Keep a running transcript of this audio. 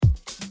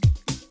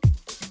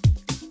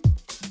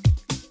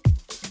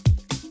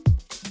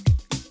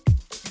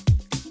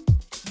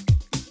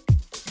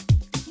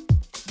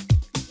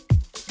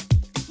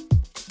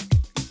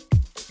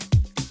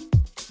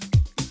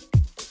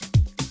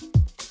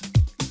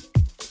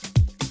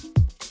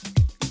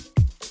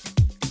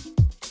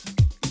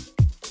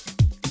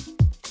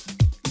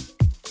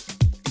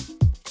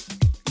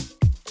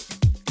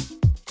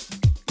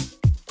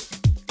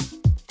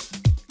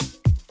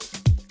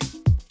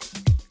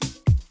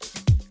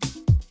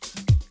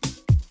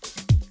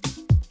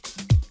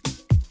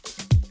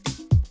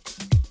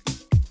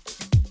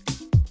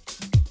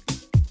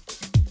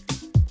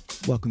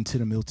Welcome to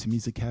the Milton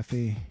Music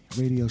Cafe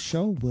radio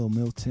show. Will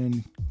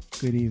Milton,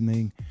 good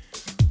evening.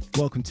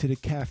 Welcome to the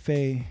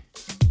cafe.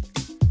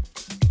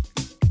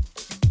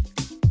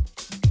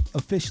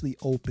 Officially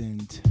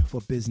opened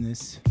for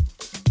business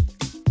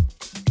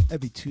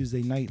every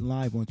Tuesday night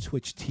live on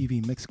Twitch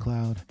TV,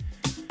 Mixcloud.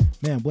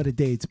 Man, what a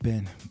day it's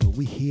been. But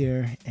we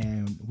here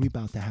and we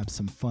about to have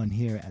some fun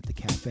here at the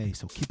cafe,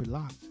 so keep it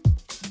locked.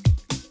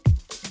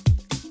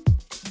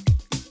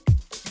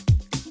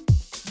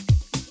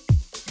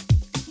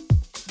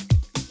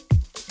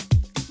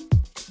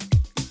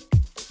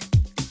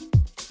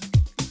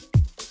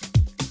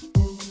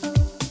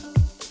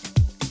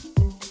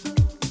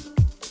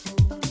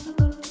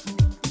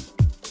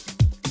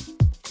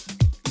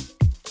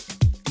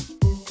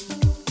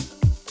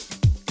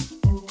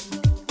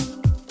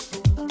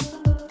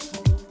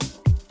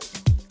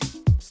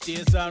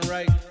 Sound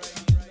right.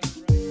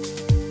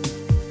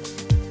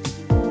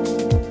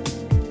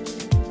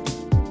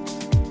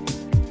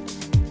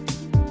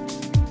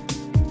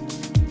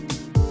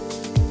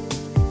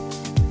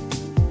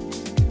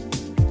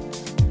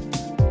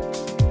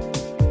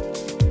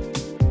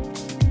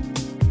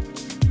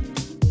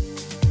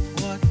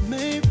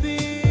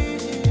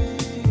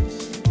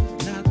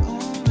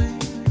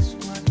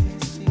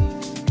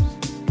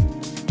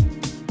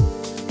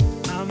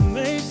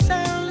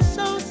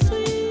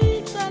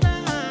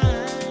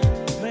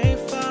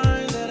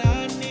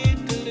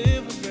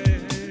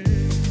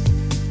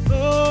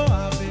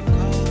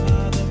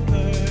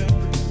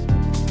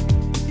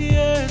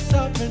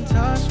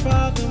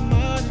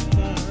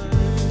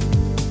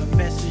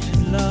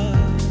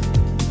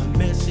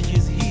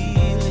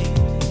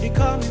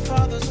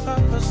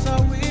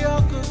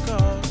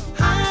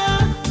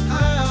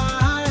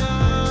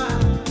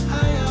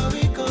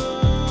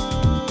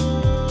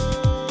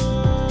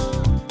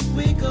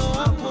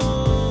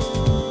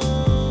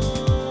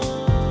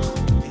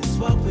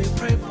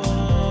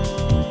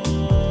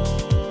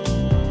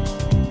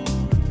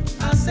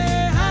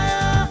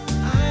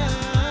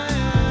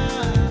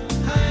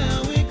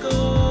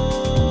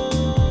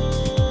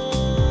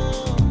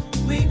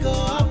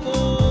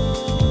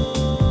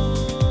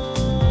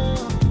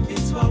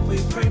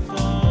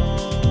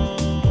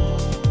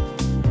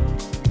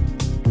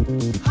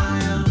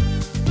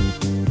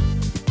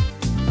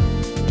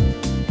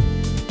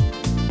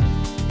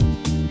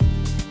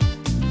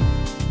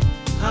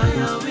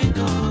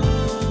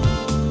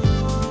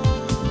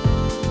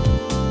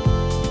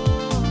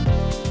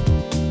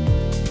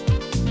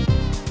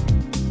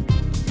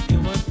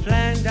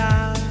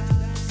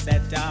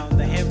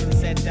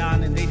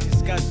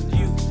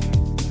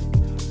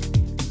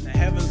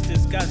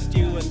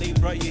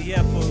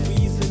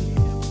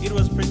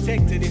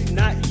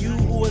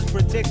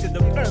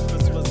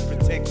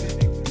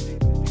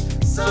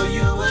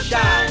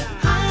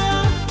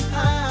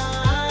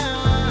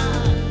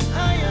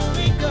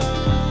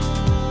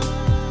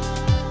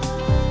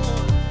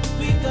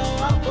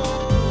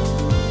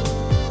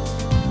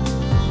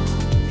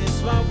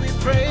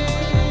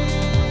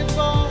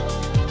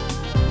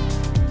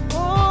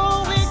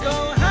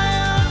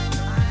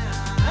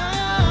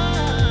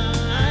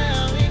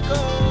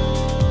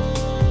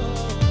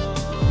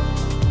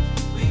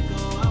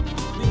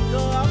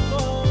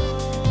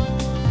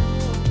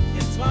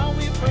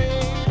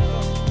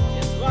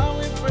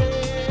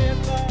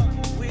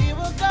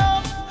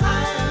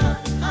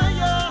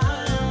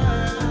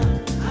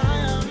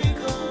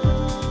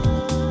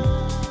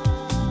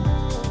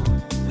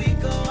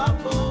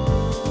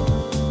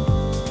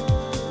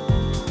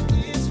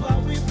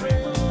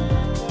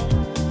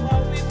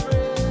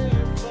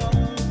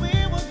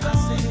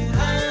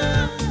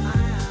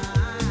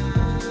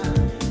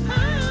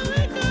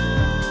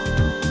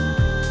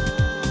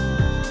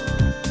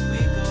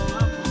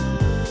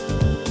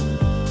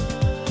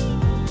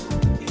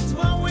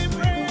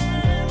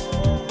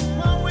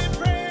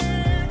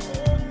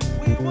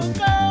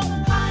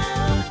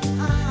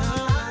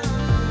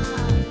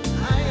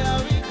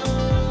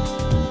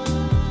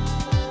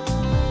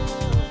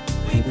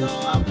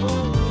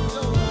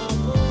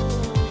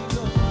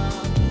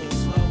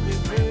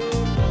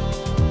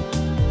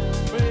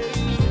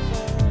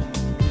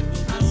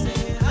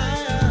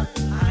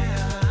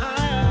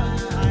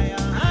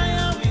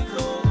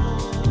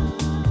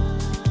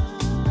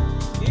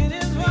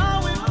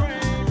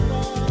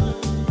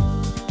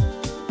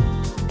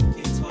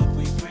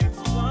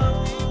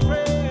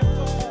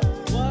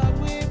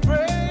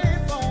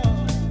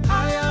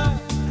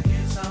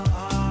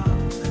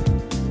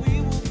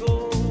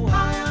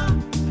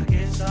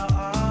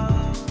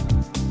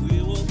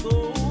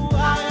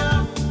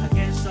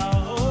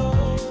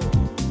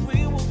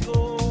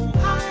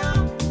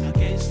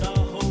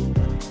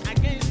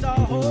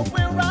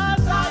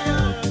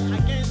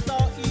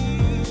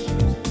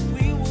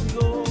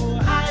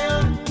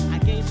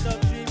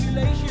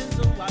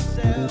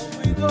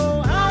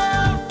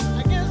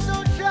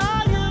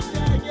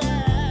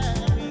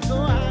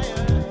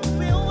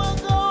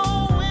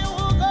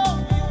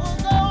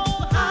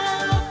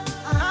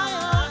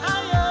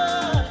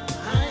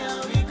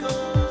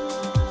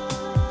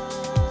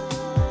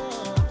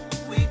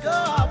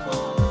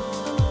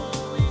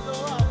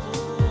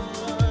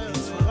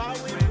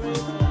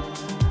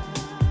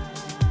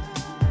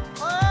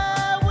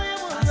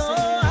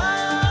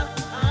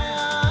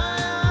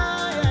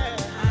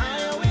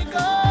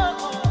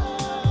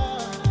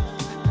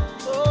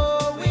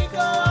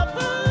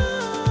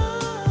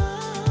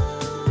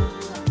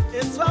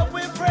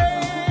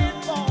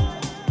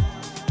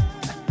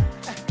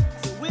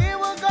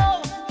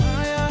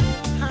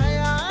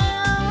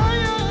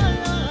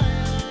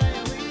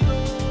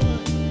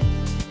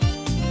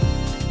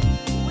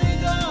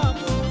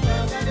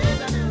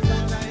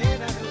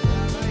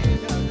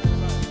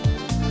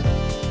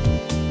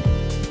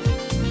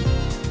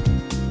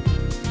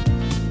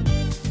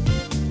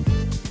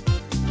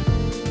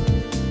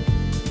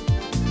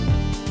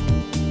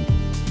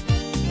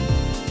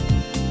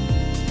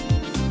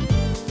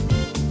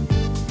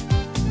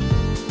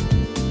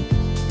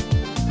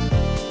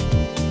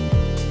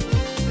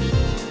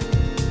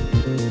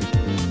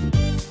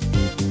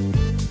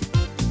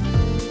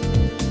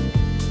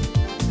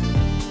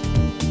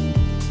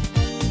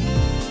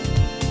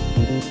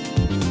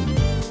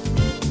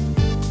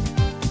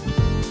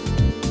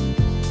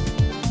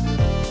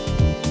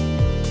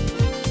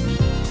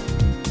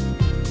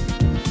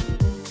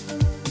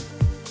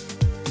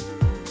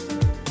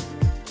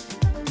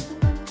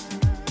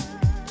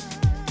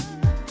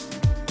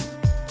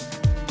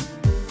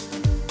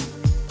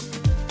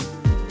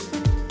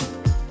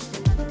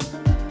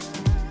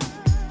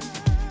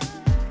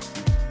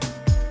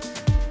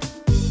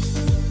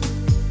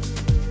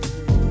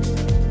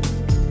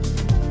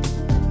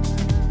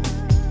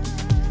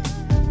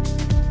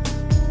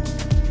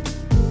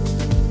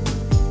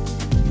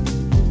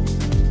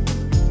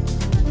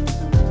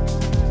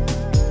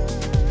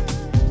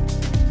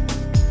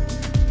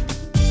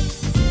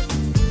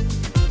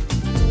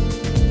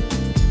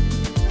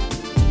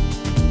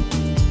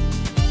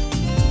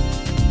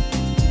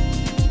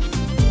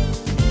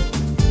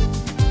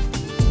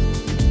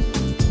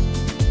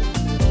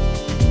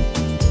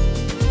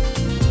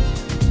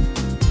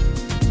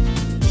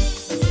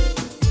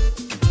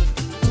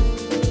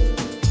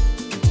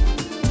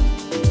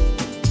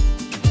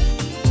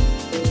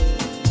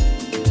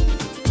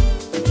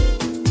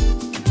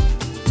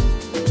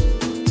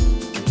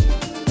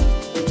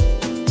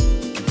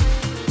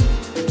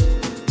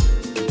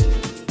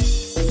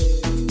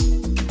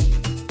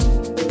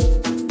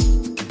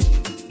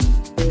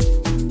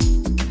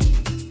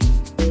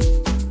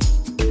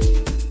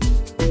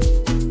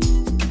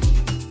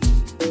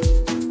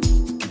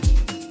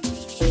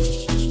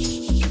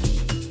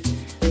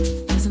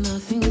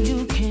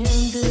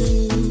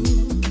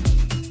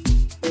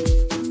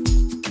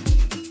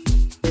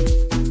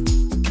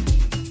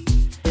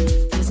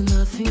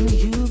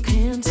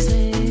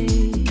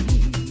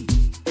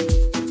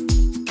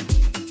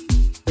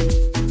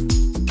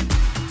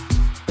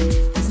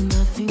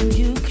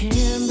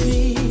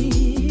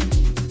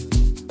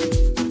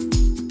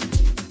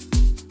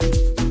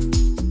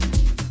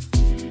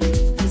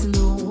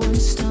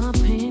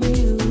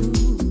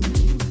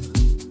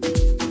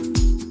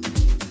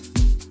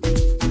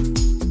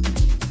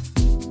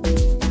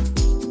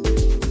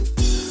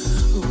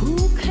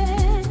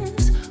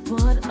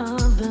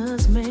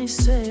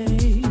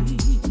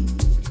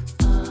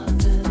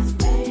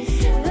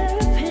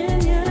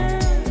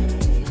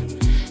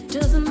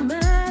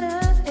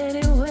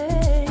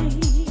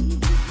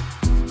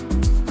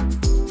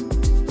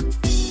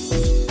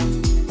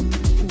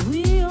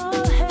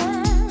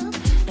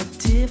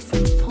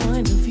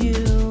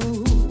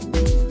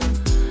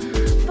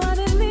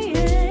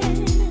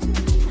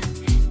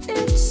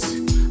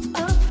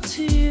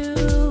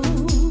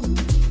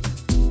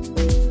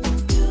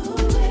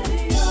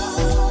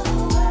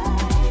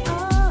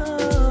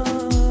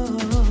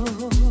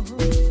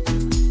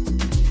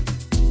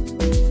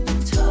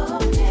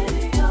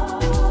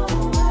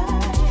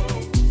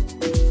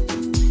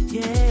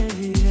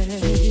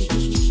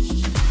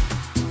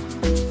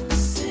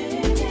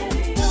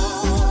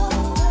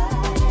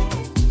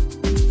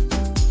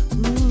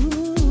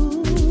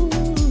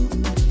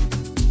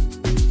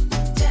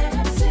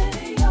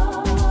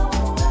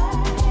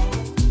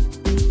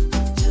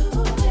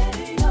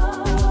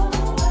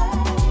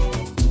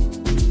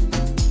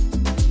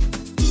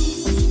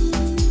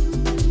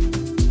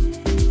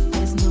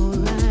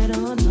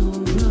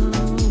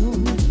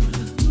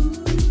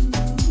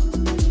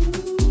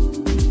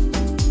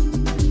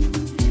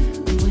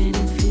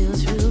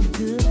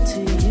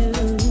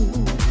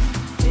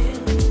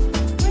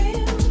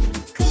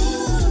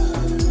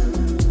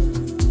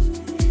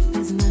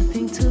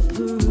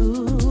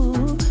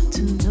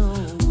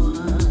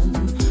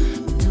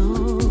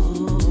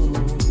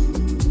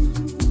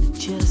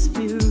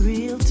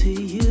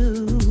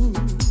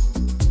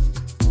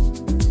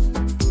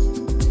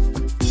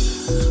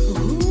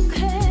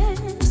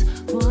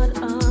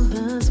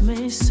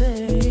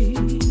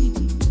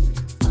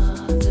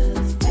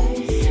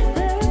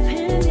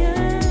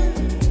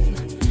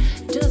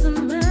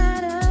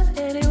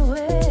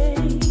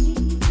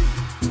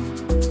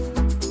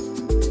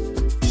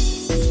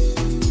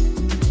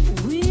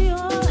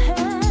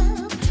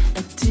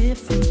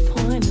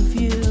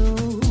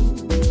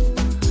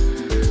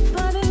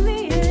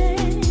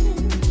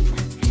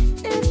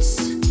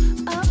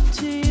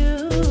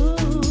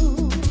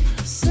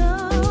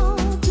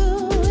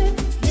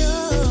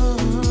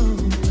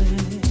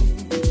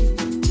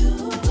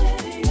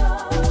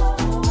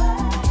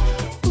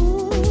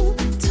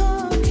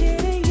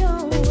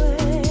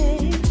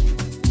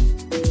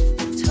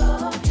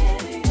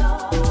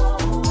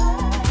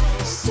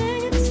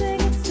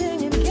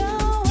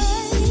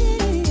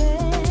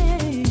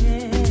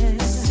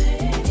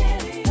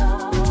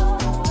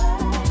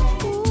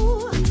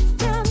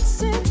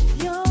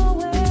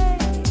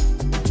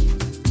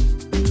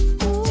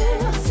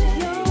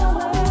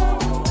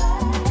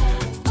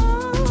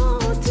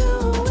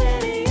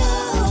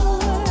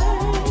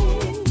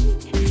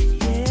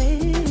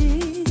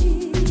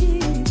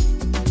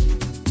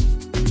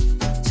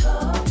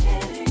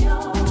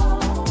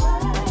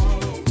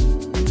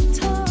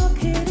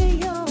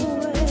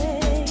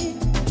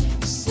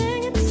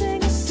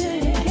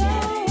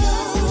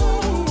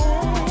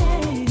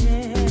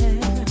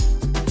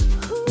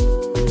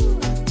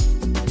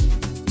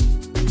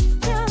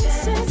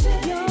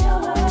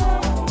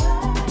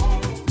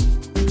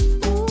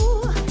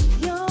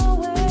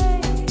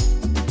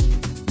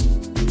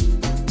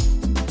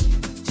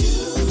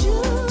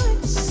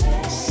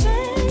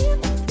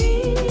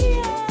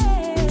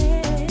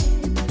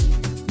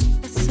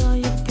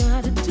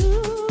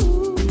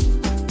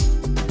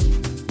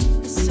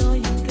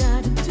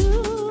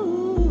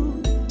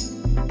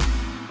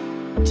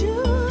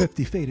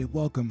 Faded,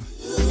 welcome.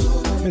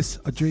 Miss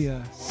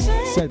Adria,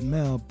 said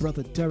Mel,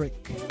 Brother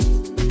Derek,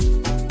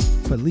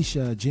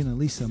 Felicia, Gina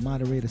Lisa,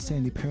 moderator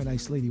Sandy,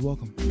 Paradise Lady,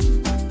 welcome.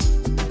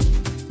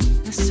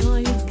 That's all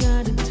you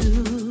gotta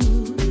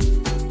do.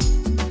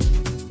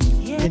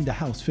 Yeah. In the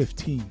house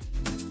 15.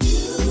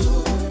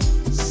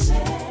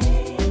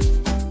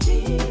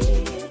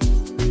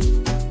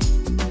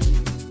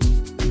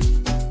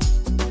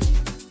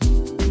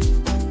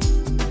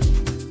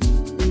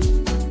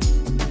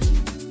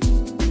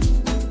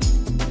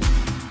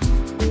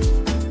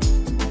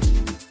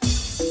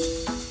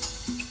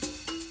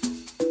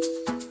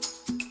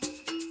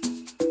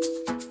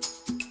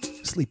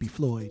 Sleepy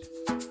Floyd.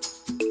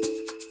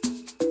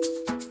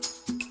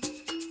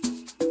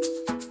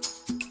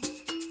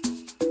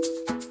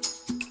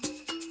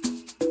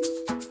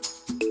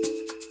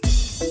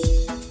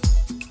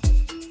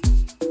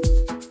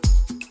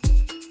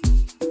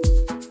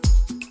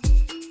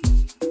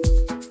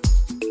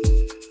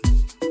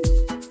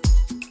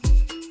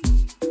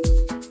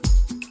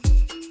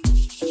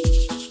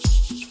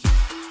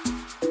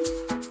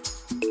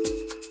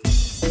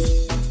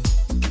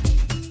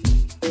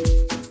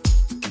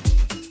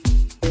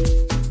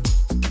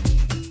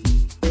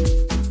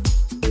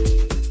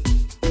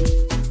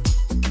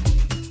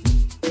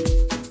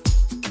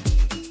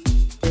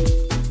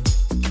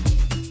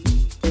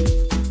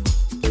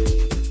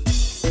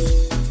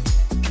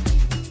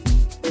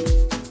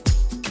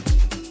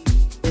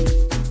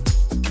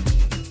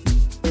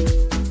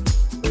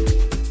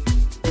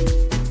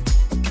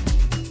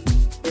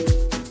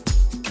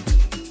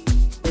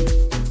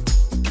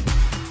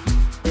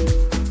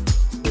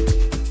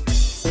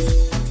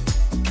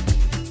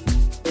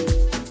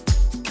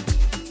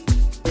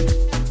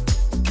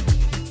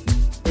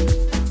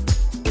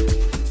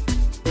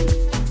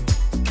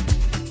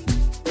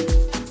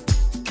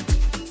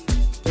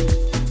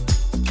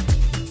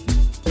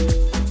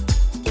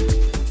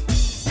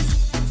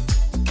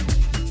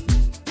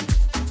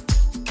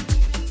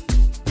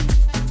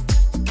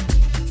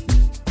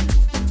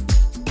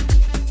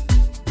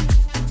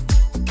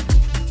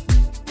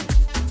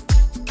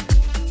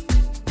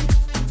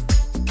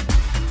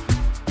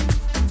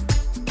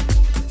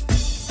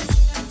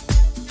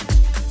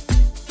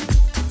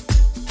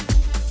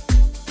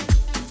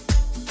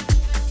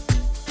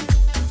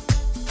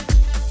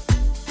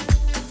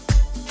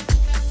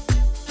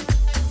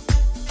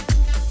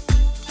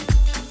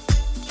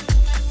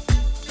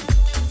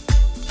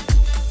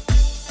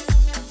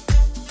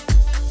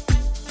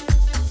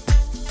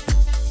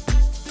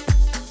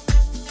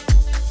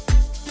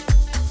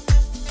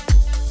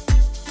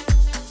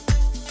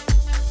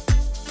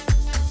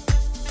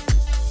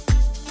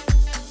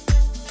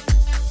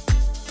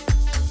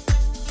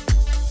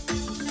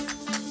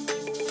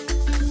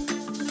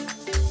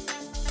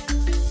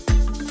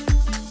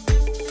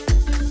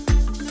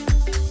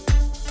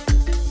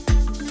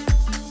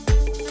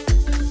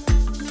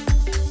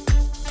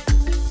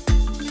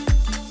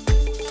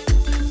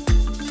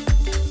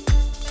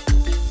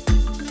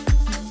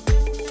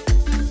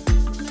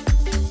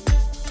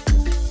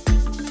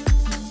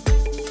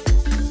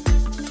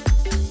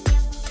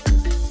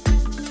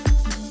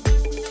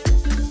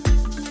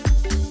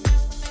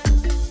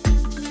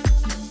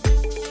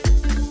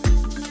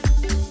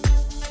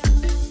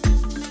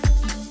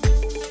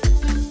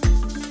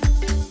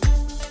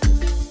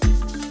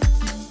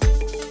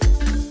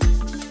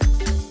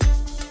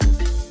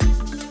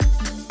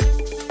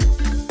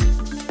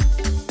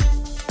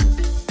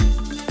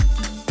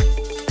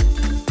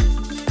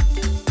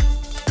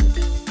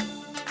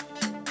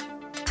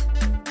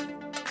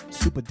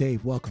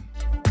 Dave, welcome.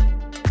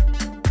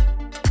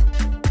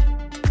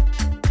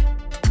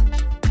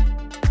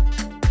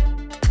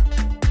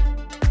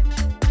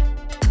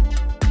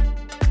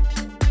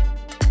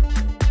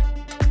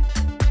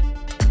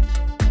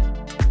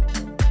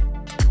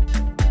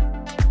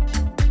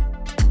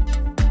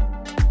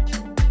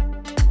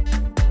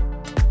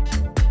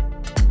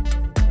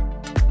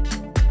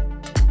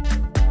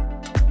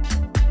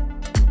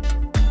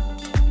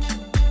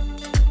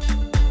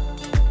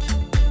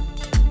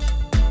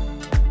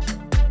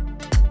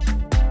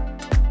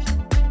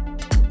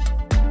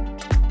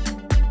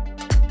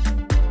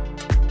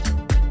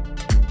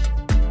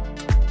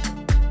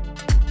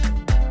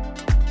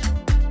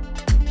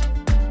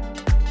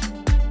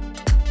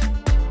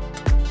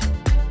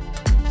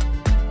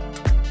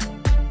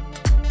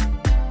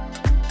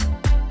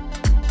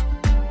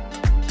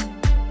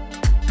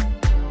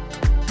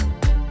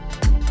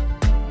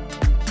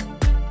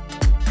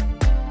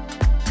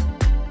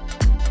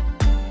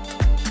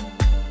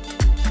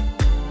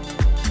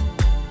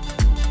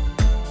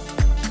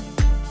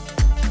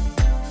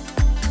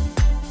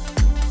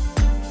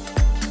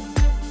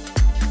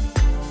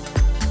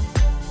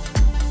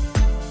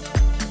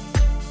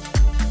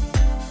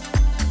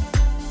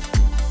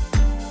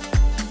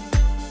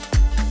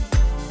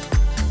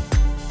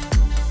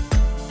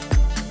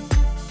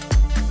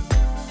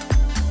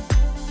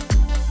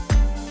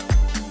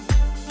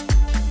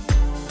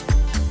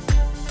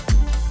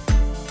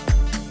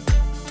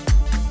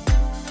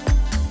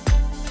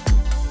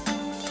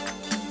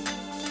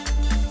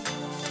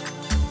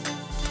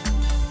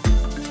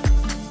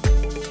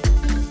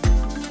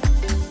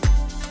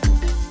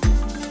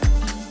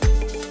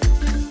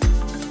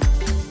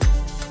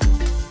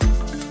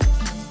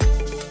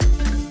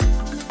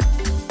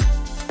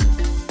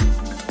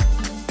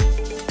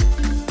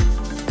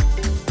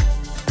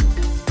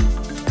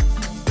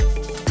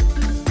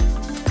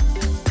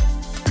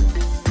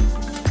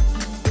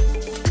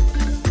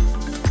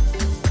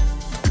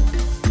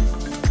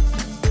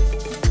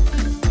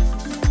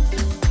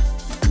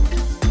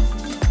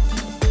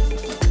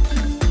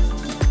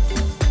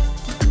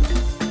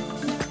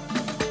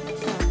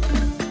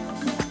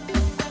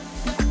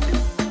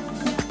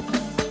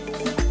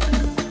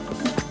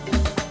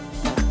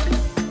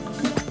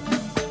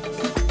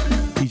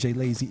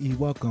 Daisy E,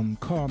 welcome.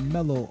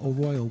 Carmelo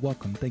O'Royal,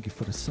 welcome. Thank you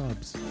for the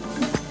subs.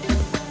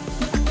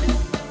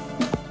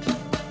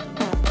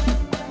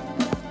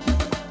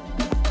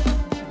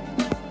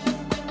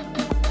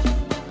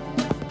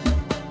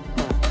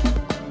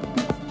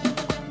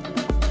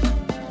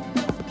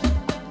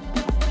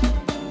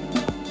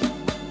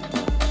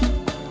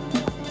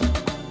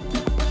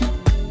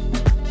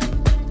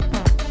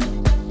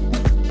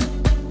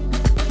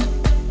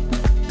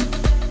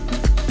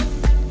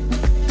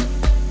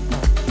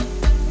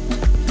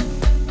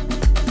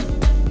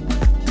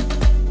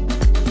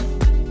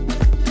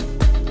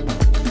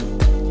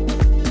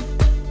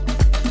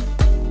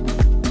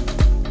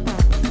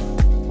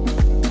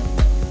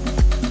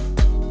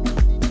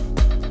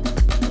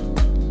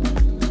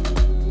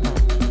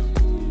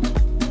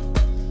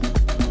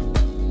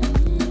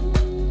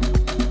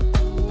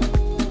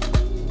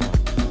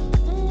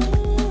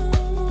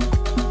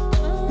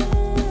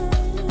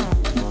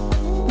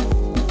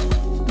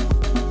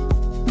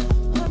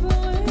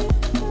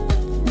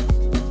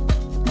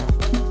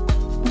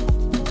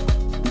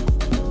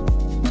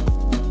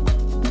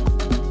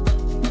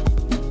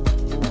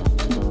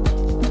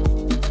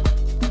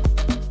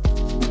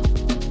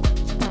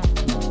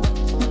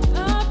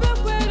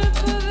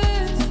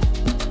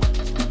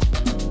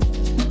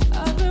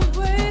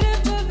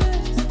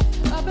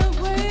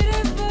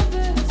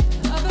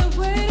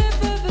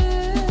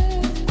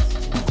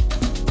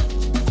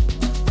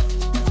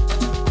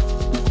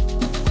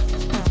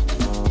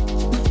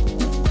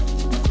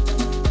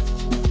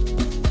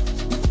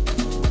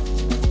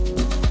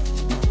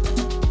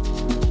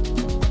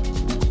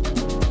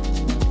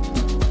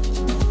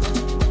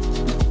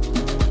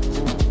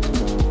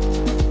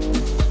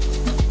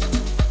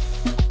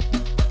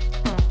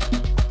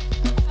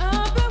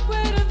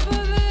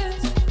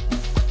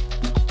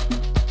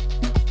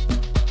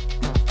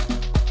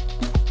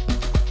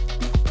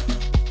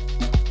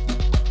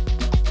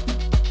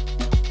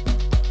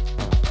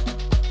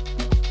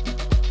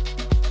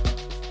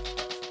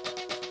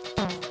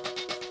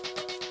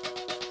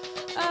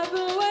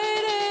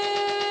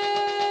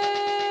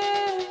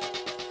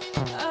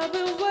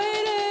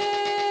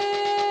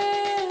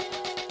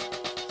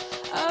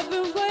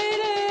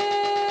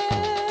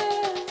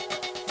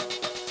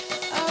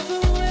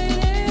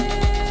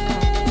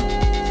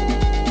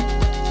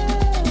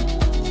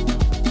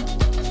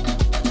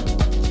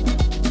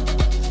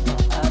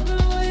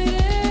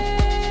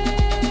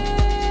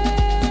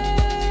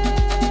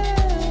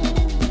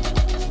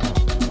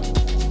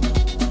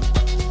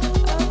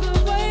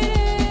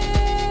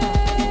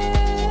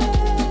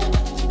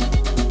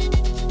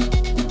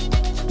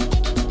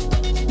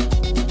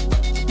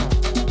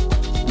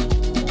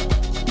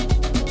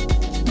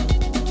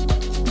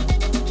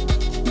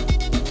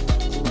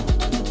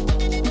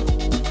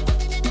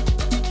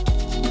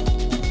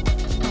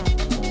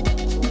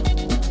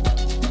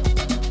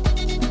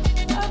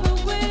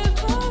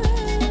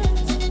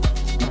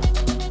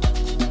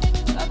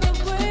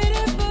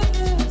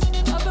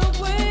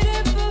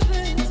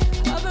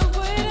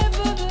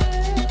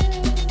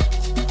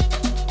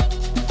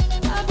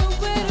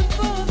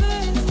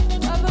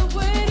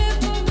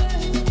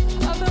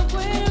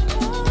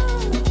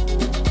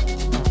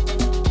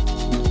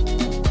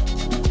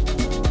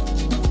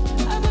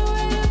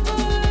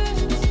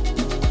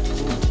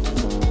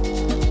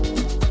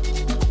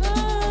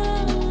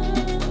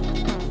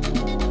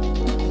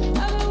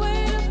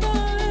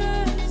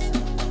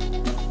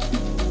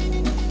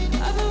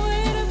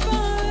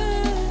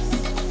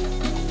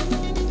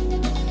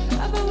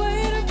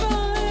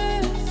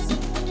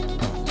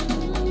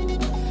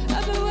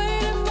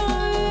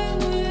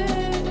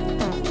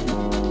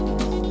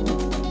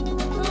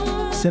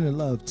 Sending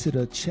love to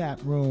the chat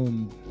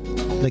room,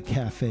 the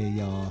cafe,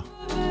 y'all.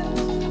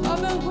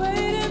 I've been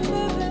waiting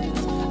for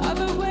this. I've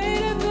been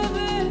waiting for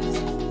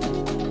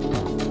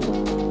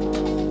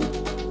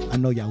this. I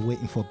know y'all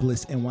waiting for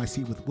Bliss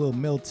NYC with Will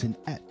Milton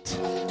at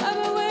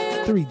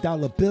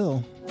 $3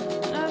 bill.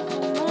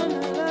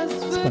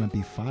 It's gonna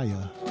be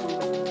fire.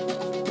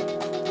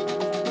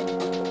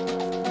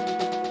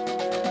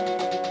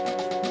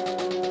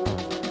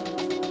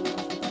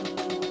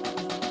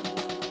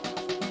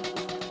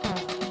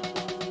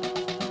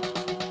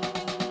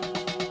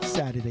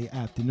 Saturday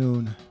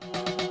afternoon,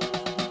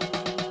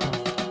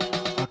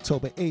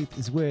 October 8th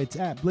is where it's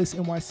at. Bliss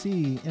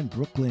NYC in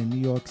Brooklyn, New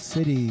York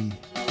City.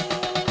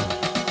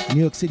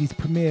 New York City's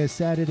premier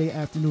Saturday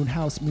afternoon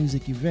house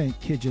music event.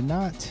 Kid you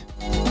not,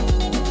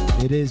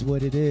 it is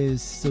what it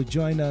is. So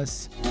join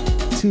us,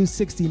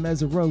 260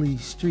 Mezzaroli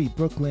Street,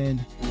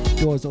 Brooklyn.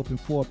 Doors open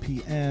 4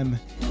 p.m.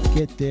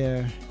 Get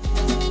there.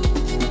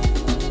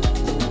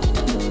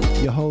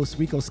 Your host,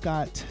 Rico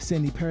Scott,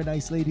 Sandy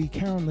Paradise Lady,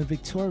 Carolyn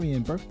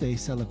Victorian. Birthday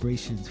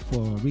celebrations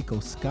for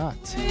Rico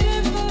Scott.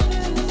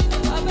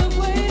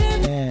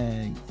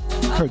 And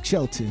Kirk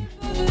Shelton.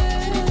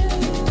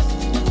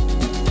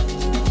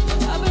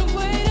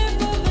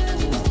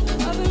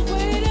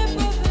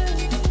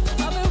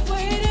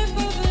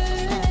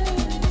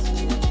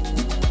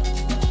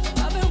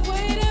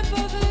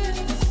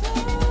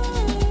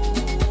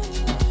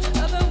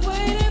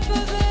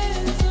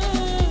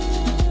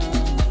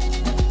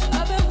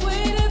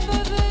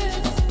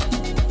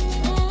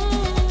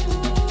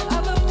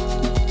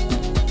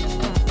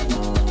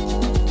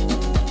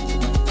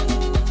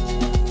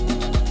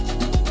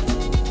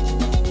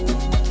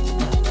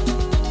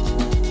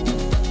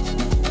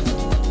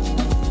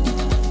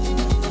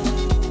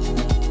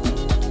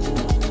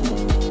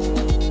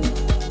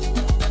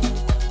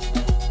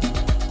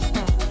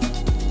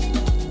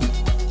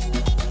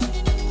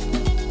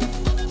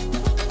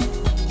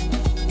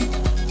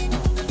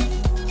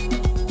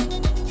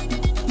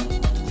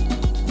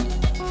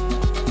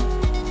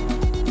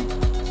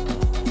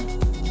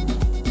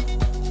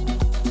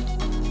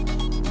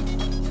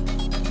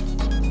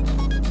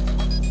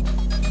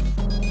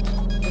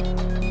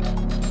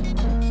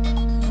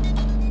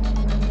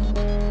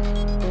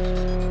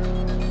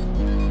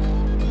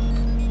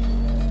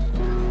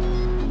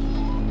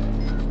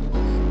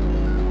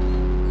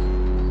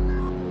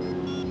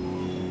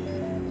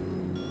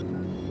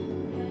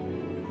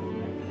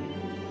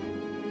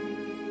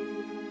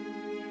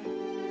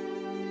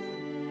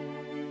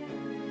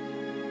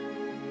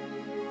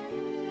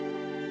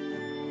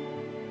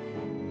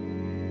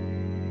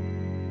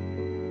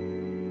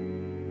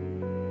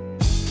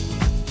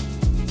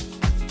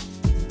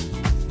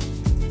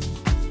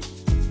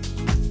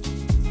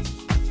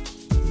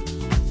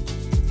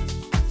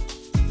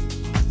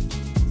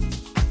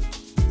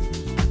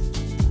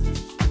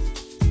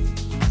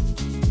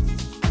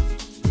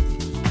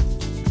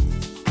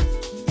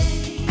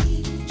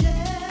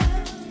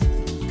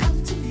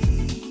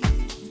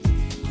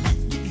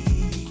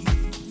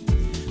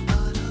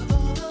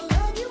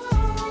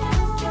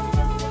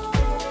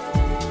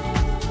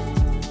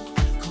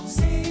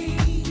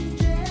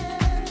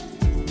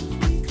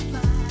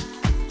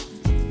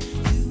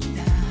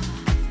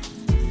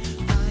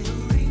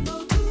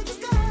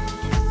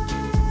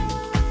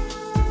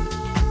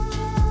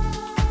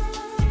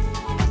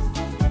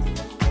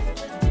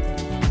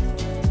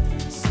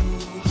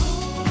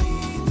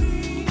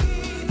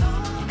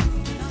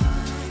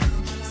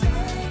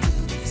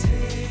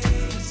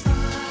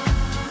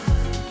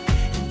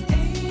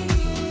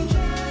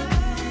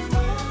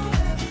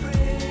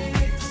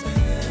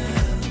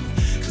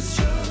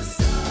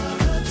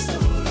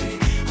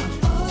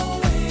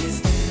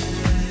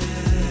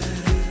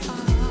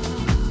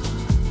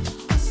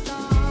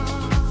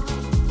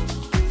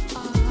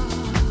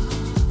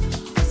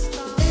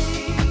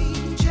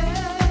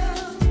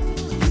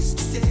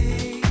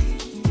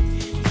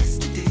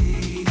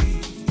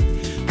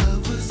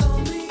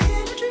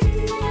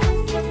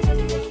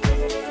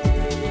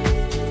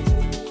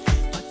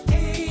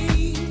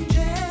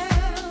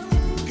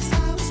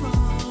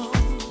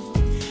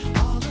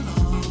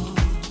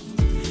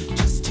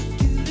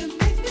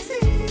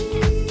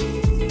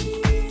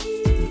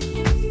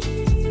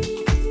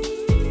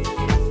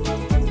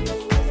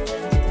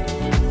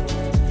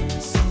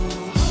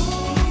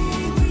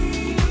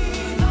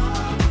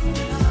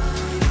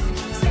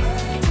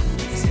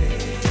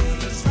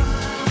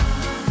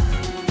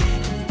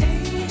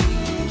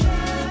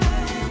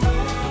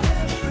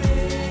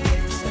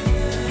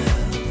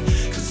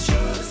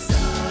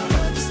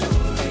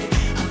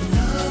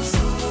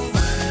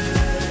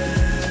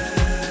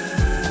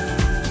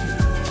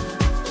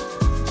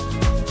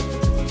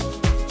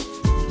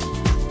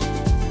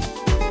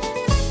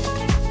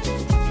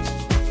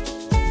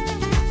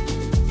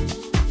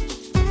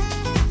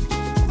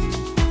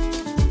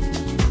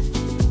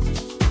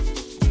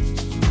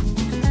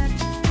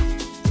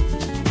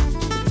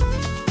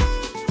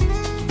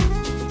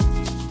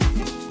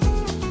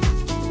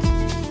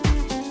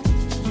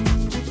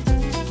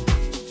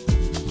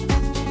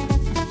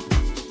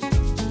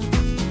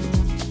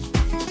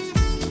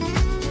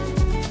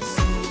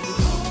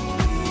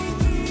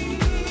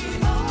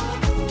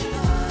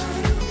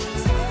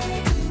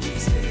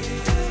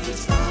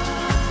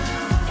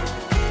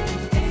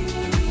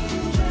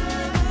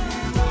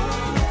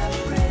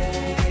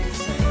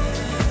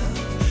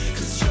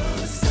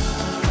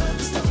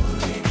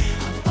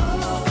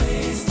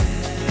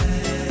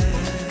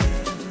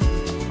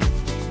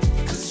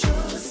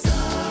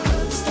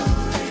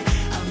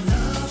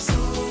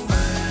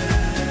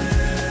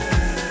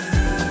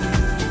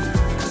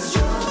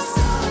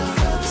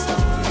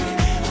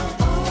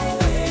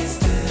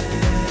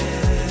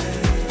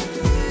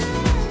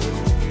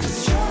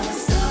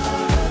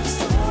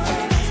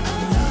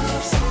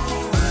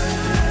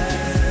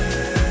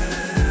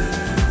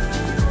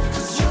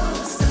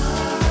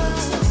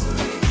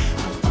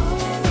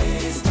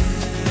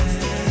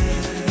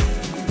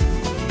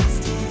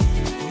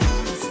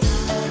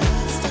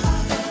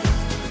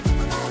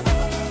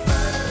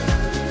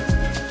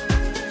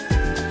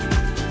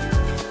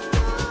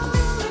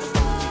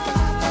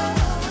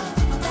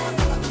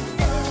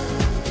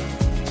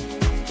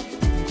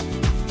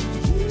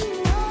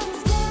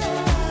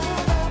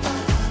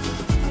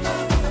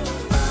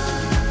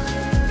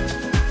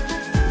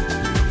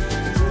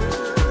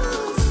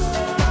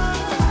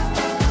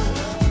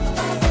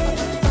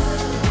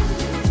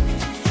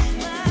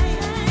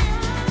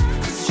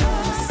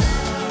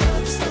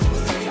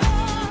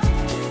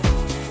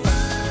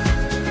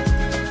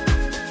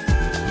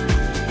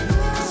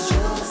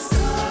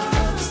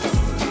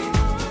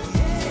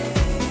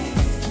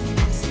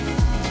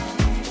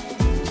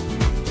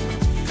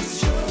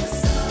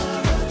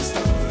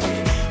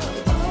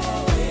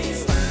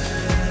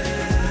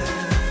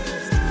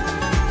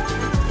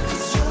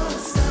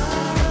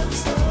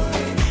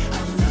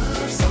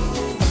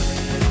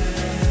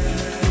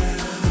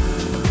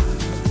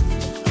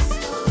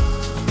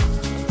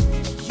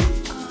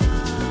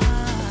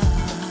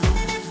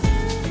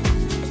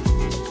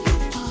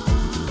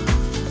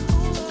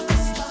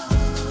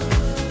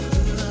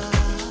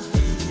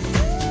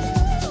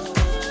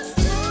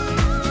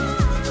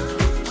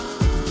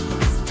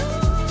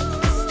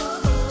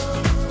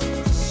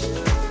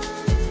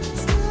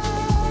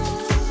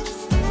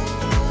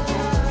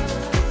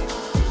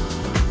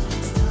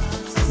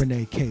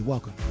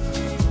 welcome.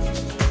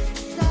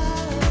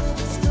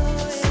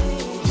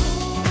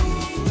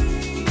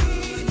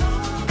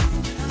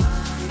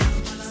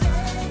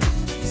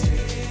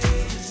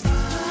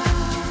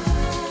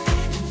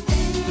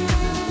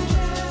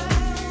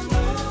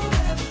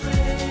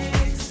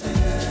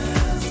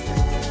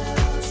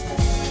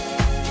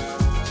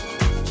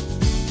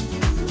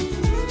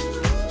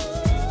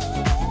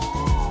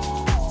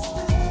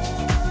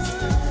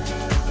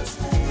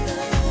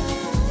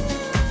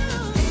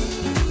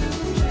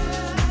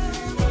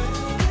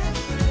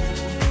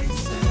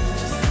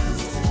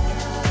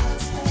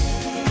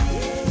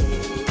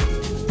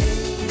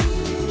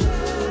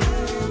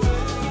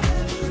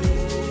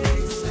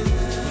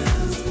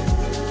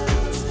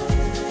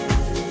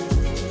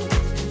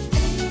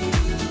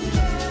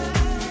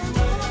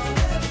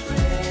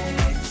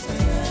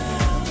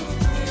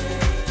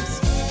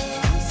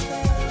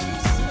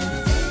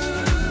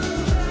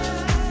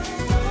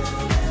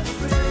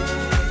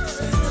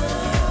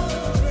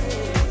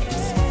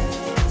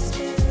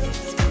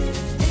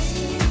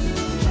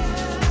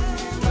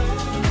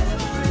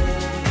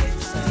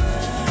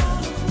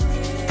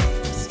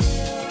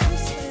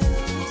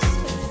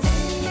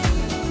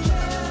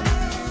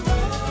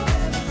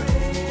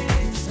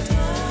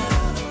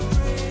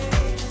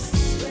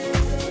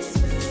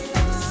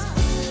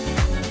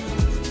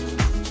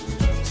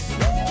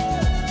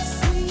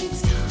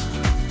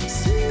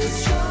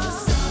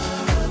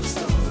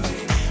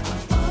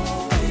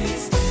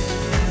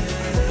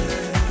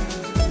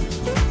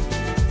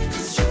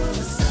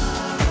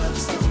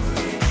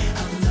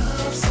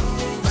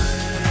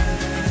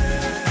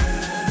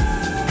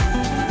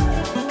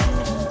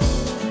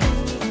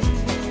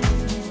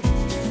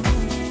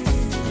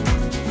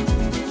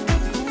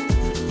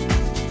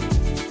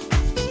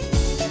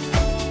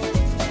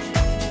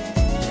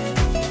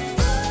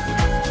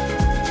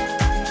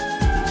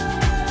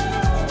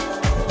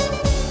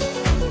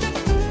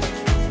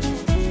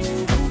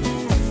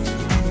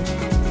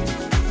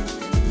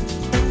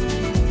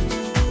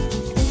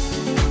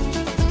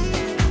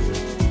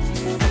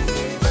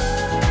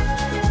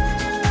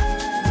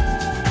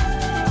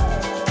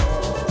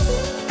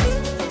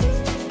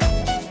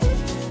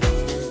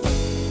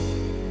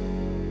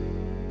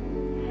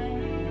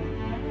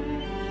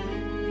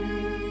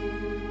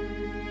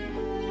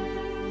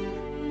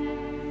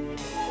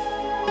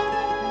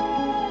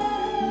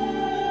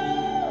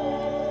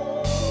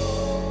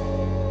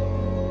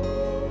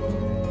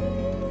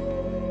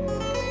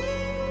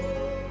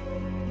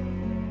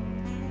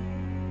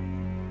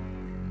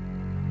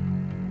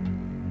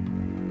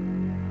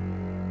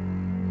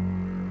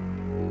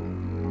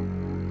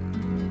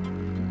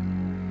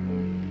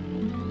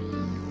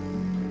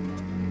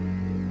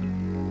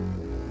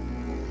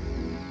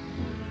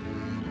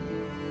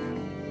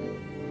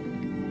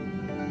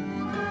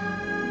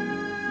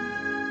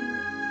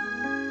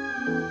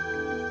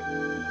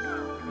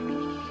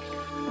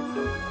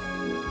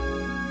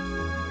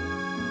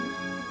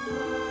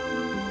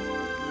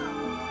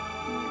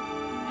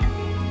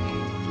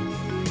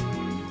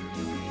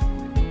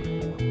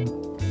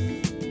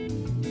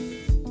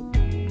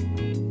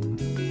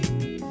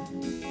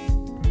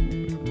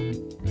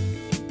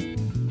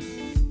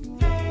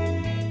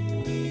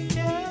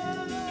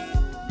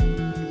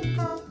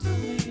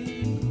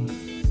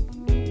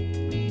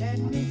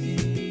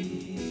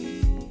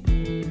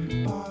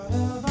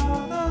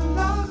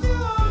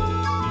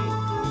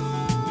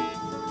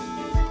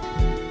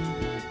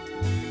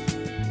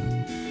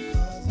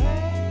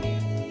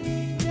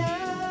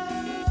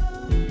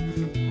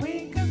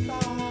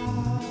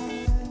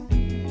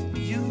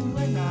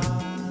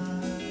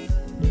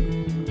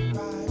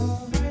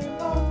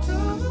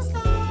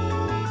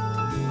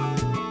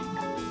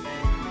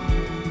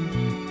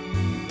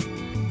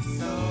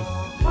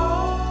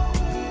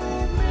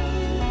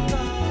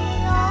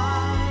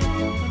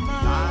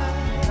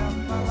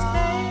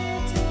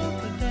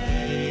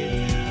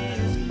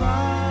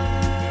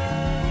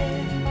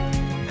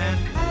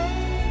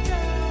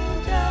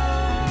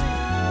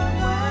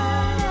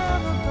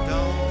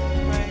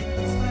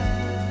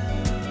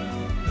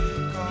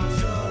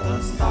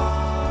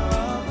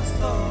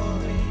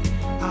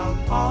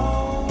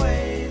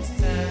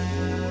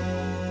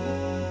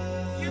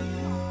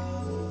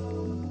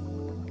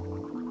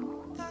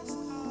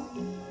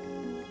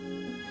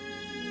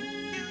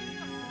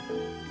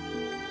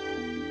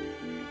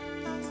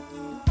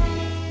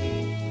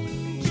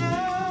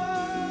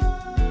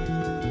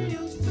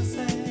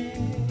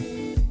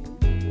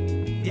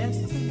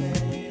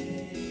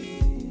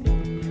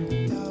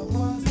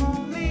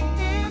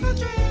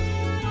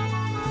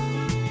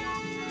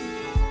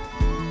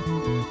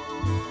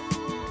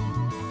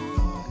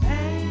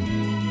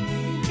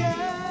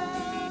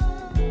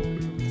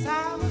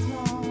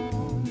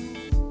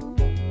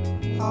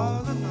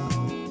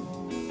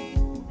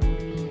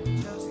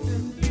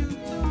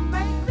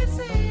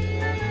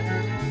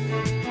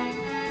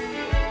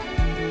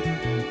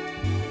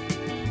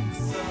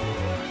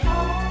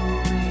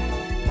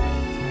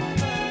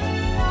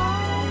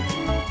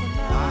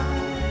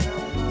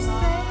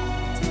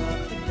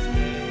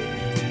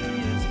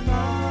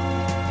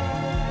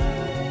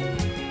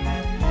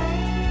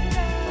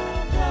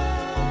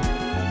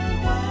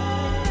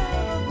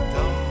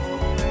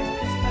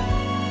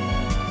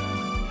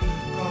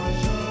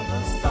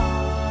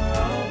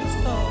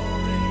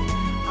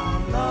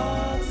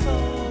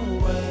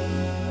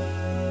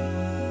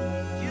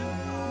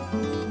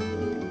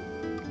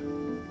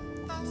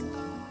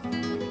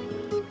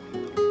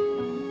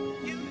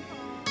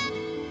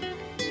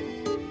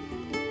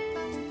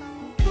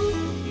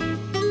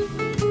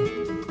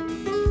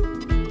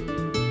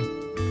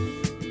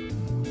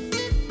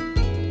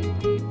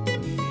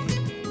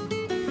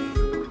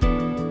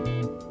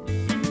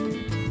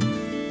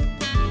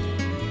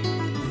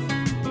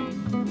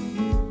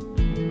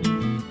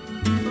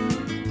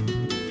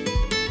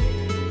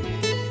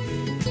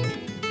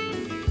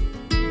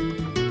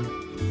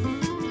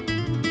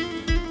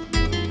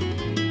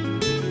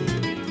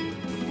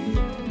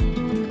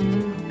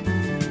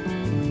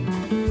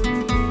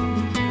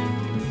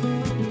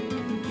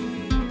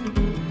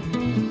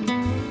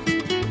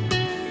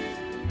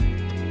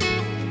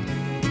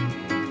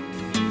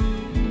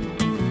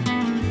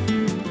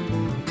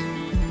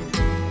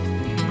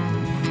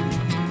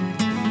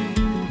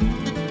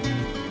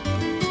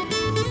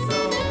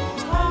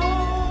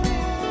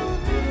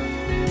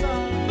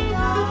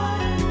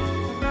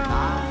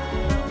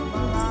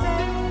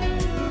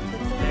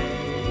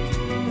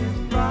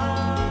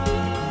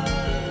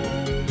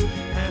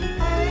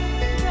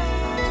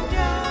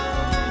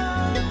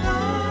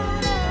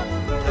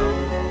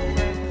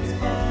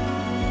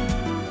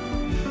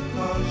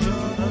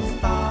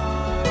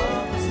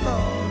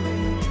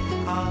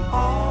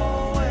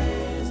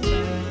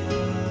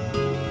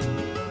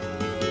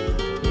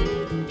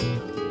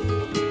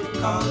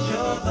 'cause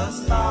you're the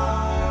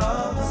star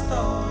of the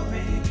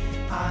story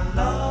I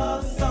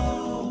love so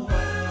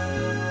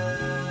well.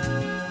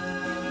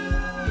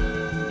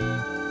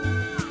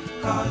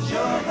 'Cause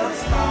you're the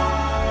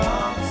star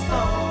of the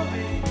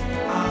story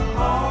I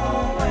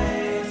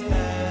always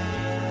tell.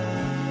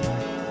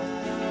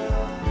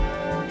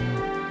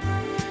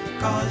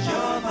 'Cause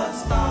you're the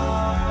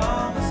star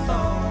of the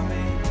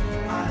story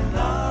I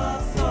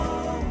love so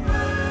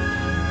well.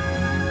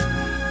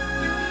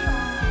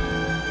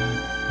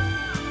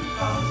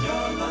 'Cause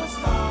you're the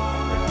star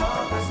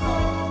of the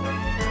story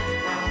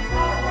I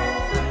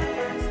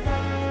always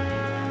tell.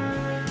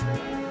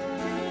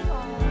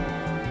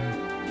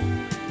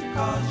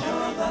 'Cause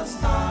you're the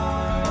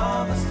star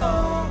of the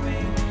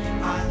story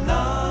I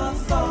love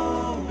so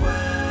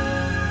well.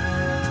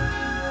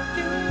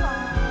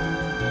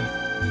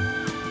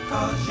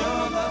 'Cause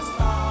you're the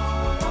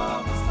star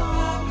of the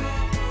story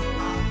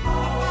I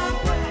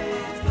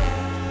always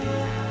tell.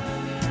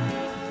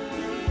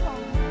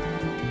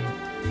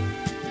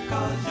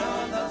 'Cause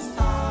you're the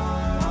star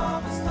of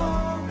the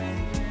story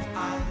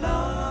I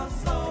love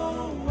so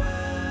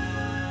well.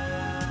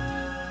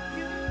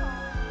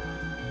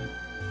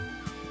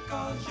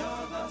 'Cause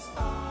you're the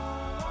star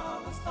of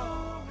the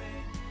story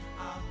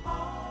I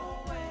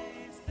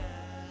always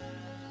tell.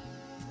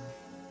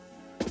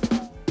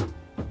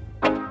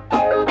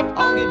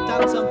 I'll give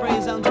thanks and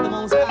praise unto the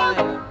Most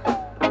High,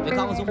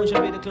 because who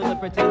should be the closer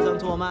pretends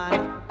unto a man?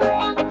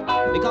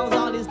 Because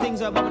all these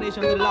things are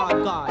abomination to the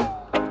Lord God.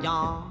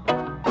 Yeah.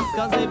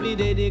 Cause every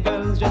day the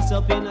girls dress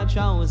up in her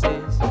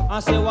trousers. I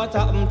say, what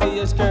happened to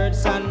your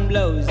skirts and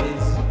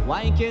blouses?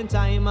 Why can't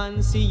I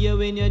man see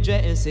you in your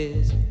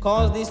dresses?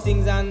 Cause these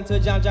things unto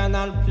Jah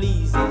not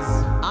pleases.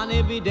 And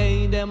every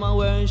day them a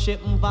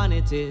worship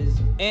vanities.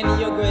 And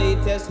your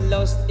greatest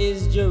lust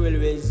is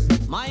jewelries.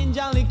 Mind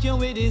Jah lick you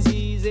with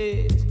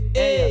diseases.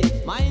 Hey,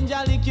 mind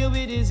Jah lick you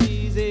with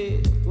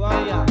diseases.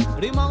 Why?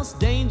 The most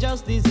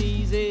dangerous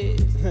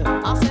diseases.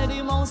 I said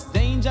the most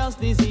dangerous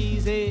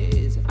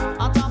diseases.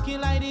 I'm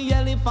talking like the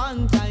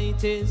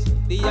elephantitis.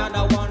 The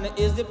other one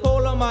is the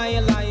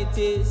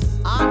polymyelitis.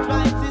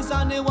 Arthritis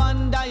and the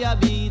one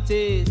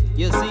diabetes.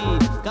 You see,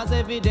 cause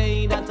every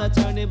day that I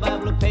turn the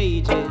Bible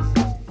pages.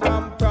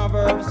 From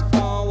Proverbs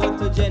forward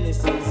to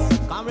Genesis.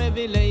 From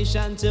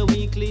Revelation to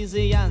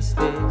Ecclesiastes.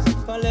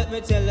 But let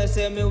me tell you,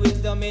 say my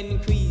wisdom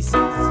increases.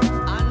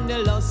 And the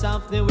loss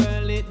of the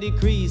world it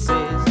decreases.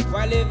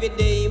 While every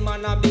day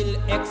man I build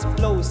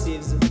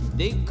explosives.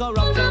 The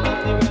corruption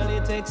of the world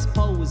it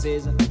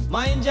exposes.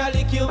 Mind Jah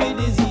lick you with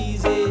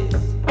diseases.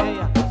 Hey,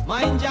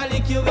 mind Jah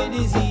lick you with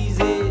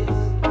diseases.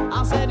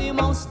 I said the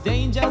most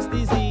dangerous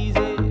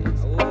diseases.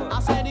 I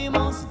said the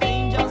most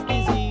dangerous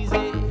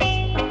diseases.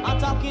 I'm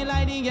talking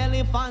like the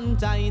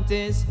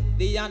elephantitis.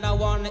 The other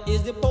one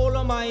is the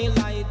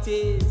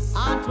polymyelitis.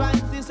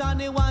 Arthritis and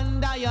the one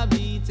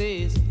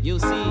diabetes. You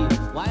see,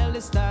 while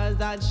the stars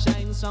that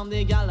shines from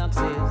the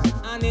galaxies,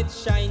 and it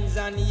shines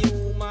on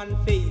human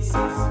faces.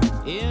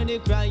 Hear the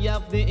cry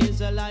of the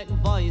Israelite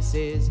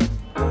voices,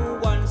 who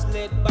once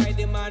led by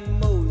the man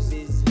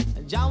Moses.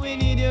 Jah, we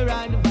need your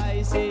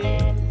advices.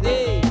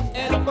 Hey,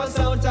 help us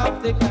out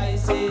of the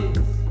crisis.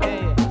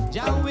 Hey,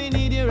 Jah, we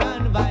need your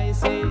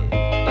advices.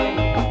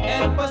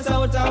 Help us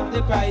out of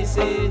the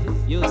crisis.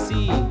 You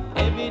see,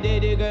 every day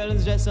the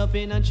girls dress up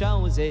in her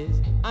trousers.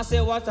 I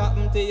say, what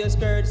happened to your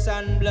skirts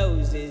and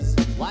blouses?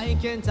 Why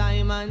can't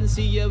I man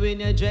see you in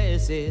your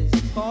dresses?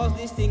 Cause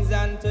these things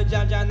unto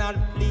Jah not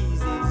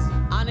pleases.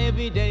 And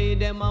every day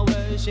them a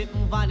worship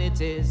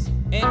vanities.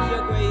 And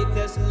your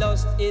greatest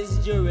lust is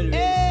jewelry.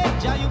 Hey,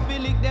 Jah, you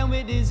feel lick them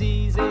with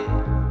diseases.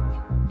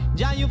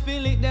 Jah, you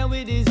feel lick them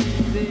with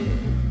diseases.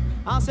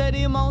 I said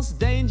the most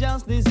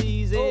dangerous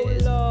diseases. Oh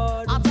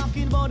Lord, I'm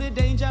talking about the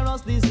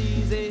dangerous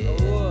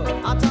diseases.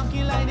 Oh. I'm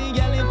talking like the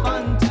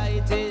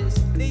elephantitis.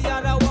 The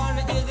other one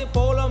is the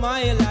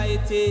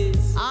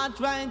polymyelitis.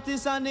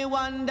 Arthritis and the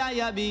one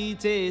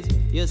diabetes.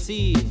 You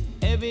see,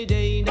 every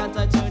day that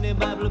I turn the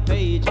Bible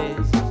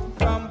pages,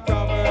 from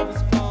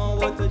Proverbs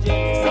forward to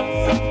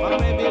Genesis,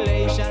 from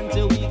Revelation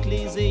to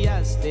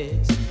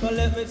Ecclesiastes. But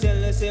let me tell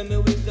you, say my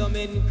wisdom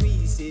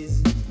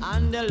increases.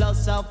 And the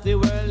loss of the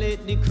world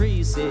it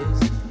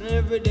decreases.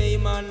 Every day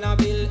man I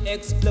build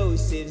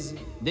explosives.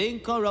 The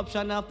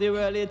corruption of the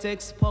world it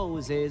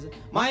exposes.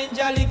 Mind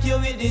Jah lick you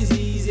with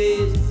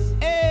diseases.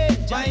 Hey,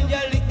 mind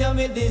Jah lick them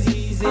with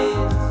diseases.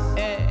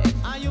 Hey,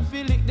 and you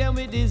feel lick them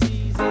with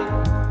diseases.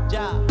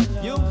 Jah,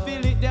 you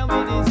feel lick them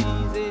with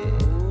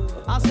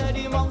diseases. I said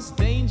the most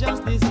dangerous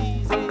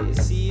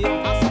diseases. See,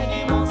 I said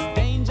the most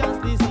dangerous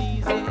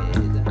diseases.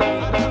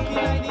 I'm talking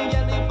like the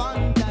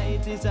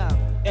elephantitis.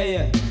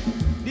 Yeah.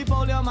 The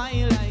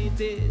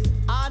polymyelitis,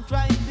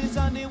 arthritis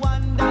and the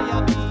one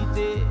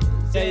diabetes.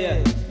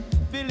 Yeah.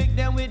 Feel like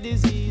them with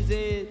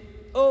diseases.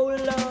 Oh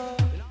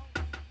Lord.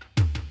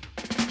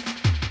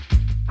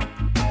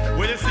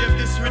 When you see if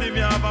this rhythm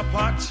you have a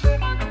patch,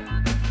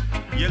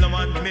 yellow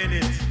man made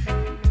it.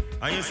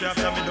 And you say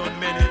after me done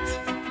made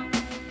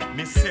it,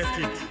 me set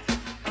it.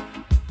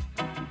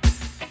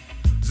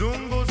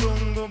 Zungo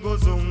zungo go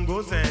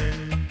zungo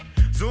zen.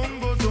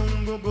 Zungo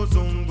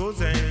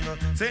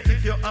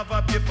if you have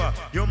a paper,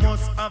 you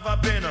must have a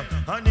pen.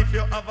 And if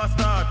you have a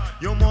start,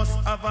 you must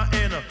have a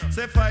end.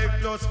 Say 5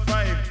 plus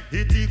 5,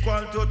 it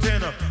equal to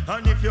 10.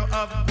 And if you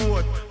have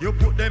goat, you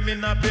put them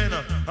in a pen.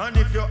 And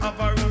if you have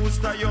a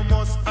rooster, you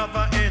must have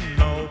a hen.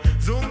 Now,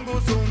 zungo,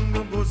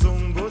 zungo, go,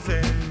 zungo,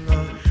 zeng.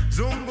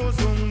 Zungo,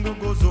 zungo,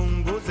 go,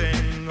 zungo,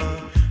 zeng.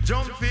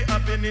 Jump for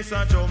happiness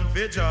and jump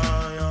for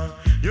joy.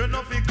 You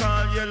know fi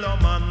call yellow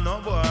man no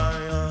boy.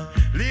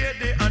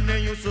 Lady and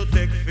they used to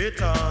take fit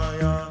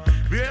tire.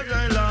 Brave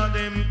guy lord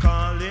him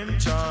call him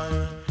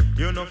child.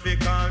 You know fi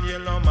call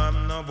yellow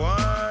man no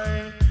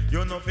boy.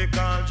 You know fi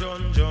call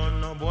John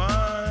no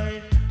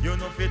boy. You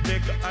know fi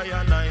take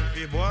iron knife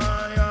fi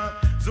boy.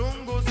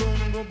 Zungo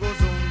zungo go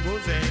zungo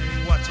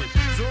zeng. Watch it.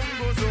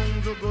 Zungo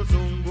zungo go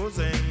zungo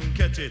zeng.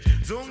 Catch it.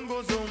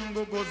 Zungo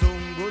zungo go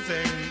zungo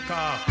zeng.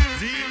 Car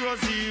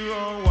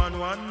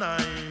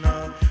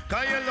 00119.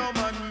 Cause yellow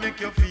man make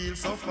you feel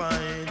so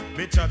fine.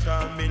 Me chat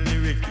all me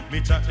lyrics, me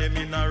chat them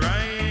in a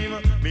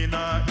rhyme. Me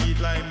nah eat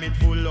like me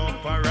full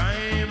up a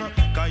rhyme.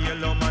 Cause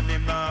yellow man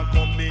him nah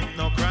commit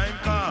no crime.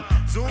 Cause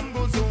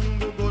zungo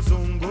zungo go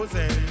zungo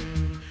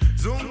zeng.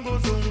 Zungo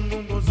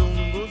zungo go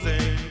zungo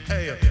zeng.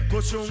 Hey,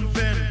 kushum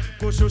pen,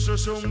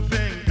 kushushum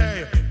pen.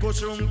 Hey,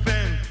 kushum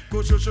pen,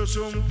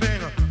 kushushum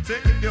pen. Say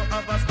if you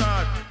have a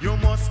start, you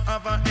must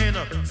have a end.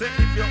 Say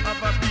if you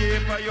have a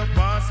paper, you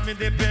pass me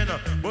the pen.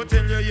 But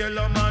tell your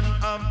yellow man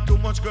I'm too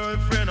much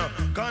girlfriend.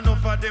 Can't no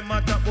for them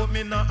matter, but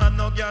me not have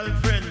no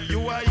girlfriend.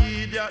 You a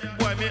idiot,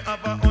 boy, me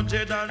have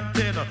 110.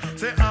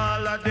 Say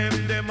all of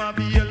them have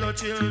yellow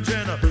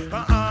children. And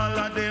all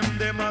of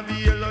them have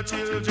yellow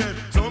children.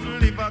 Some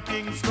live a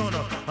Kingston,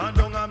 and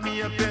don't have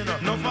me a pen.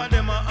 None of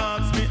them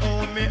ask me,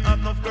 oh, me have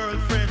enough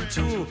girlfriend.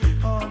 True,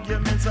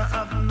 arguments, I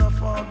have enough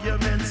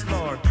arguments,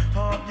 Lord.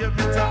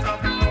 Arguments, I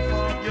have enough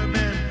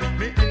arguments.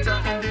 Me enter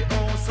in the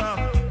house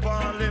of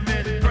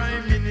parliament.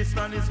 Prime Minister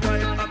and his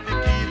wife have to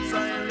keep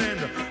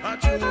silent. A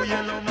true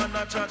yellow man,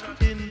 a chat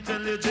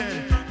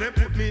intelligent. They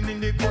put me in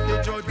the court,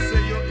 the judge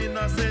say you're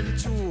innocent.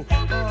 True,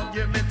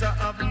 argument, I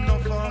have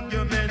enough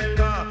argument.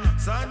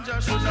 Sanja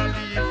should have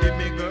be for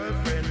me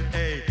girlfriend.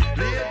 Hey,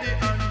 Lady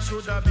Anne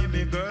should have be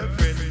me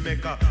girlfriend.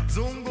 Make a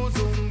zungo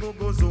zungo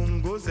go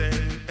zungo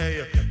zeng.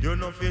 Hey, you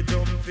know fi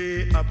jump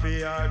fi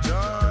happy or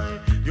joy.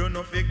 You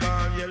know fi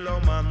call yellow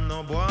man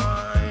no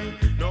boy.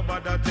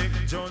 Nobody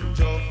take John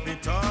fi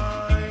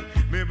toy.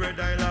 Me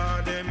brother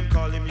lord them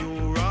call him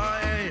you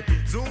right.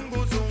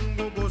 Zungo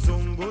zungo go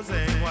zungo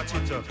zeng. Watch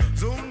it.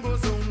 Zungo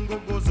zungo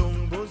go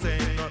zungo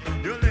zeng.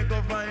 You let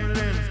go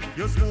violence.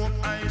 You smoke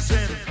ice.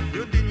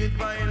 You deal with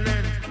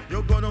violence.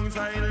 You go down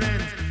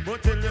silence.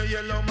 But tell your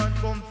yellow man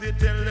come fi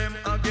tell them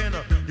again.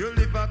 You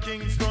live a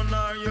Kingston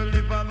or you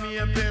live a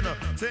Maypen.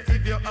 Say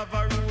if you have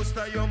a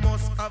rooster, you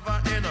must have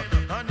a hen.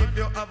 And if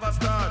you have a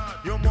star,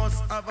 you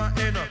must have a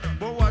hen.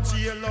 But watch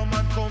yellow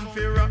man come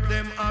fi rap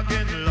them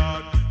again,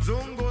 Lord.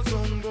 Zungo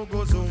zungo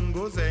go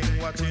zungo zeng.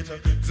 Watch it.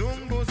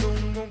 Zungo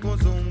zungo go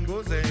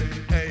zungo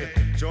zeng. Hey,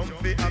 jump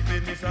fi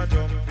happiness or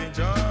jump fi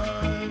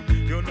joy.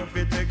 You know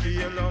fi take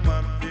yellow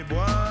man fi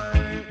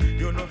boy.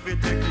 You know fi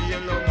take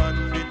yellow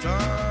man fi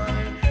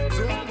toy.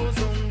 Zungo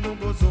zungo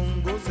go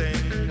zungo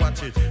zeng.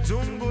 Watch it.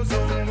 Zungo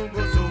zungo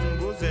go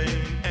zungo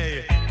zeng.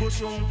 Hey,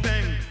 kushum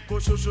peng,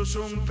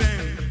 kushushum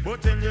peng.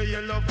 But tell your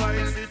yellow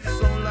voice it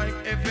sound like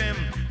FM.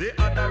 The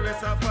other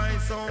rest of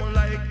voice sound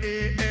like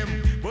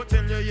AM. But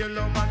tell your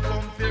yellow man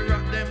come fi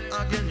rock them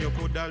again. You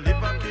coulda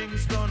live a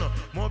Kingston,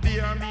 Moby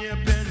or me a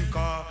pen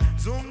car.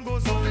 Zungo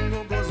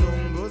zungo go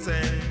zungo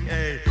zeng.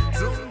 Hey,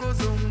 zungo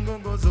zungo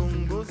go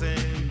zungo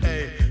zeng.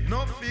 Hey,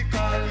 no fi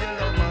call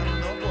yellow man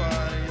no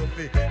boy. You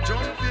fi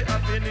jump fi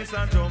happiness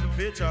and jump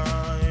fi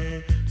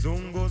joy.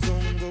 Zungo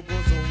zungo go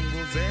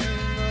zungo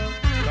zeng.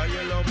 Cause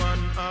yellow man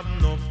have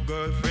enough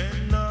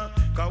girlfriend.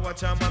 Cause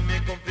watch a man me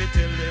come fi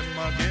tell them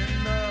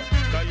again.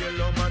 Cause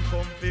yellow man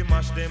come fi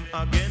mash them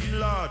again,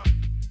 Lord.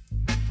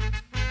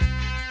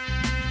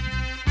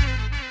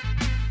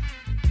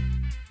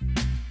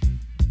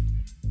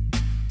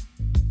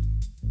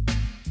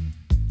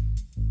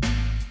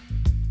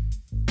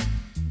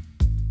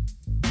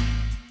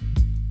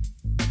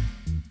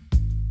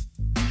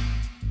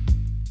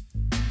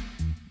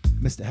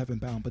 Mr.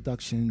 Heavenbound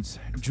Productions,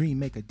 Dream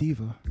Maker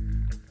Diva.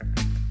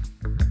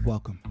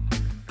 Welcome.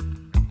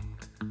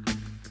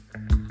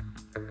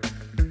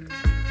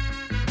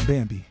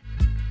 Bambi.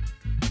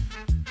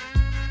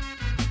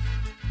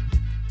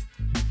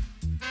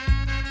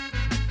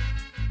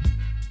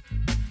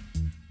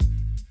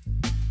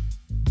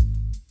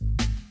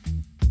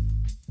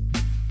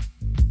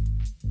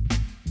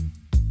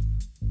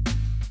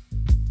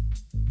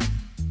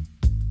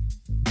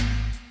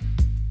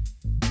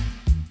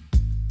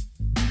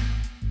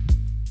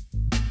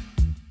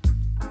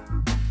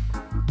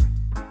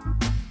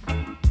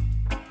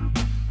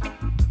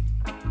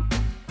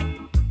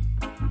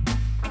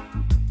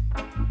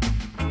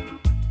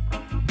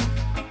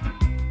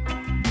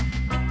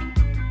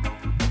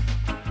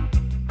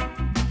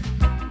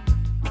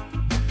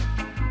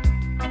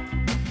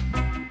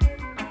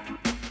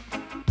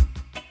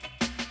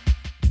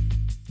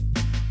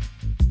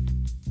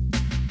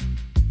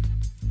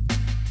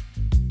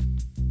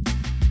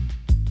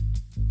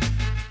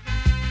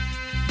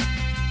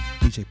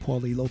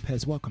 Paulie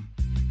Lopez, welcome.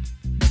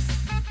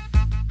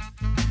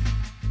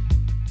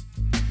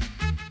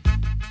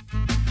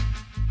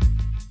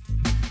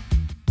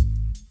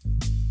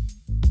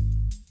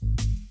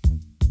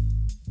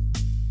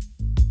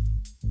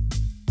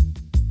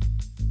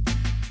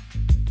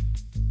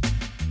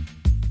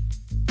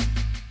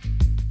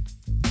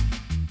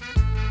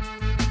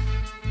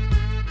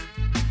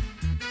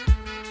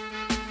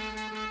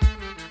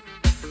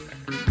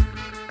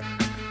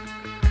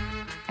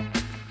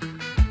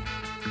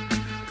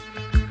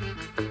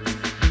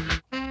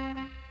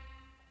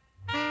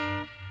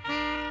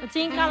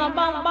 Think kind of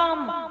bum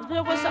bum.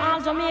 It's was all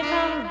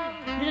Jamaican.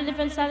 Little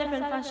different style,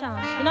 different fashion.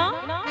 You know?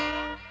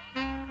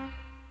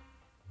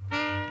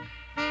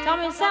 Tell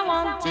me say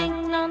one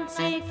thing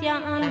Nancy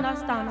can't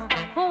understand.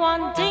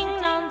 One thing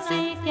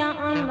Nancy can't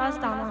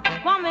understand.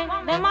 What make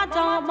them a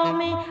talk about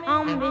me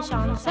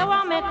ambition? Say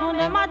what make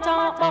them a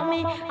talk about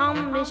me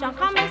ambition?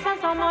 Come and say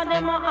some of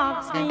them a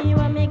ask me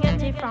where me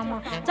get it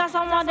from. Tell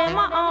some of them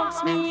a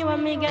ask me where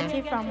me get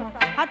it from.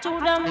 I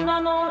told them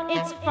no,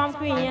 it's from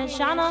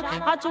creation.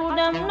 I told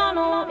them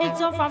no, it's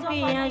from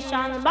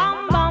creation.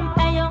 Bam bam,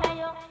 hey yo,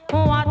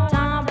 what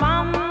a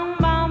bam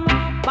bam,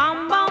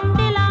 bam bam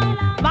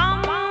dilang,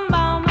 bam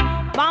bam,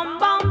 bam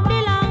bam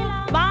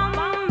dilang, bam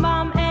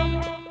bam, hey,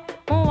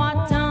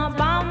 what a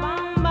bam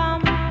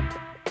bam,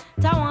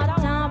 ta what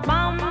a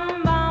bam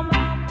bam.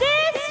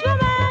 This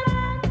woman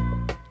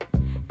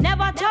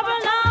never trouble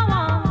no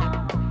one.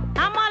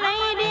 I'm a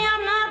lady,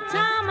 I'm not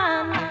a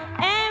man.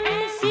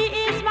 MC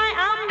is my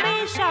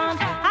ambition.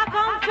 I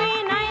come free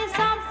nice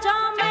up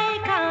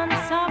Jamaican.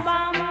 So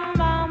bam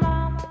bam,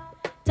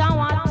 ta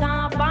what a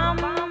bam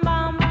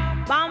bam,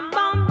 bam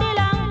bam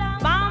dilang,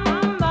 bam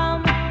bam,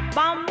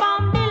 bam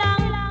bam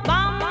dilang,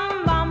 bam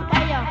bam.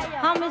 Hey yo,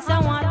 how me say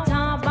what a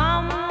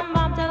bam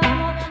bam?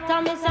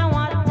 Tell me say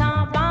what a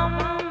bam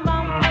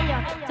bam. Hey yo,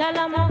 tell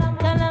 'em.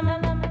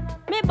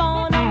 Me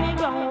born and me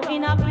grow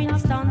in a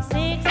Princeton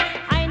 6.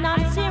 I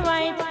Nancy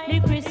write the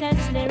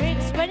Christmas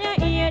lyrics. When you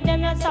hear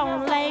them, you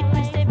sound like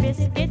Christy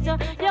Biscuit.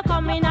 You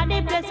come in at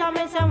the place and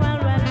me say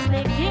well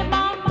slick. Yeah,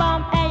 bam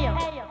bam, hey yo,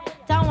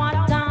 ta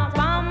what a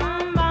bam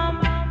bam,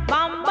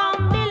 bam bam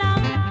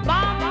dilang,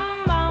 bam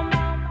bam,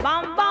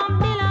 bam bam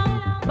dilang,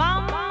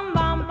 bam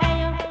bam, hey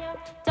yo,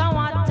 ta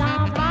what a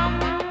bam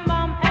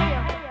bam, hey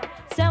yo,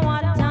 say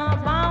what a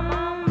bam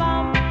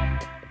bam.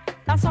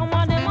 That's some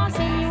of them a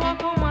say me want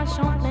come and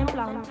shout them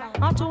plan.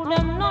 I told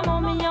them no,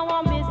 me a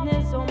one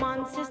business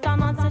woman. Sister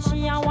Nancy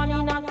she a 1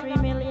 in a 3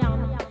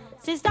 million.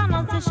 Sister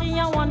Nancy she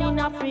a 1 in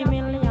a 3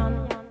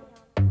 million.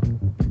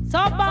 So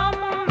bam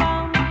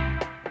bam,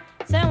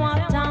 say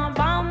what a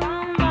bam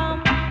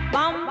bam,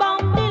 bam bam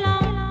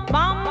dilang,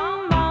 bam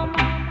bam,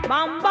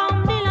 bam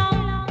bam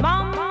dilang,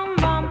 bam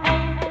bam,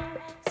 hey.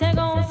 Say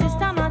go,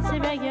 Sister Nancy,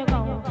 make you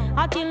go.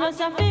 I tell you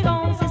say fi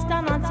go,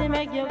 Sister Nancy,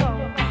 make you go.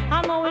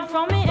 I know it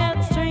from me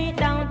head straight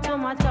down to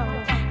my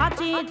toe. I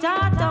teach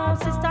her down,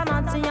 Sister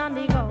Nancy on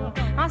the go.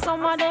 And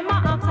some of them a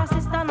ask her,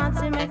 Sister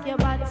Nancy, make your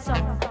bad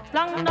song.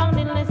 Long down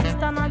the list,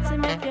 Sister Nancy,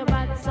 make your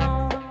bad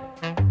song.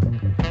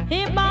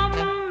 He bam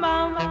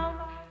bam,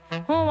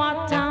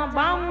 what a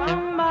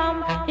bam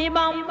bam. He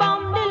bam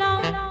bam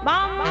dilang,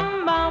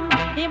 bam bam.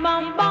 He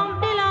bam bam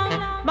dilang,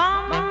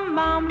 bam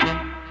bam.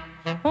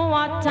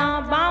 What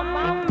a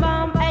bam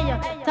bam. Hey yo,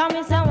 tell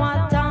me say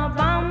what a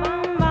bam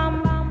bam.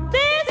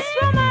 This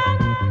woman,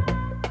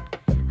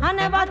 I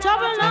never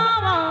trouble no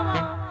one.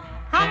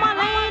 I'm a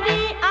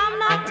lady, I'm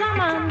not a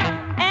man.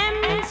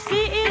 MC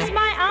is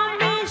my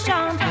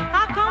ambition.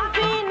 I come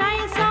feel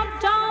nice up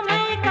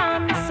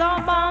Jamaican. So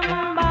bam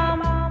bam,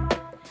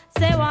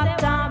 say what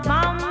a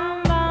bam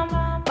bam,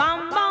 bam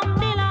bam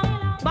dilang,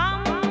 bam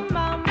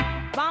bam,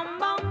 bam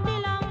bam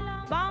dilang,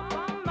 bam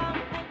bam.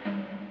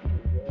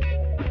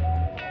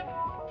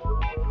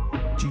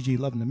 Gigi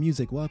loving the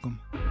music, welcome.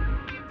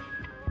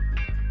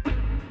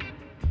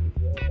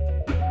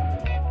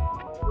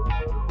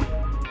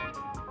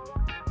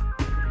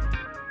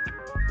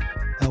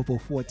 Elbow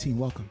 14,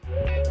 welcome.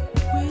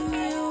 Will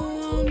you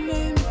want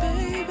me,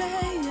 baby?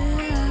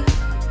 Yeah.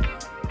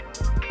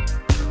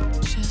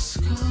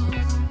 Just call.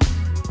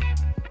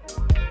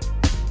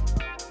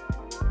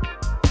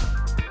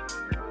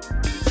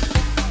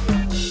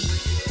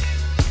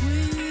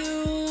 Will you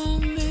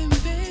want me,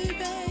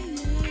 baby?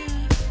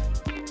 Yeah.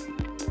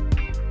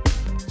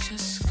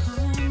 Just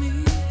call me.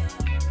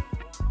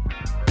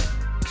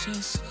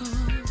 Just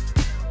call.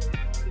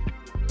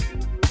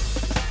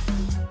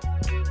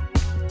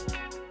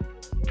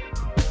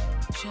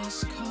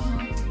 Just call.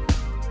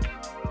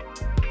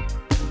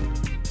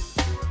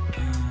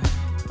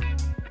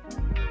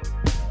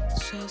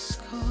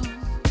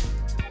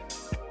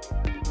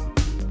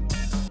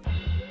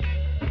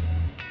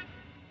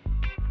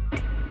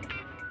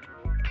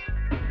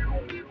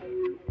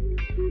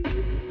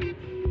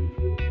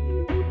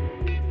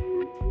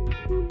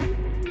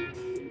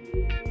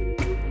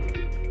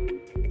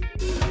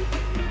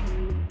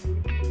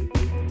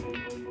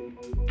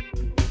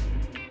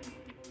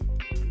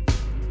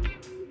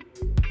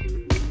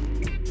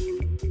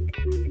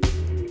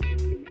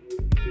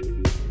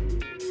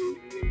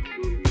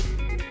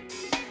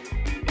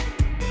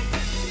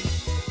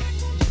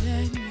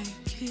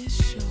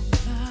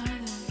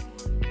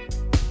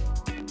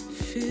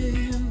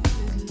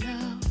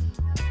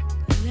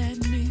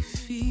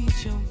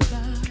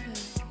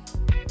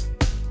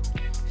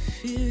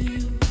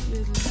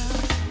 with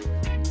love.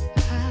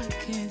 I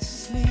can't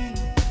sleep.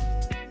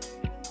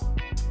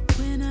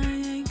 When I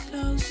ain't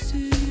close to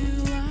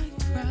you, I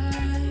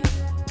cry.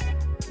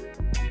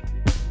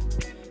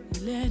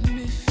 Let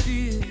me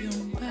feel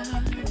your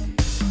body.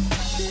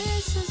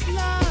 This is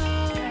love.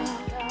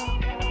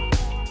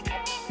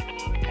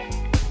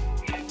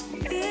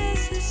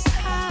 This is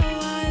how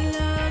I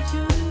love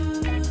you.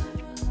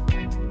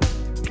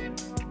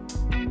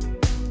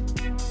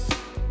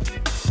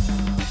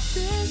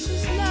 This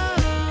is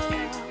love,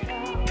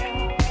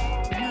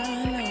 my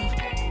love.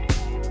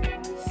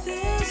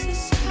 This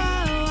is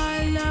how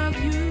I love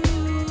you.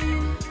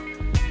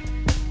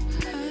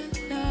 I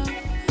love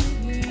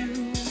you.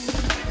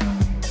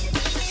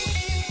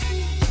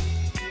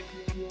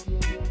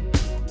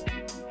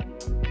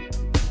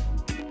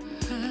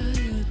 I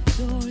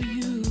adore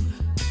you.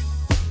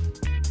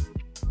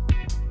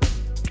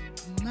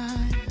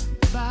 Mind,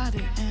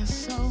 body, and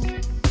soul.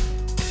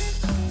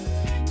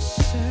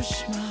 Search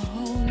my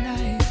whole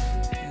life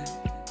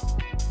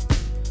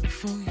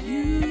for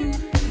you,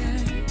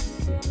 yeah.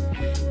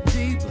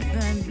 Deeper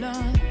than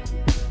blood,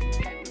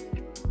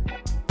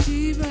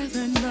 deeper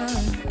than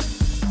blood.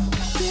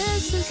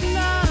 This is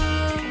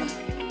love.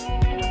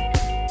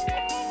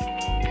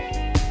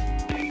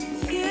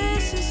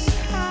 This is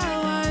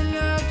how I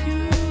love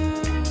you.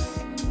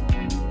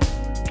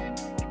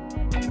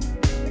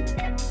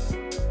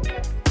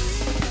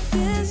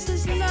 This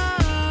is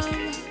love,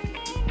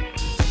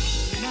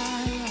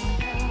 my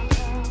love.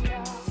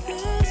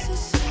 This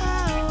is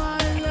how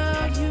I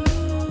love you.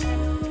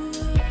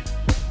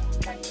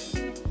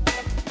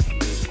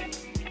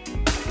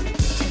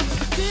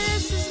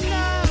 This is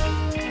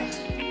love.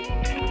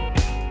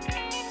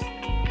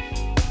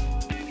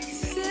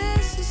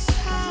 This is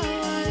how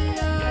I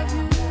love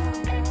you.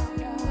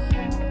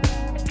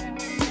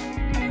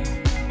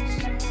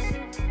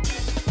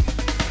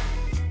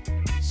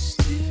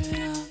 Stir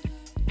it up,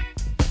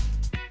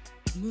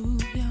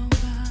 move your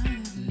body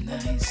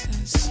nice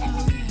and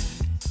slow, yeah.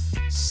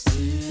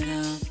 Stir it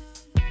up.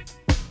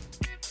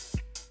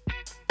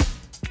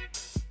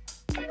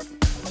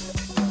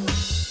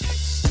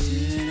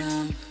 Stir it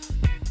up.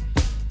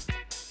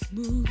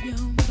 Move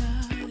your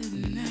body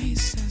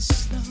nice and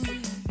slow,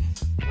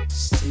 yeah.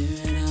 Stir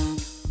it up.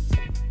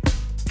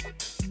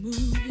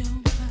 Move your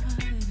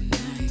body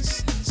nice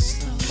and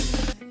slow,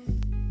 yeah.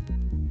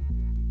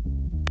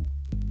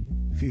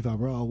 Viva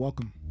Raw,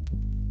 welcome.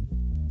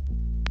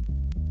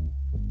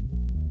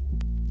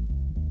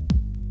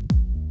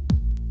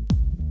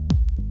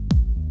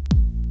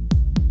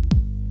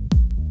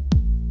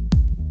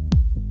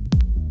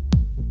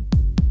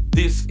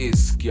 This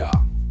is Ska.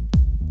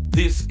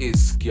 This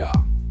is Ska.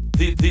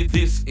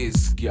 This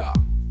is Ska.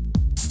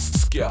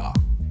 Ska.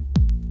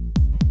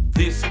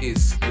 This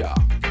is Ska.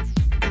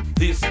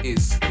 This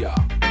is Ska.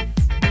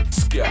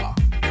 Ska.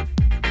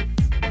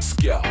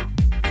 Ska.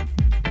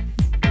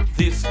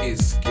 This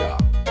is Ska.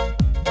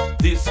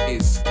 This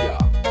is Ska.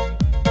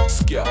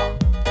 Ska.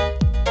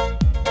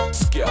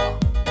 Ska.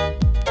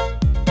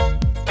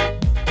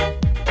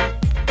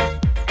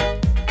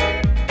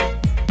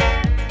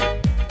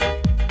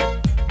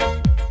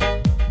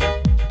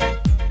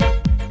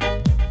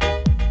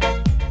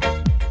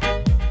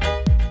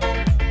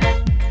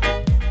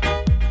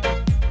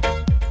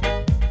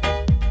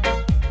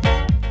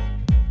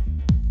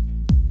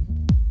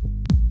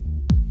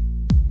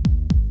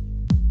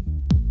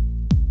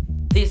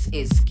 This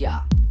is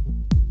Ska.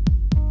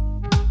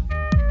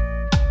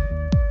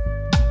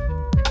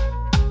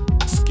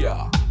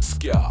 Ska.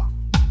 Ska.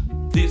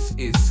 This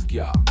is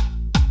Ska.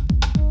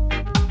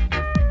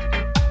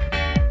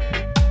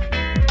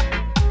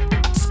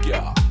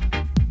 Ska.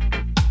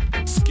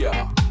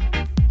 Ska.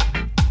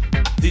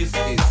 This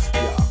is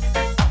Ska.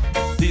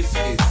 This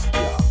is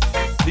Ska.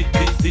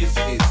 This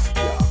is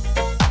Ska.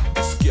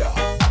 Ska.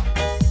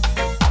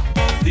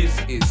 This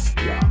is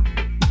Ska.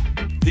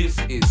 This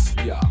is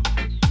Ska.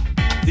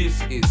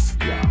 This is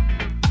Ska.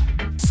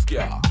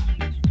 Ska.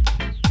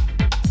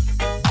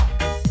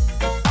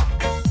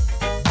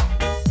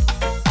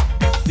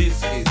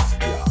 This is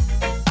Ska.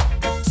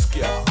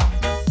 Ska.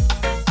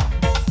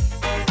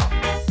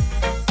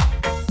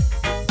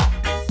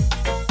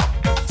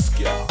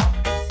 Ska.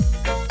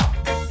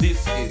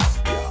 This is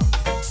Ska.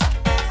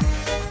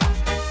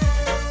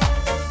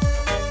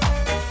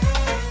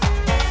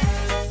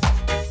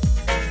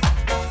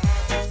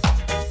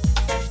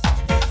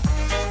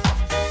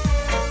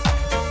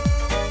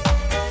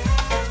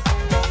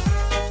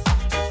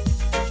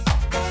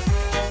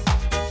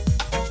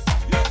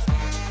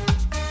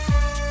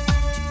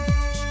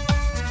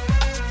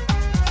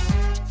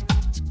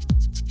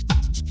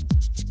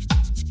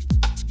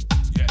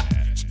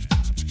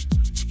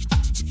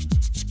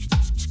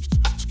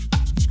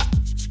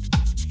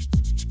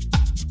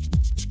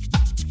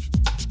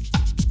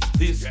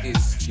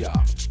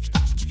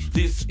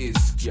 This is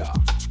Ska.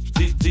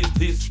 This is Ska.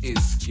 This is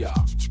Ska.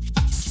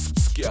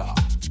 Ska.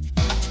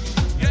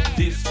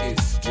 This is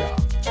Ska.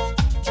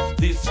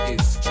 This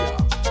is Ska.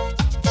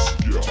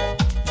 Ska.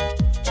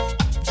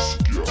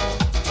 Ska.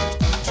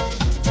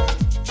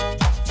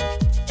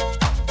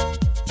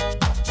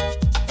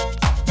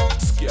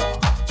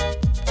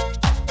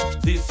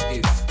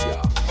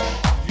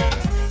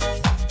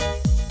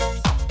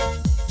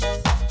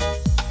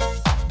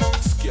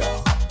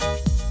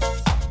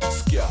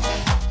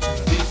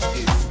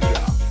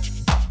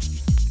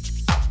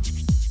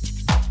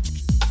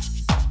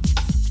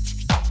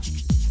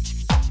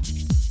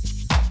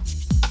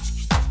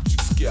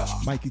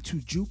 Mikey to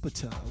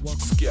Jupiter. Welcome.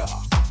 Ska.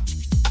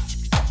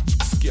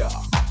 Ska.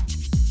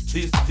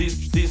 This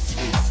is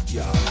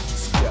ska.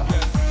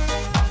 Ska.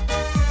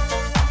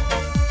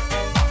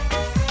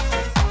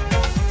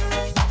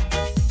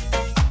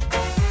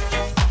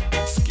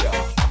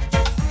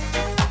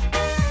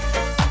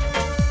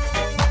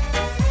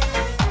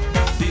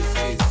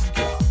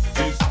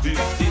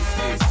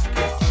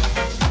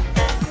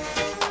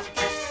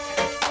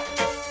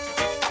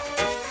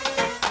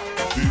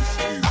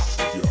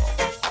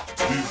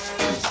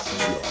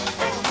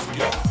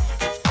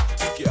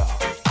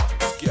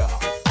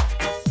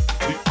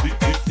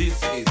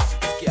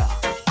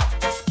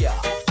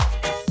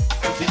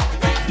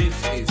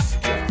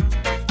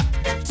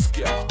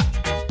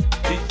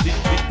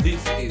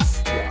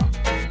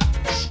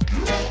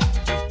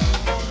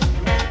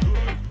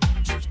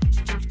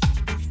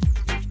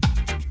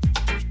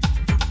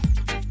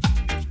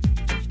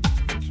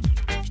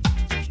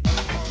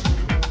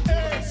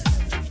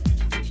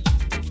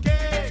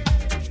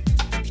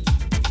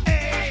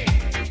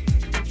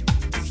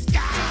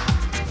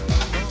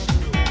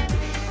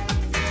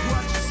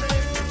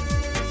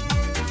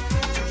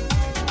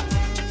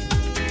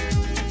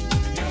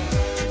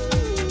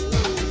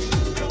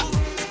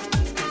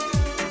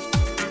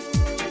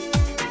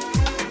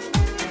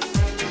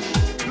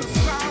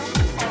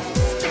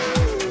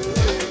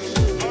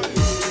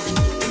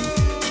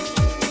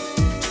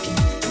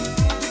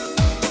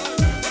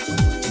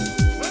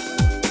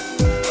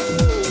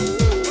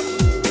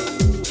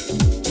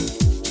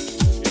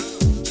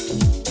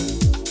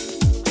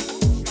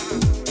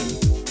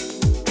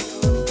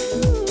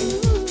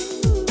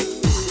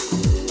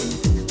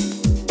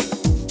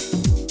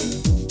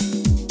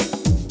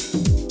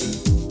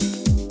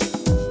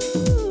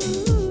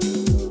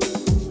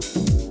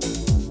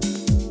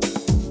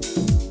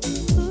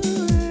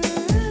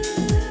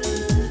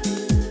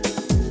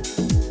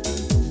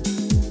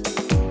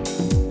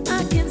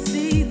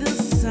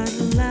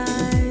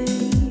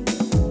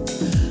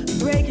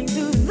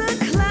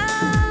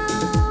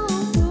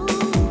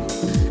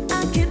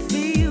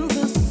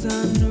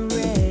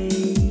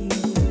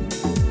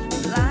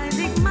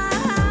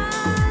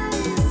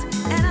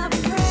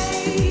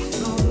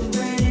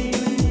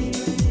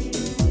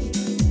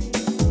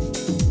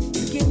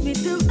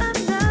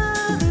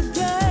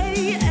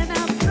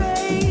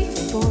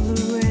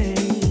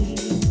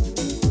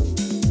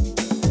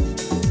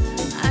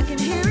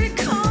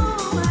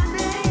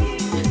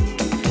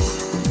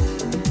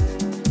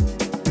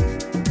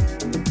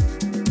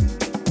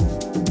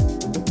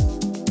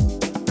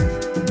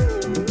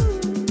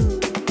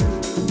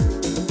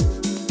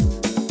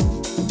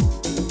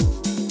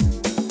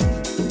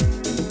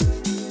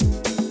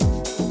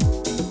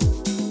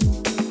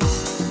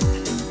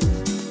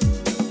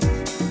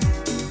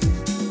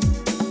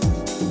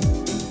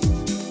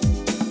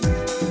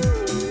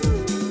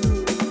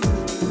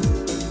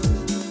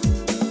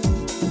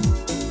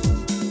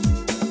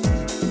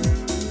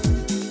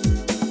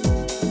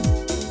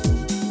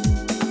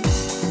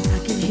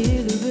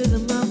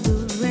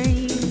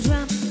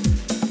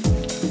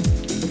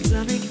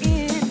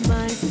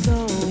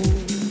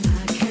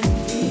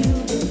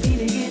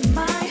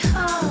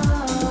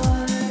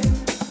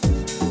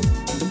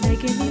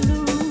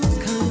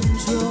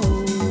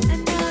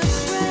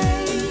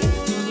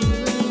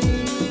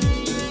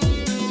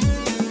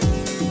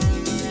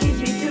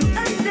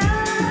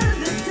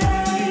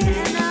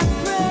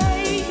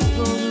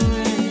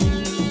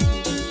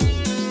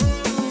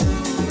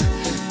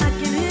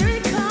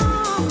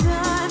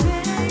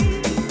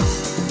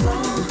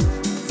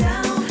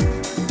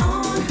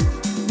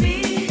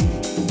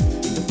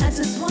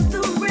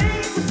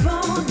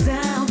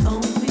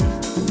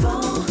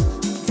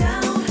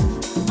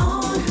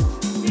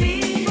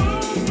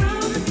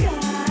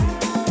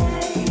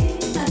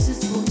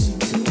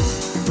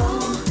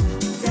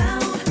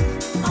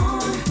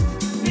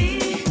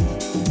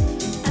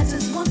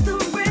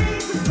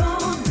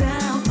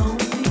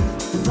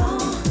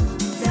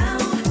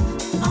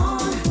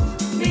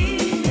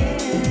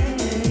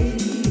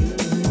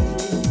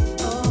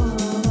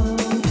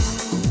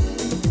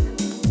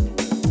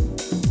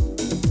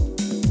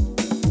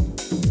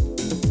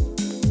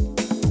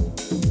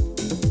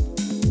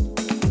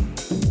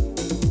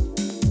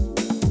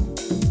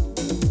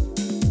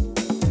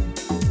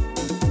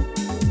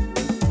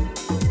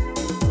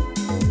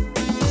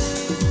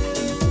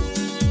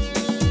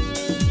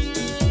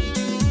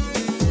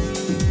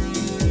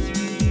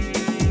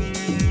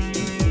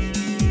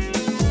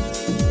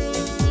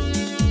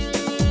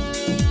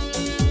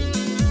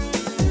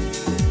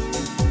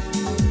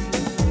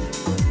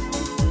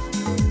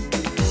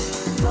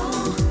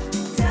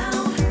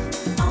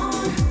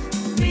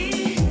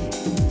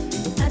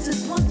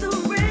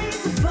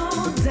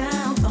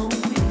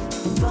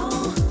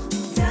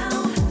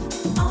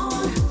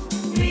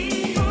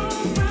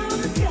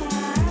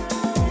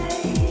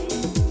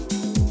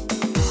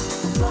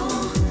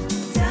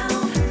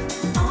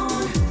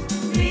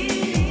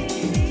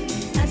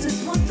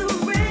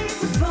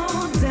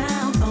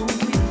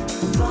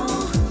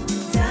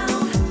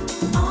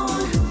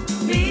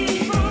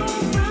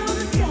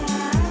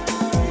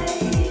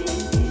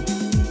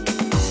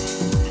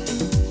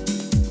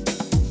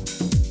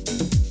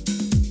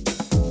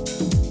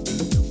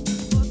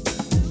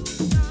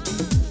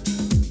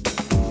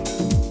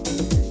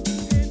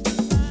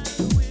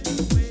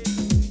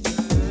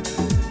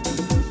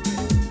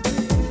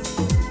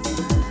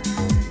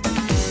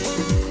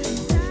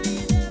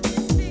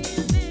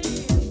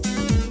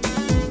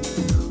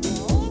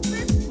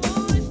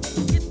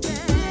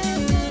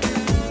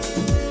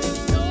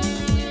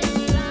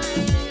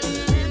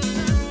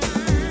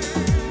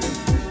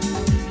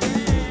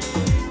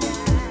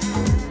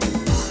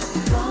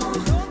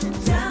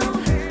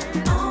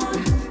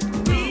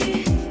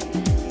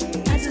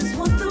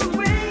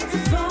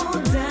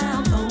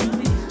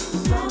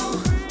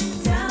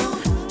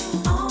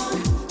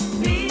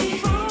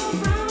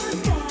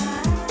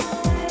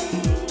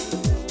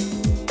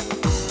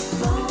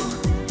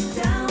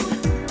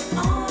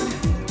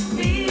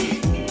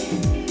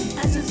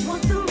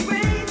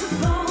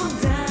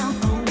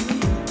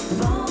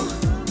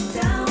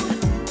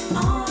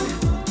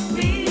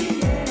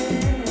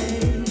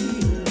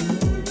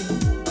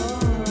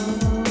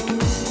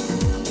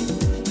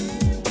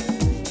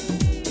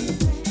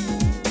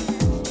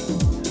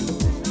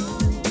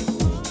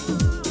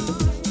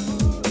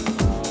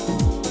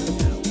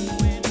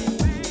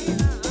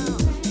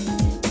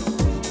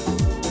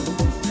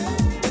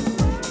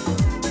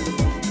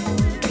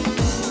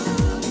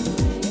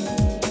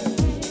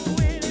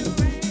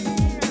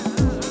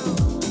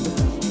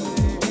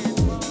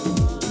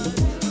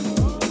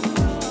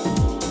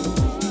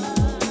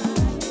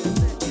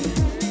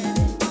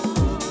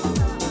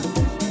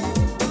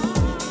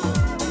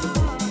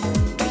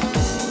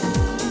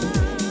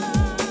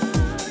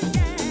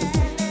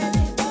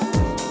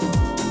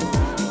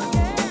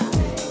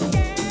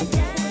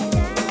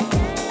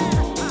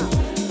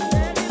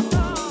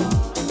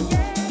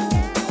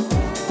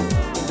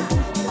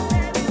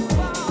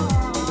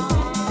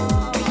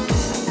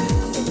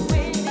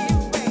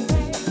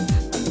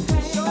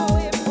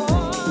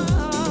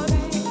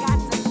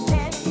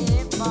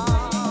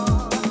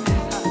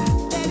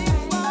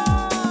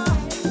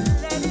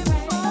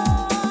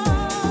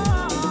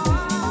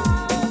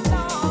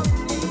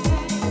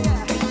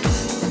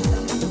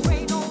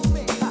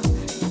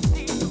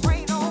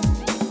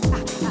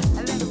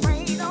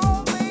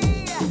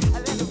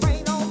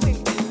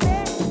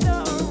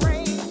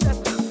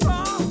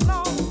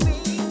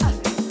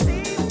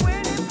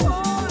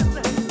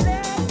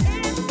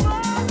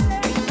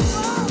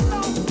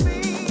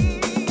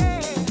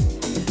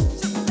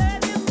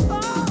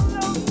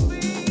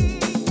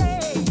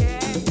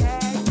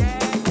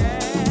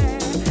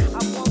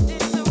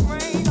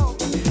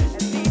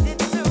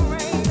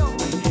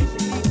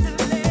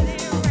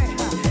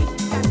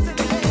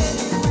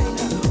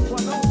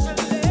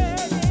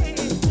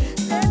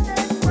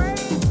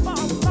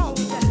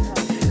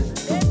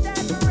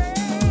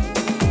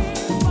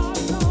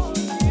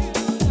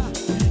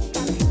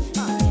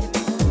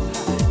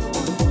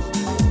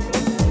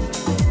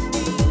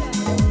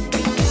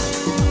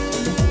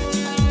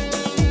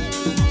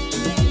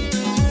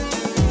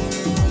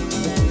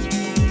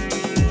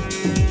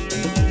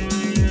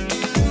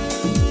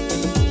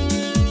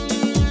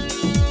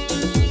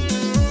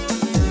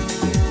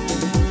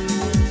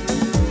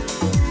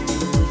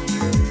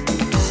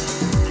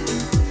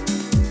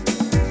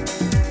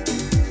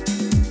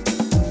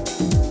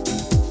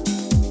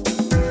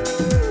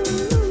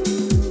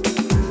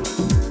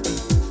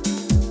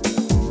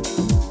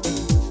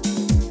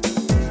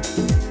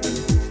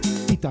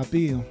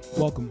 Spiel.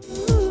 Welcome.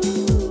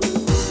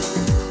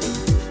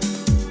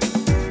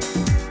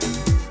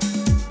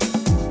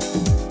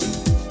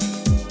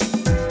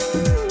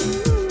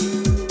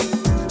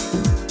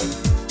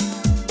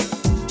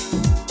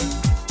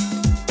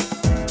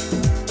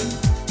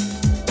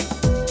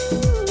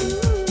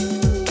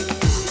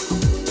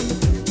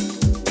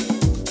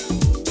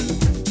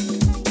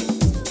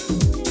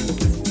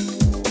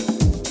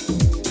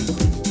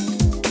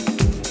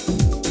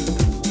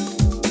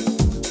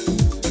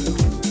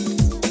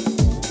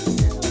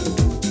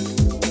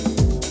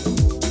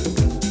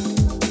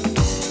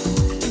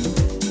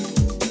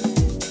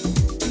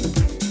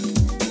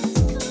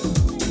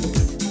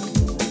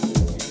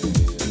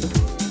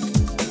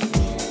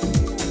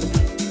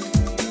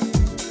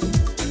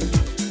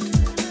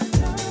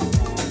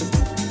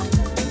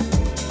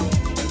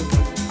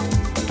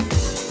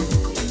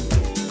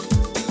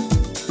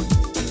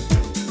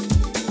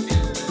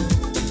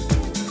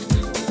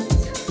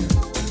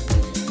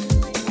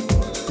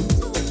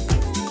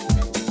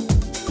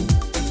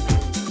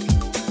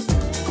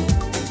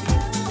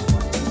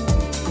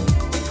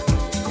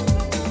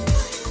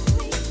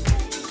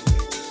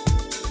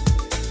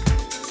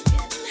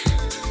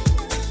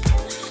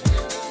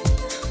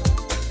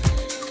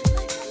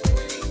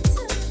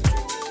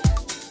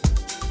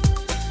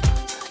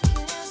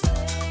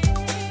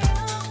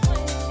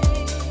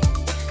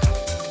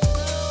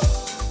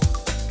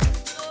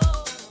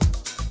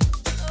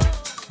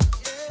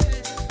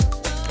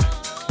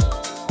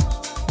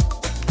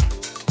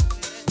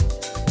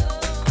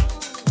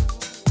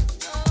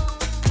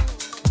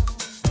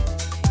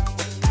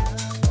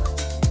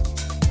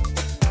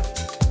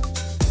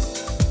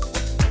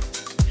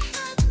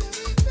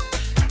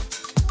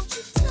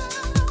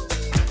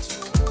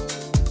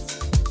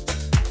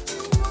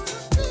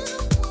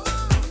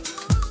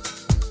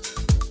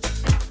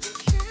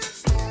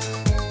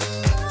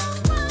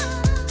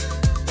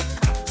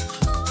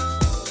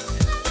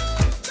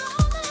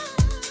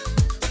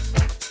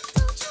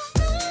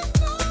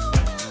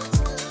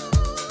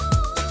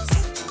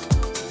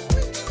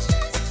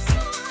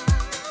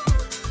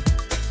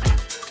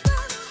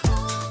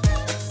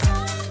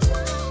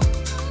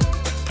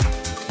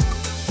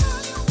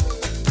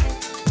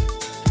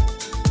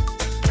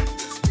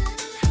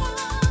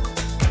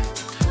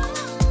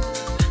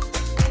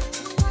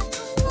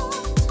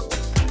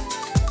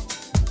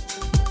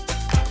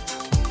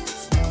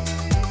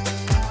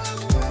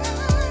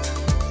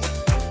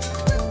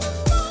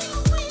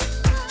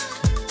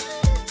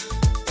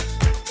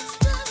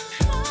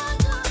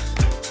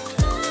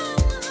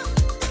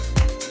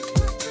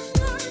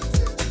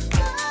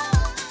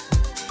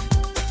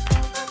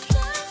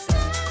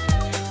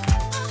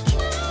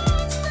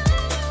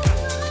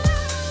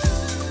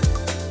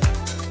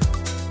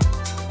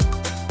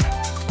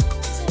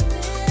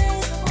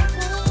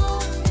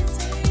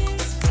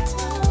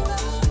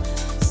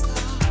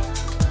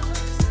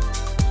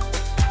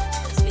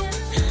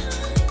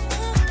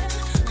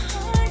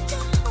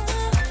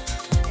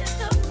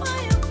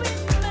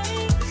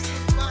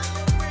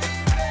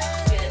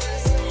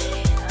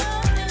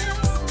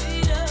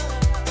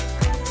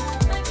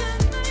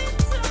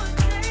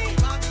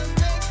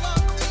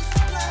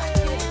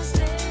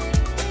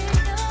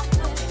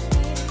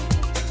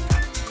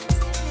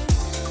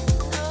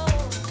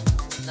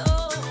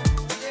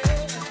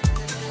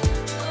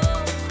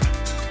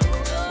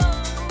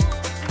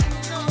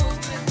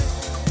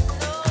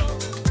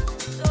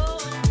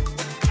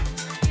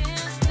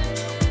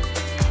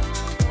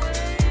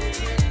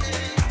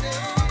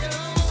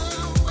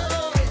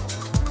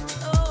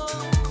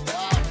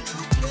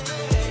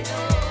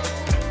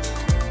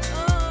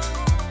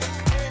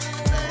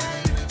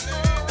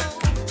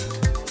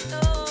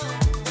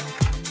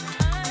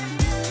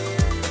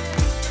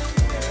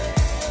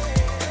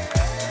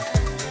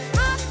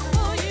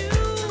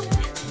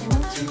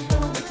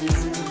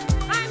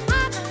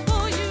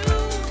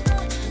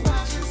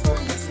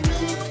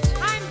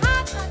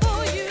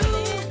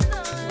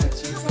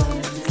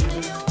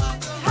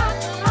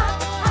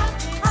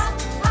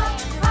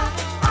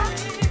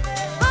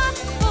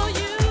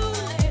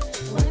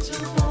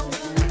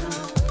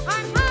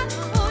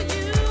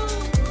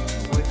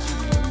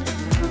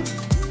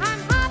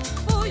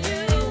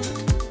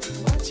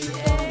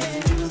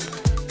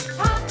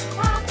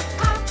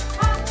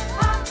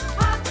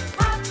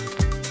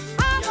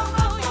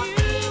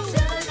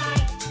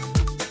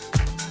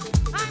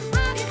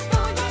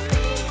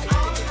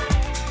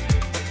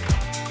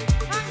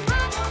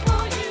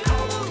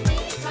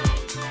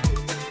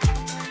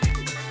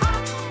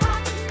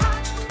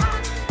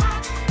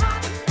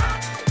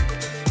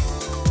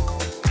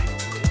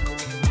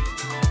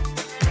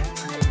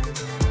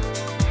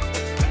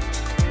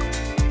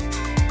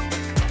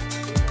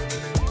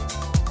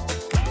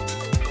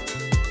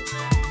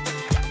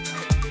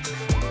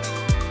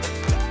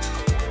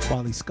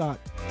 Scott,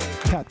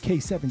 Cap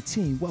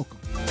K17, welcome.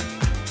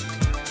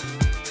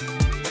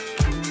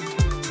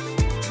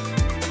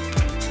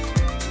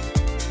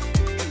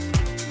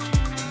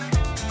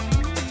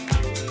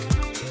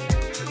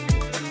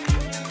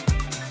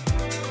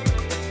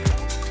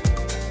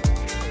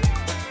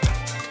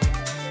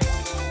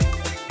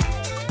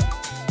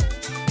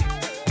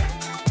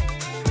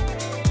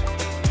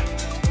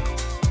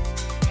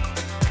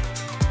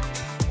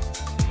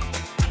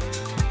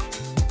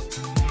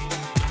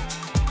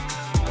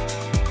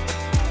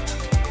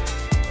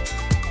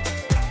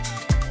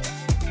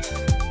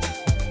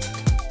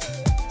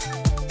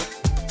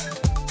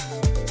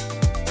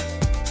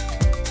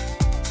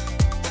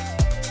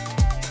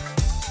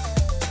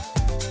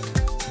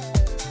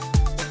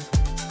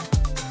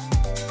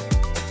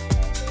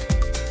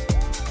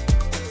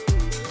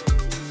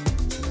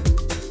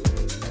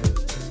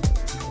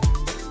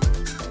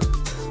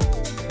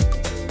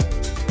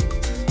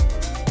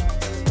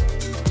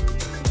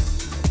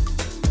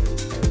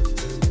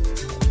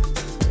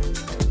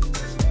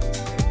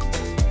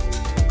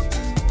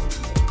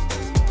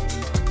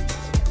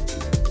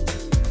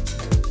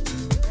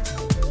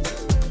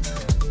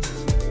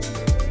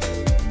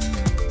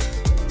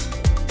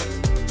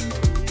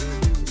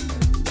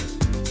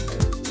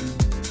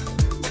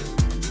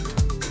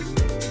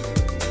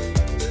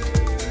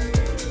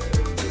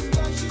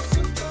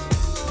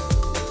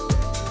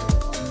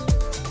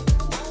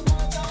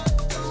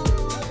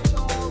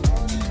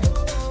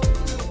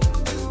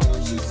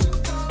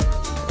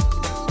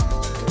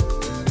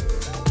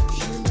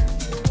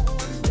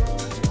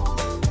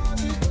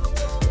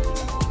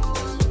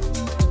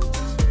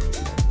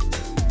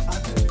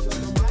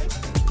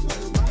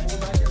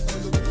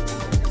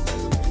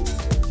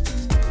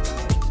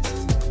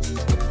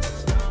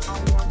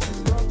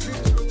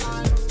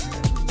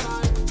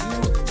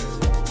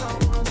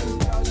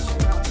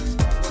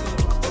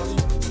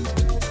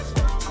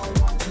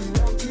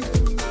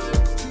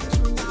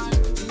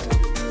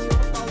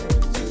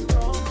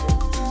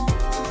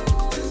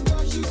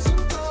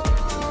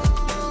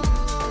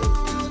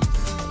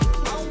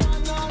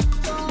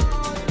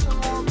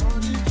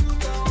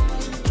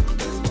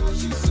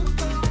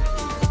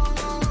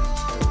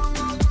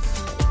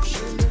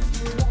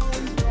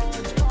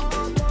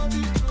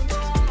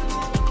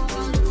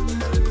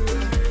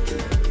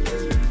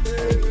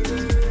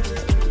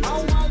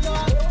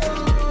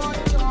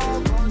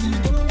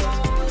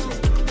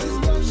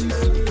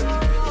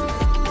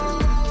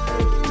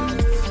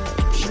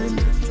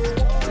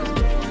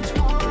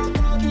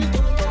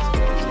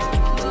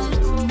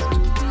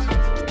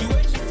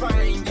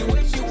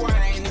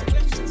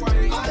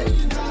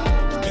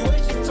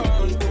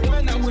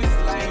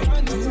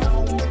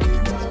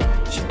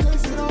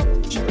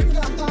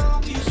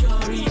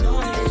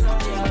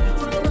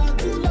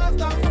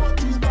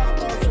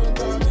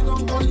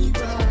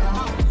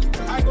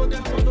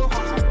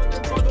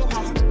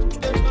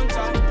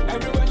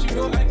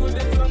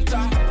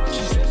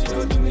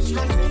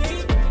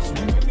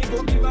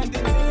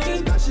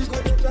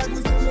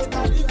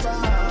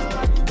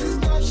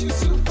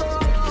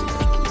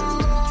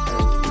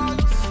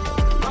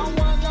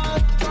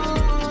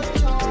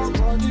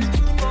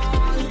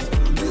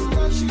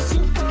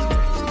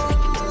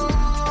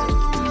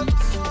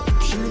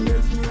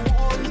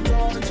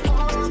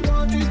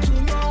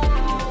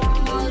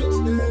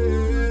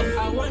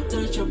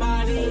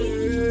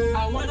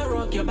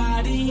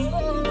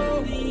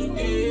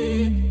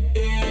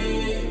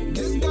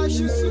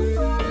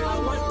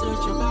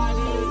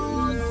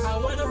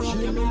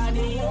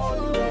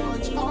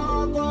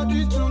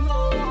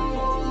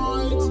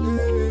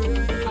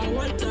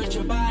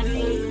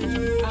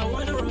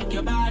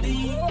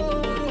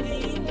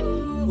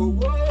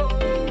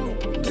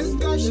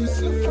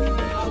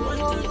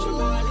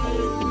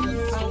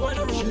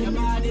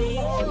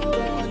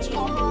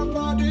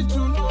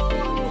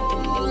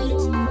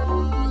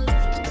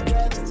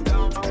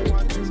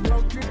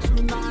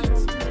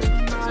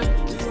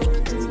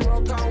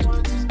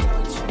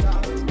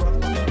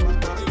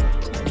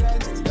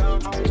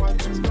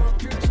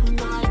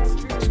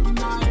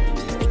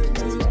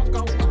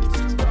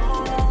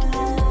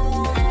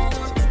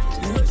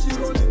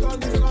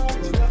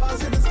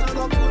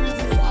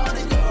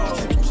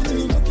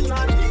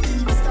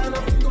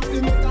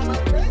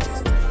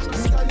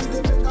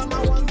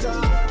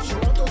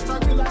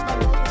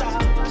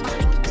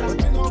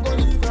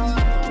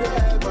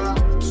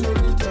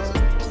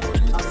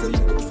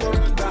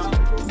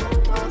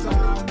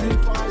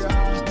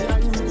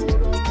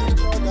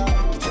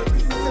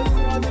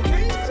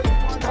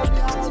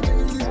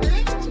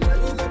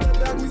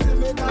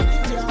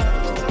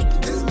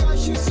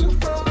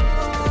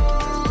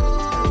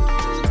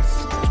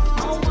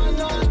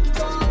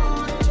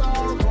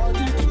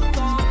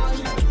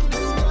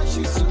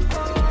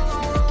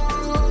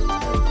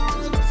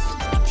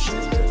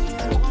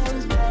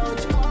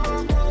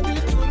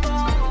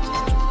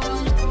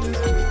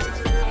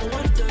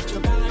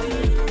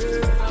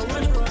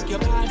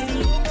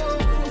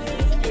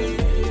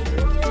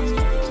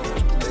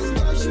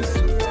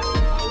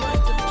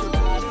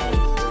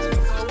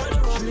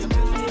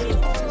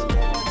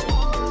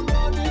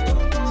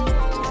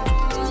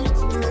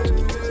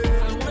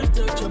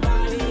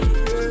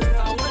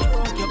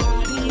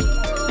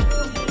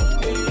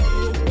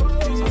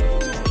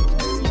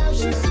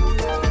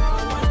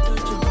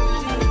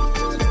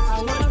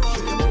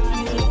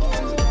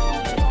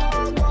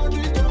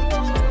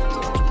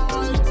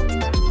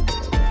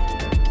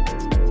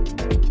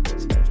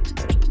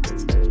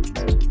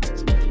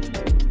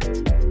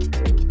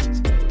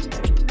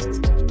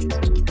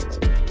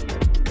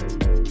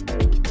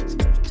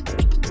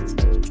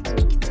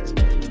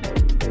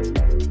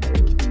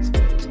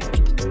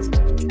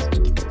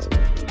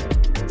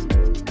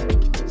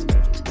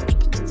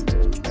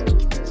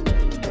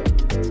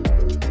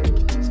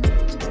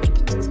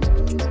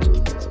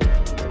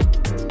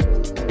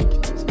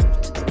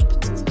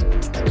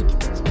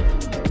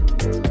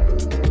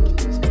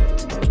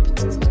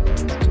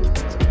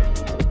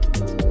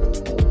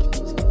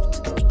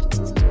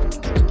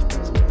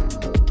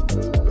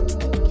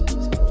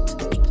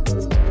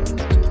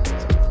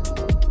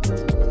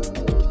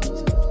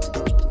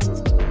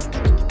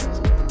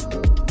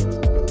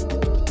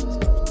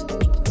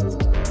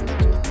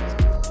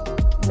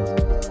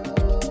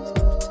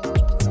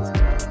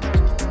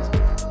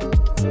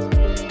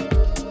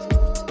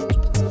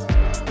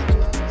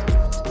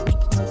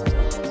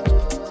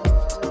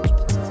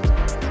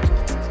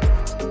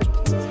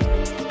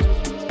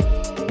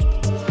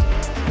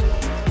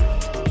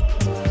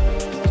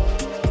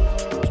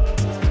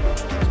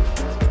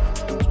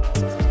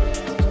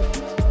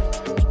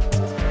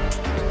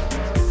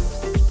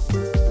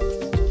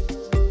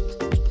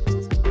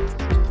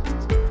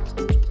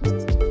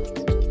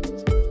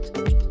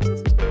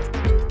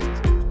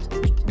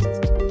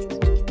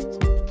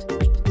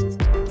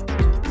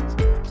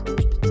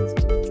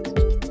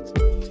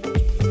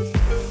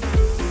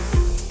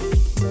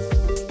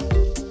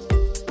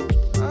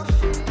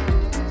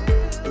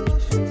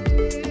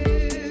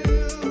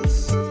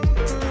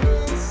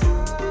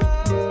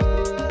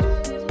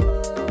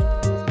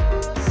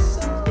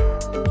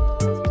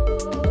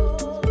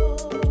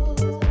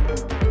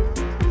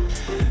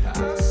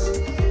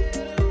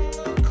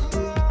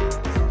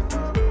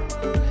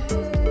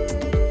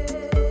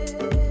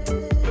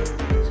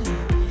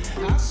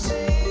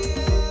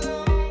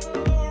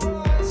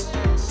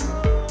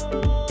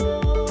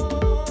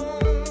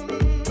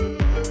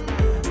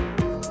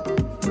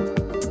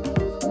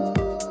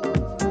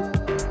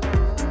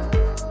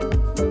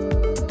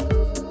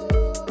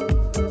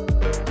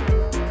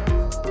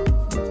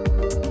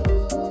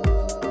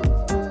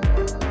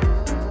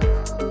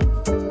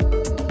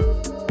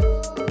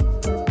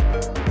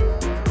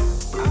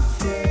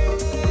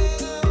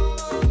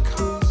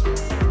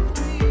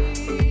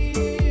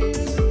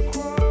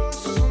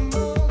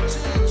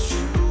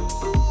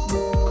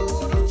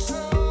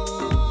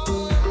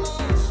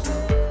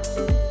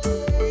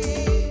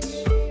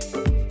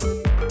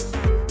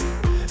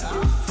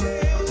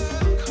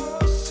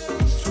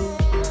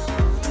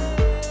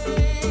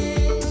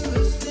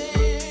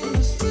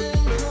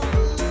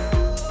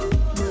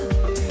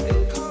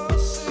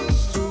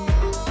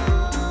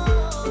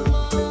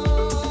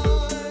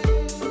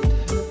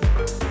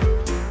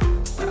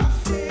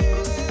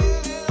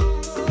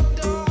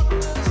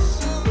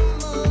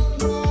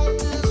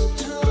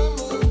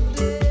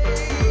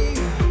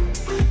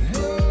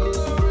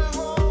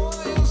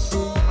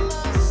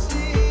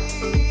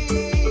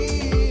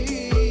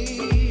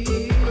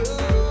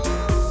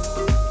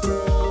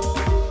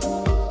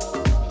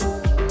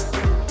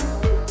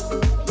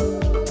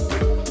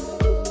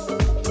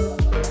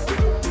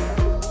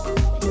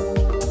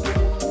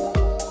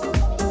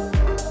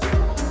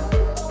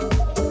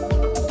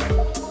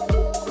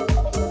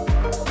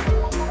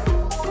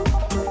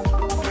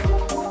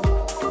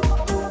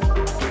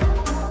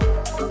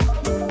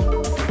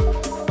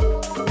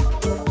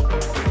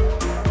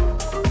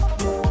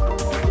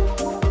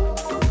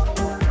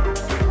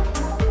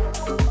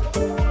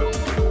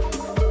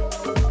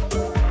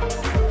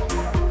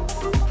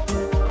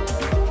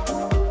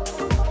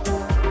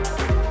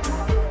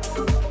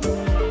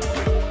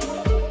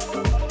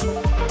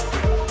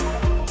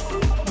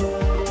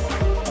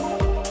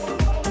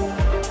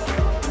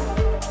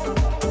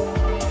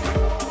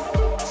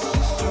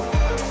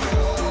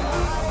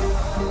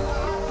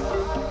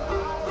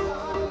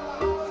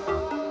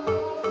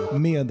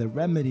 Mia, The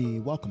Remedy.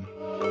 Welcome.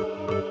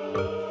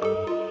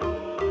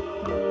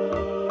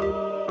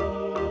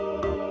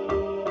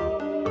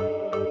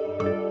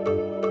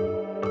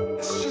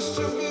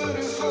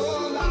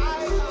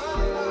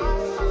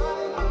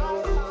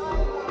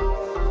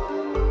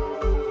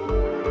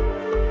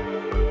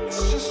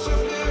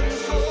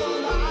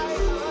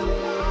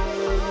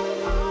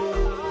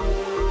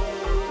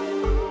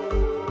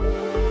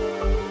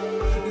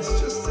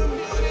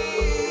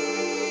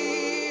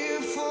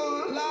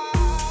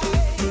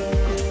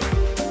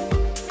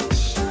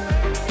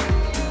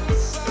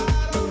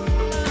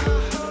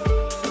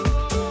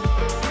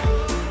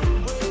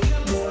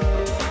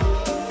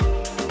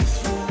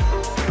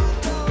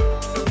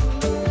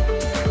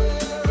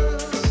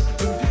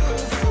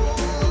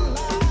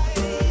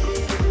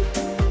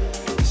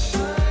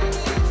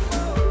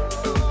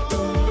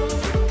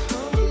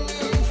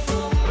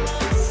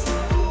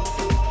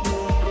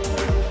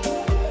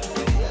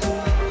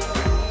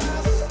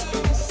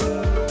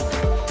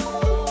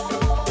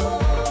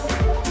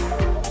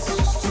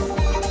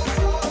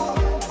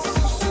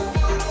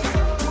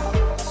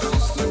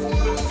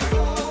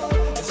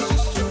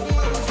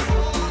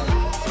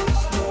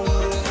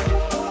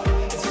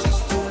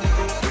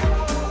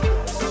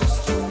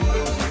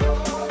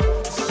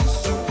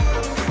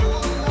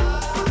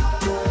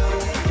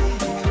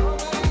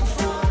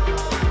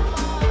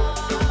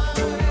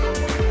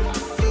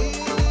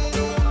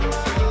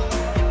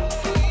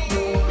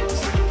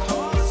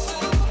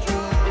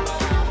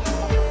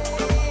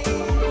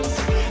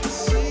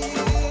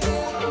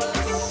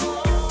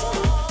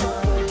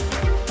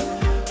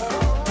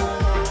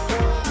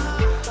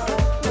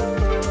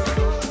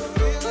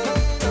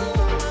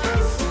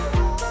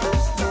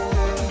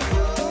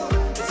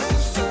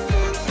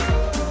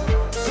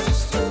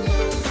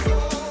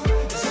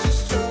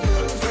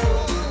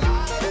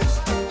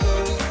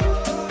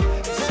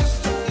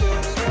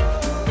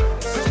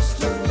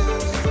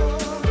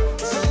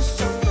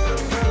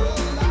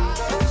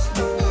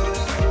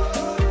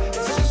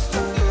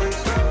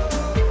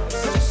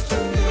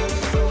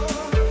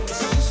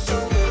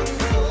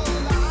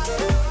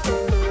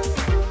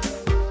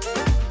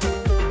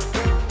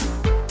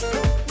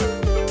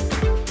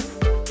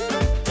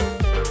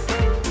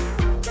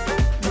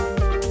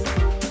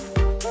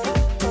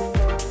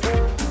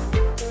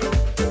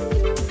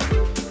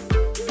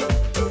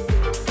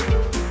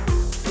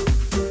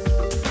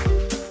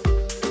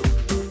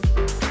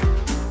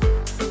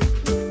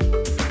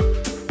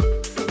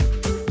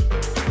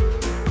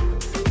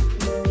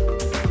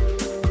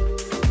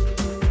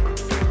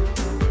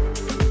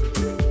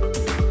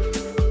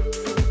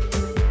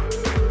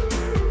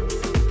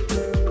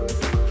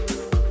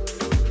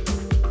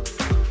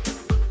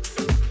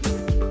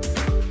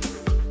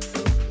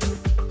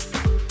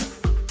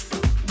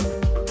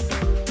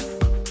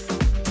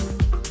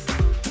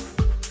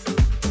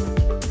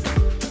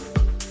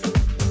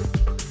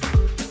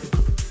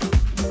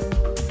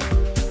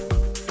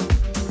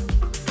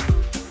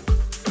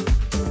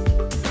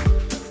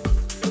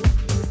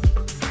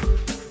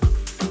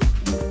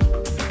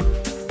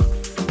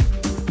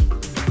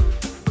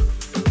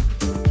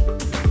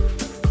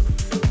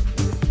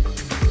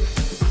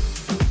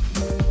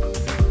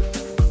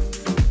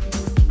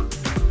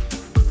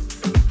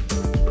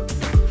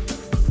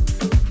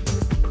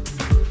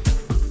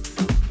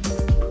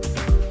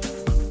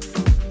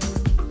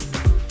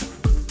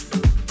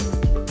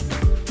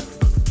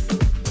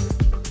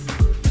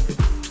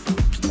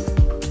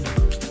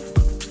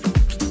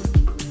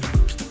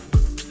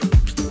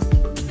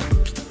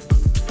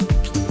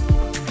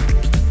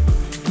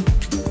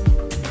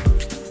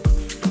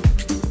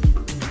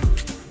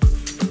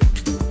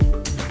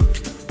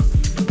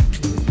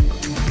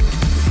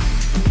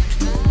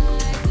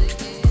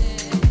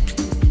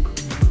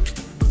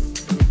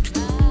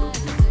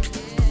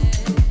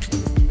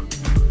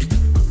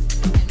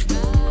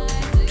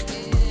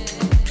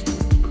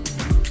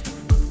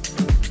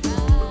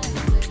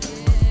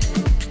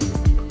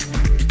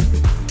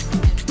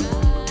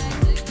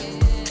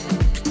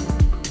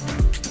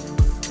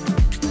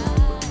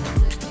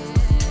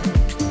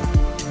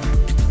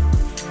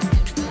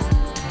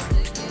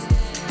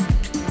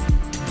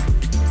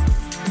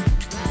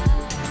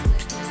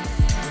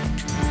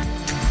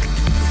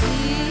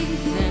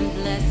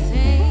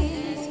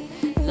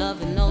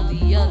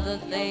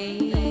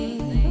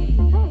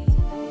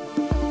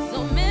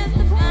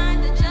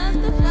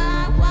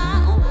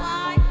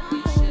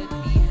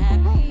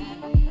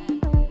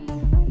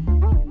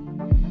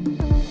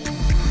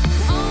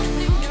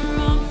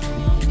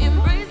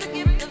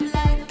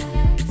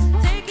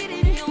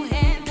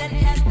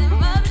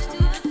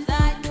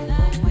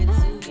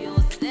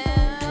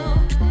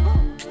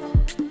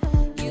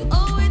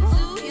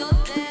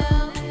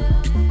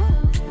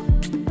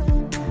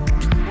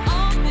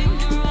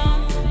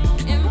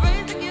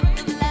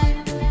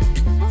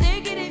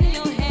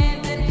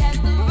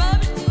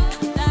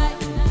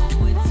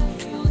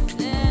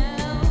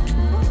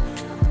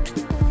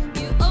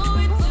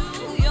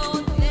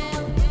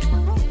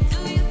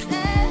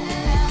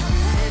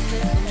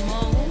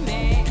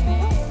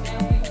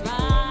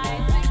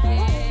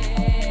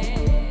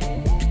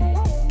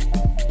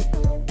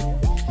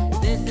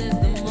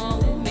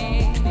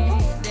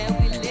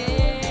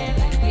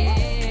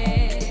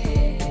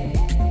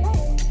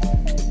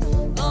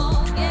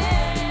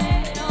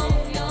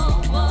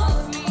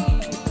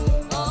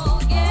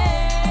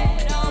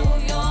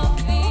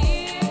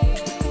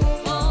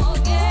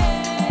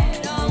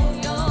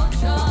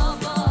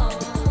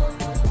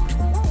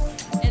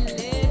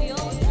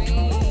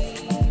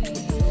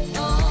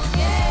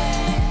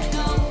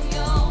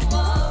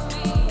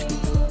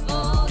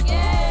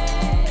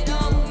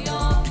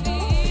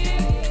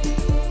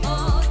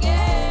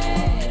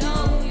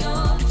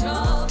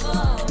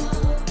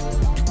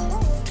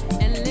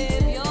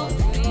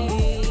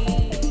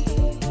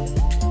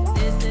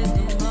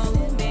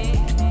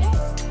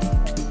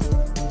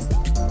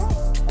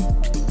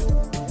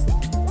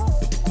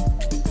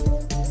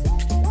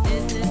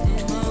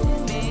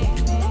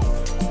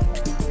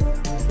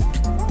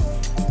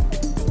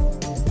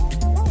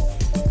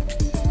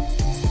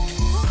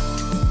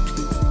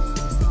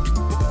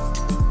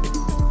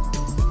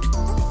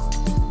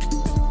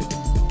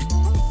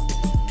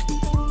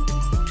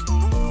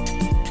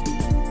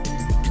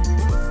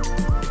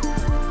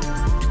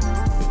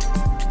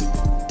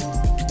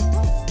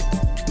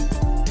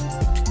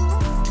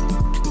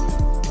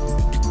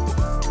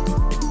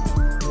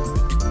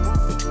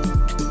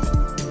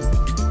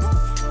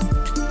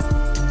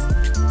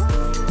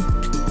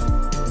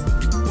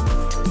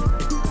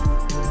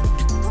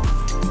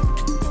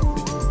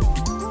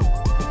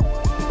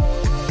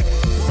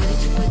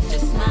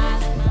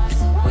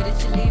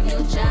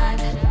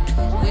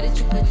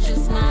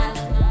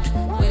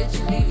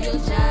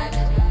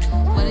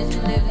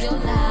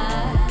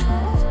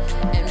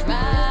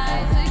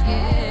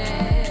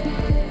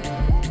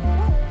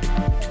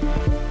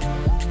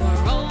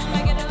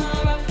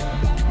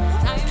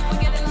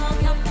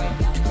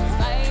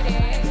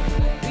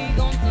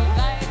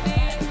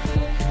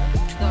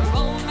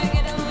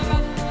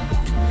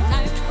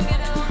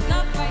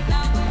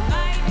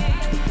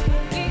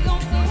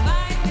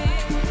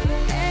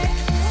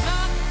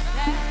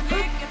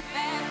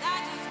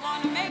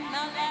 make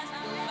no last,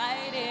 we'll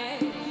fight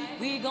it.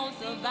 We gon'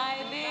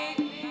 survive it.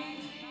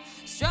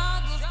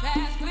 Struggles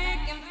pass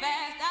quick and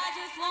fast. I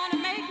just wanna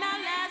make no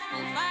last,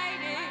 we'll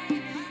fight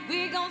it.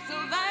 We gon'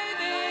 survive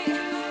it.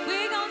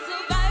 We gon'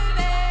 survive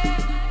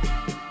it.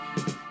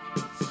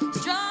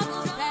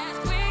 Struggles pass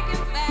quick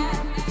and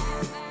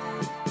fast.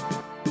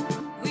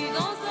 We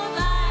gon'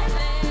 survive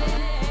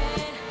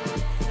it.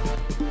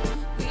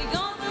 We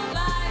gon'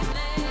 survive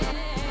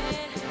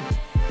it.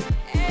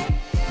 Hey.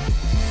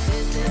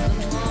 This is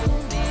the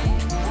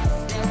moment.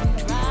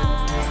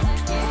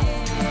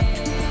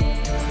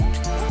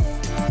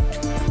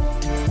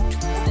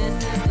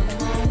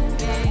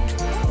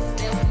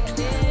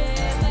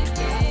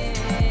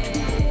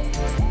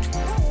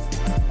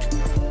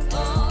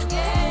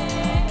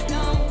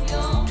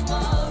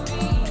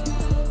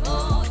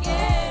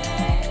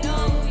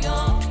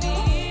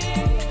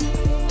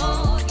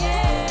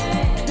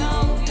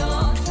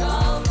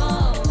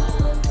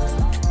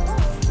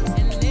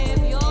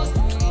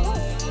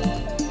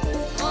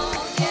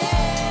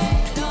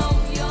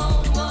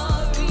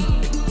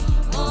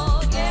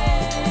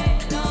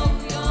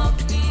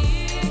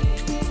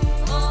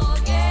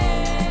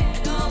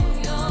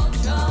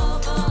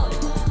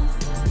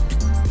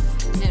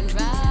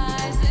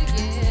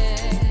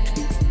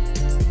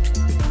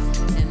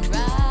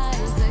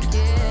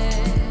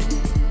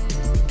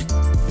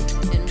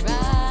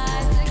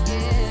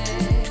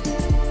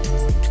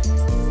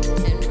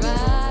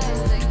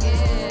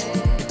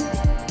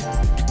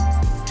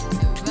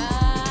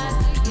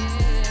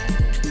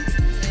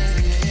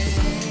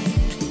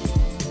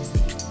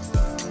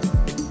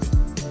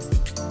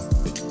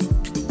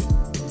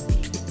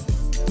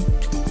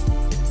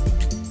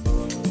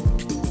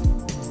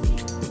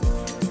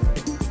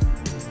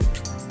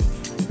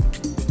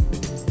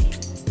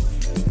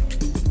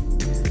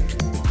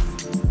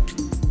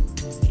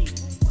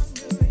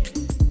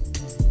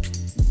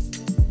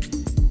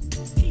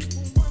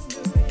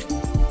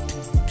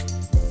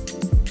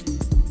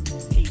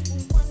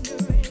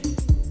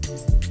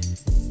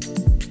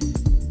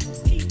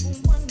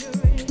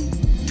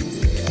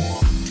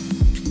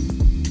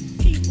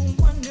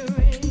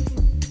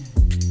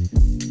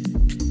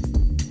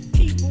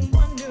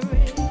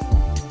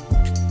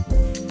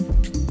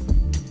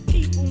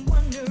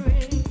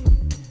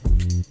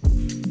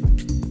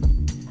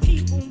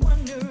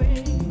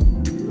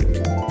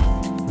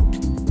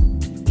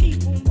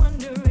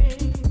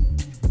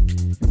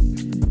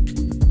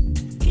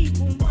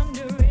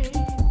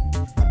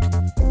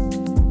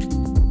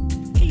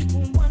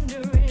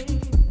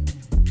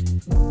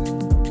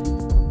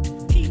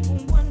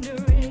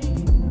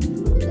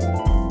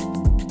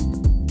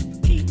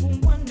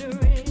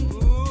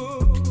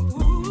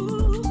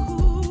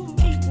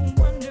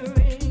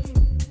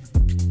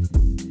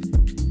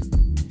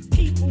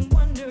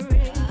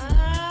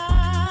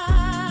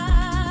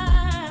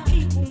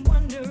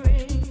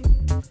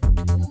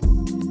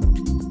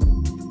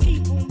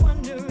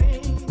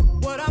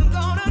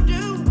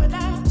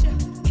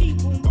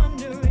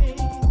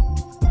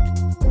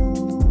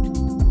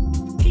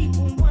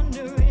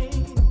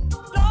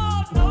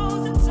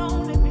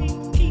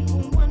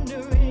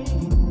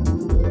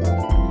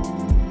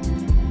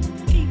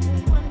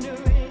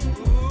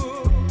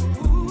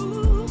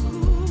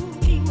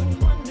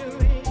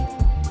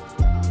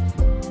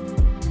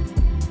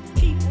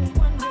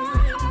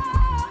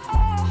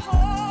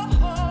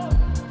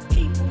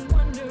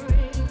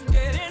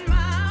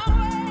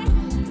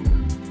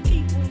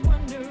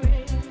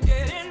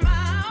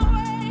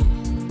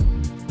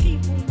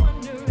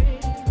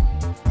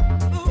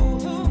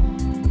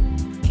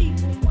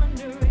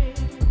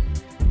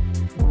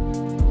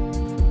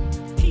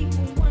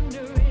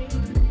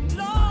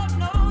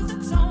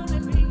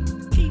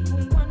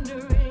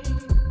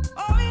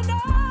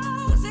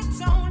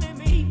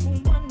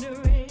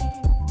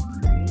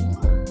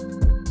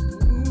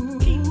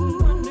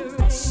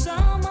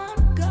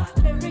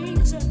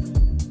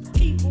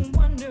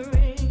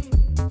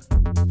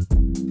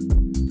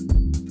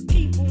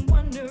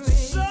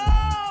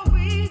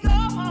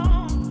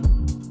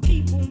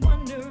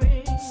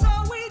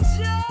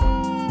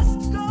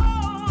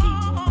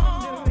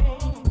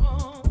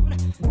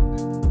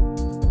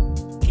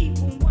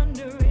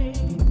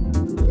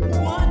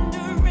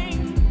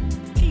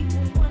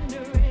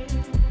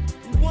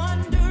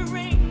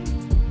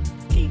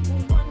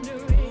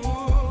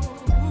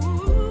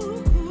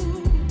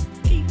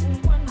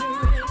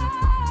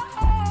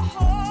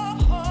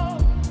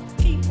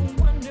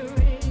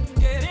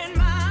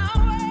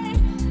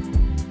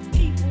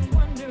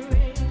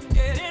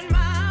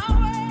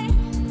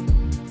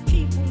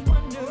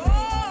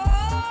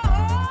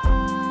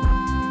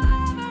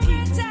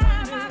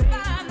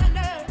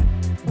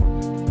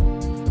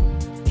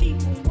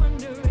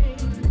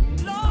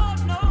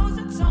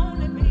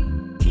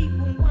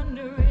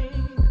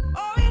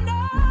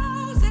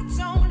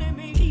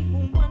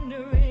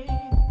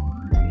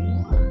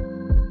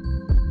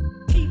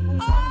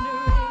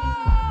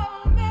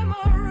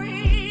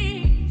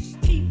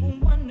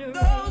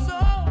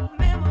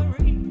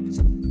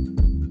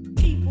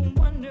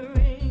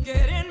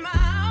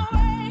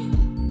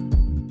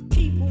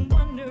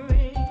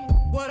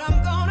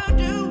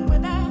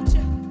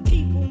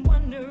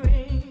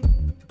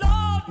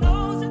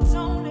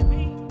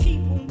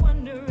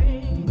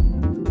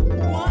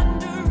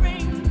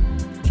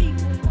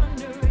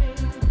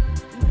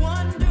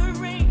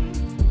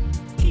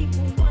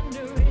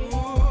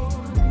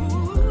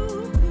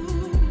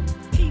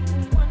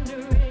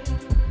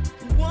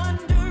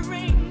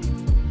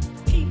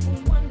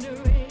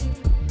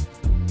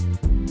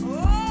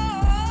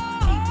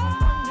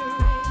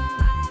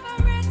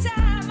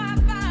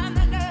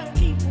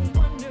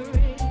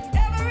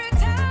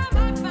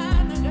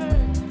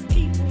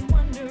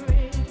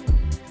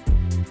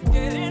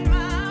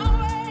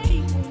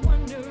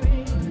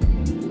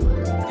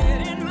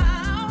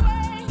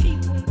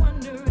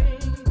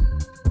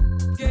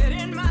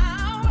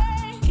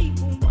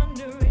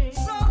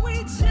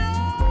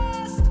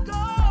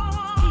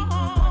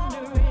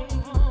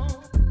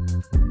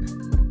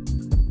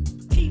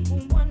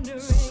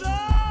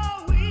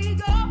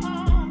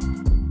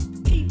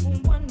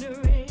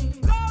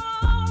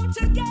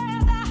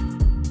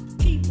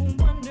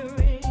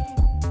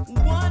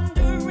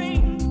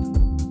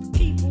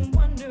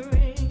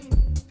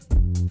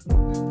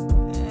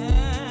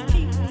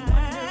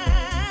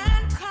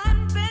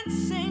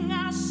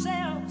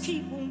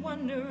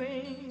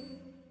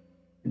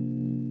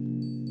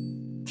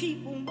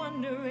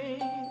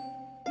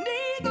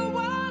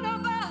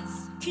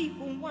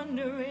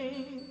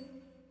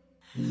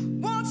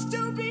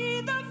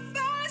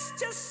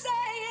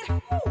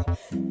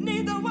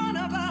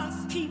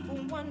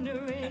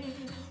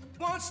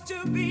 wants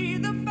to be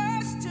the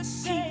first to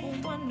say.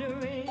 People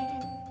wondering.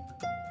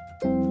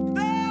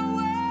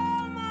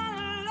 Farewell,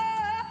 my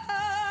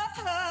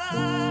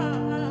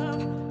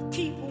love.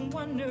 People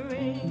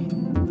wondering.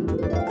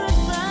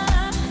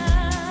 Goodbye.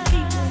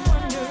 People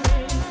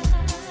wondering.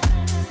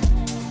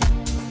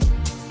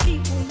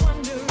 People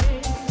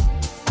wondering.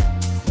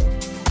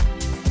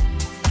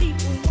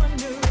 People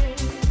wondering.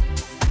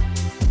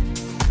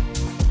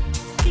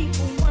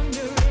 People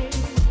wondering.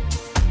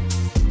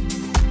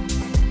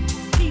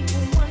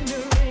 People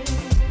wondering.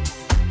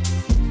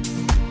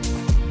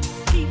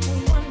 People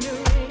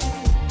wondering.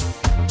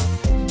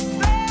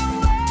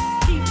 Farewell.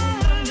 People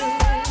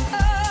wondering.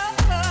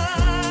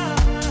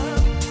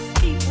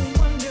 People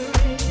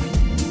wondering.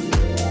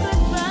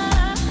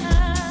 Goodbye.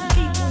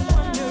 People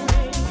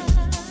wondering.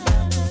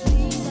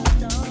 People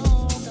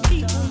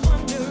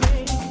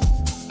wondering.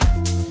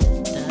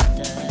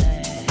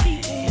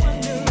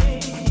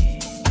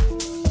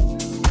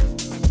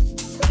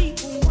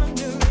 People wondering. People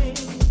wondering.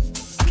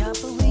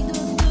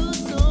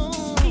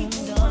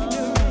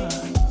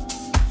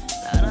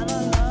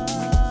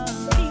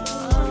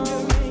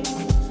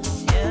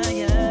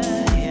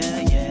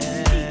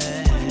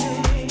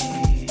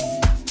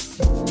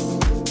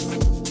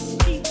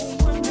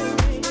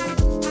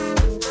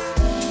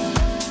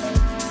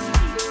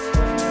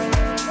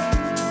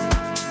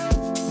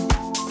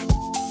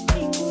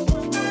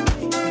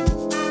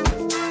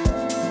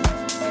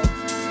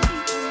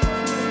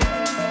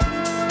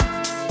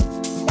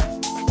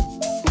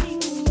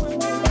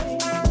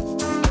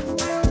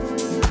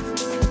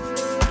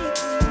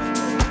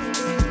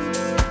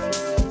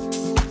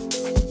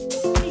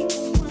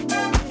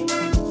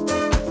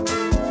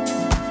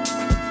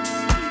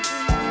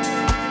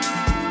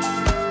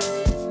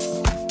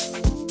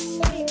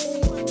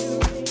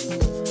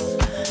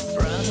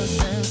 Brothers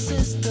and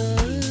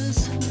sisters,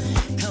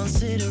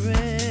 consider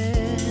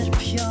it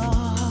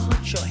pure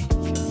joy.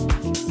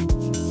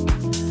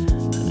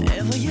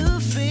 Whenever you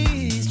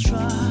face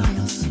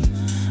trials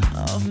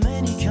of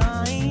many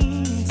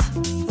kinds,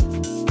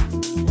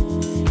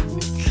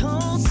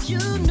 because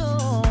you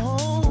know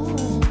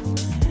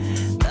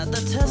that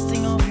the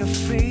testing of your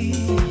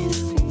faith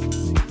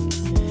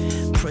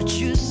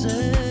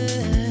produces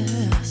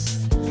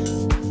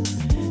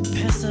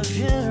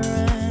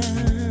perseverance.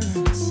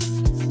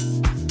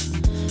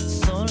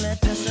 So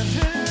let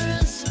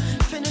perseverance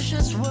finish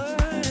its work,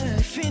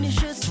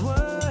 finish its work,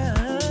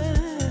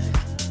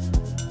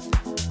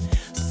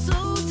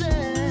 so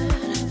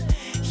that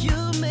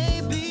you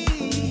may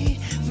be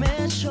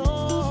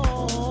mature.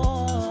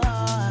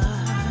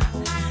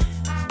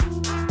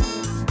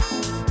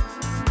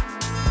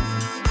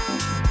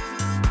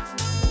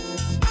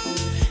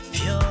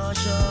 Pure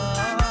joy.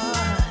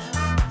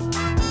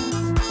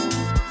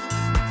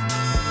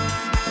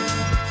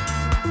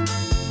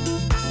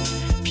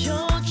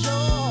 Pure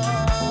joy.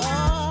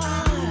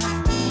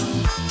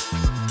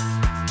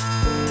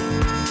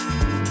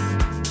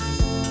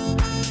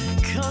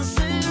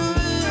 Consider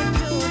it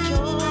pure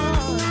joy.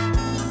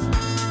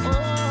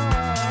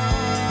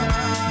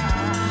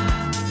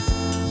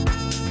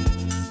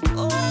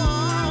 Oh,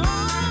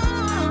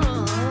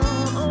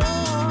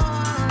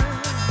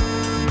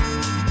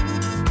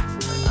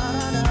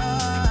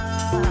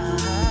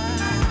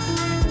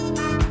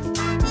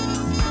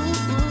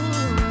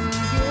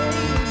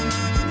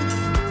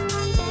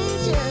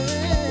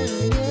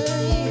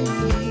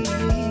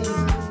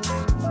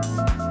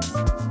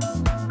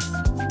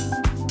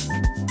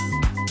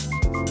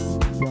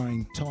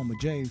 Brian Toma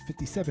J,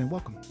 57,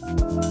 welcome.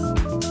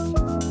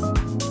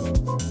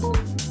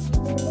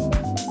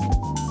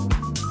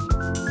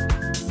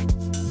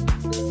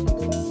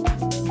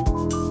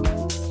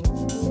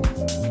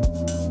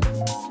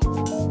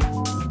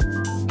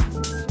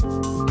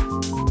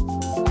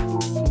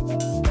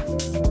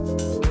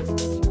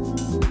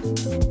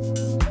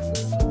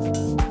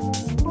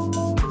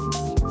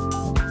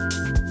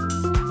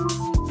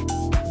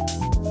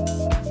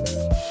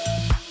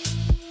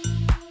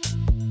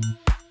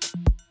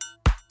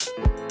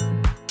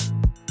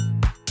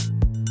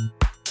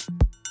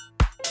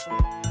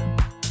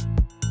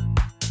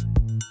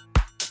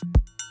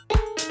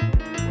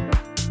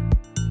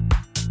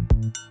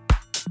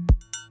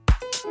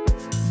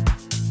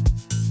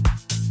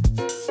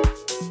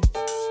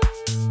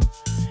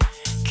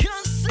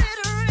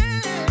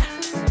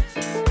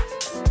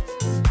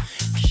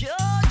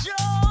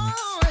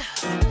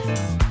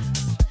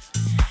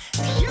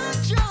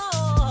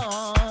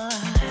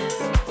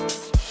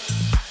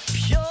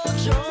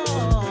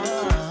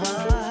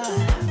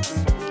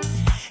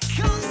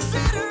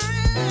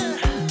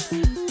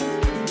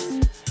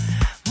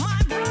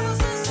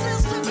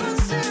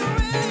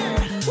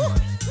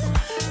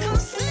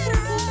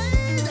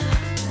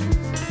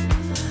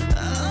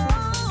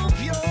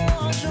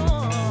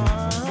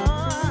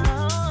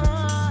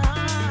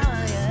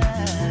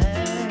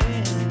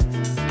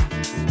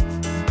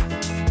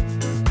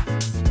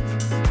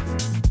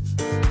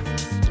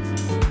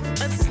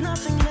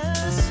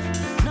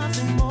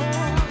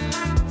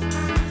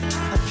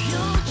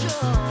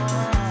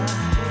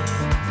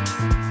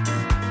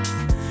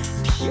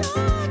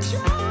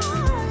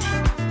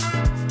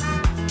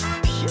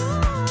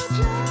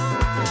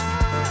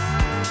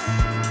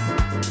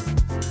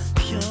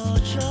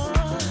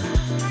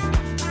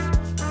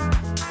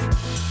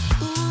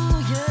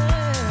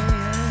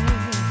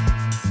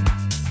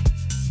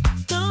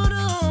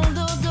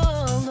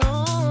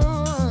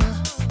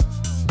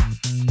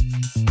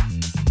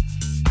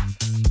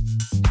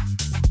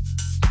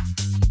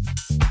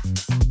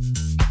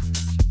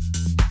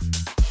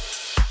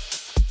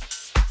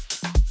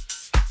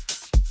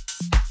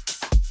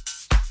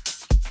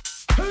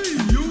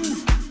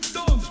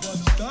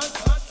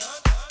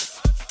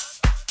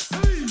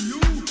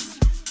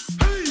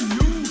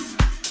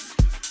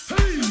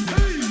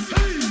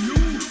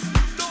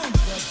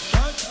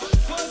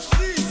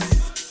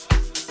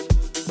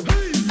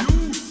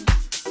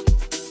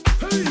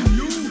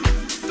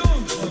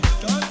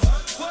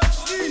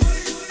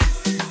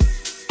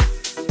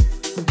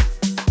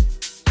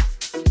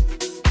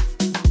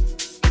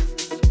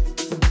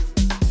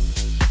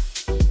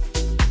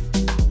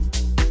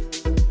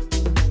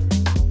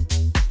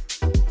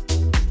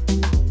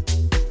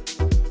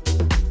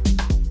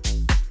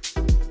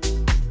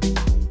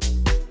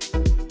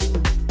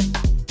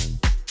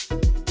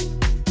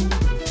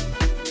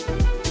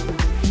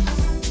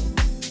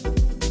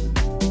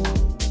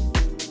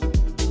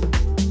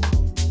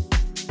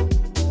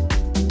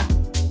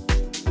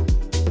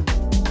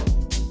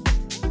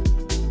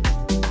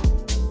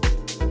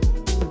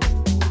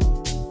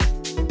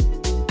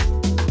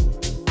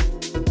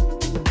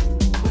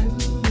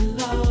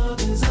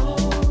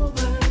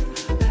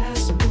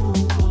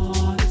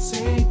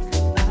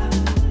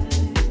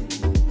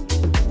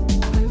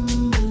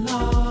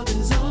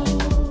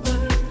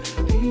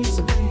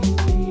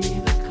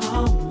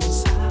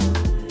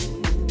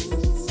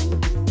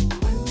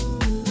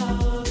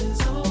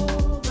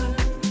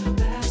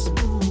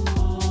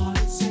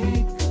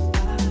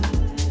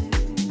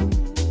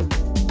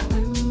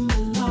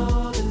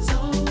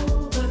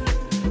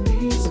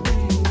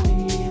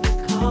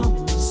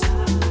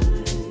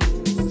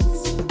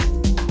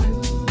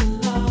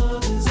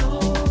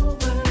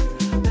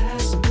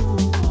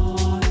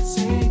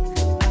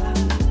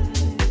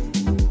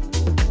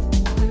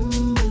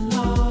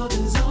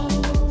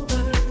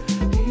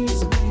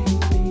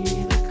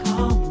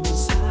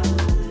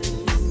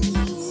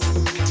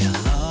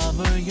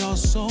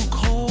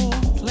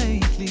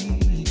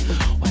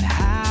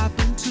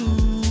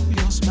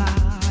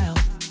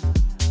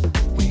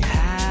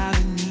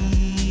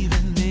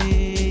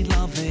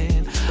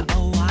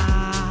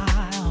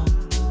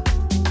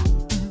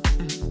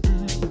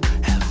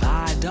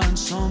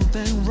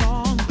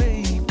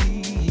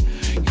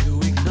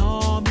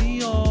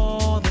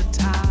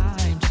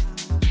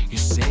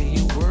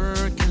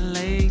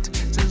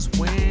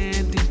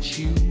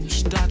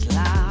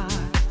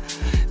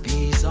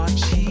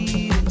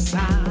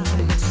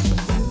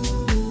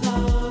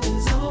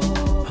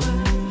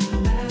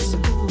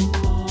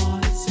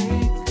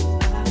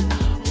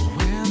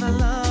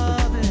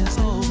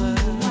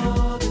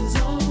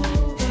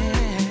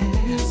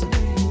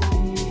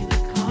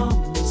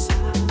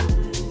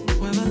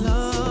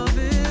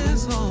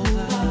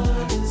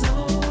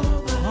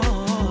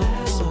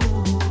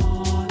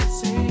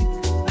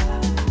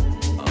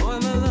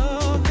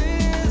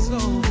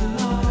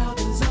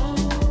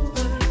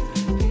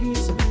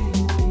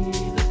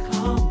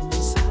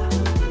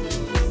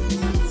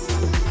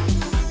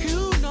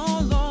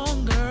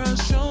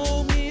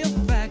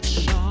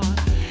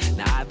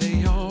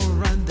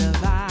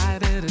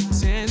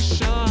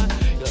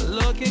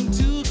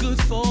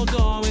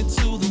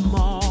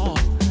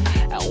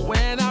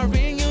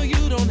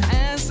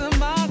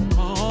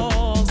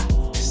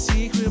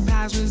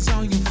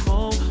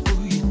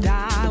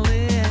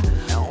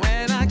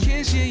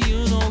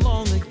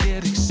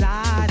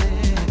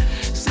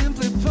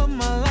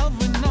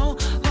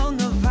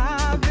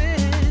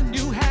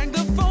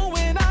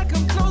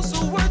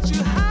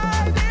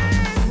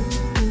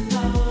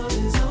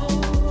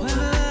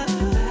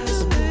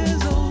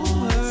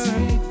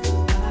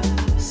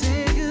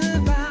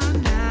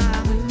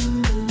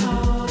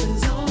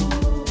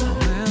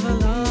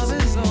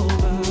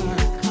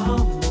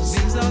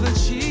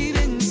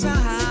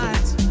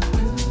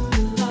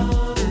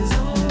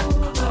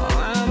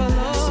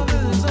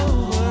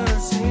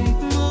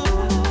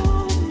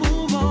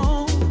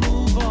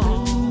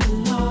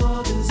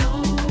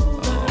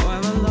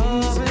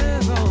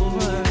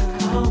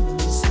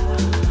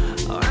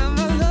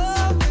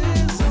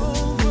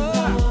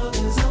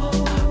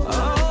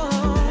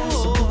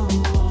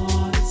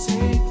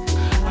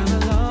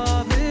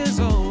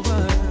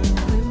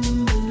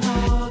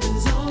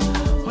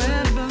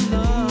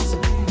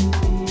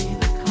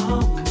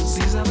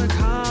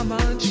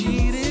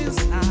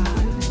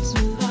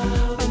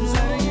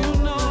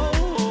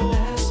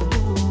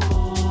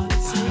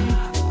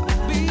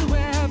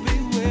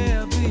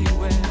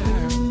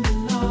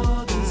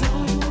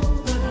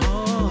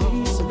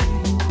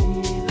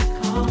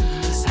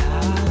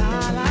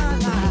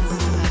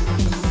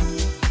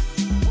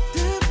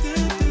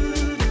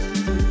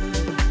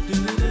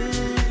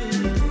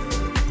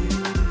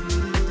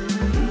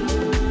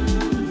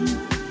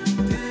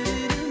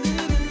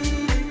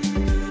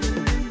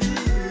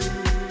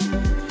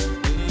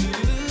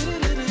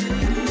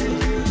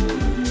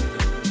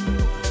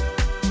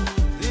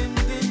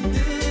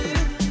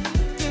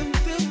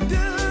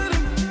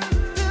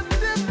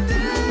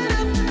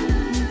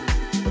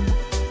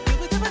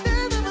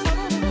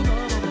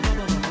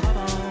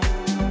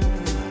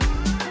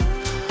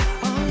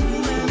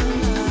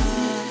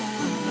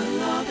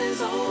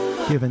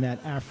 Giving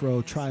that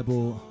Afro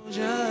tribal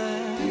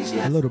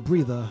a little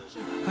breather.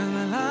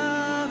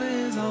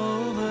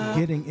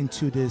 Getting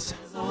into this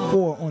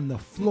 4 on the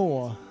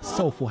floor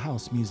soulful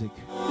house music.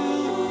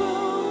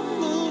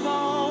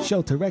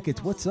 Shelter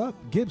Records, what's up?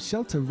 Give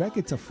Shelter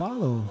Records a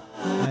follow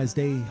as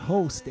they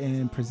host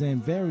and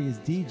present various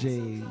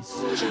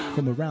DJs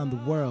from around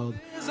the world.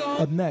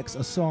 Up next,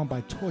 a song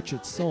by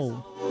Tortured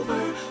Soul.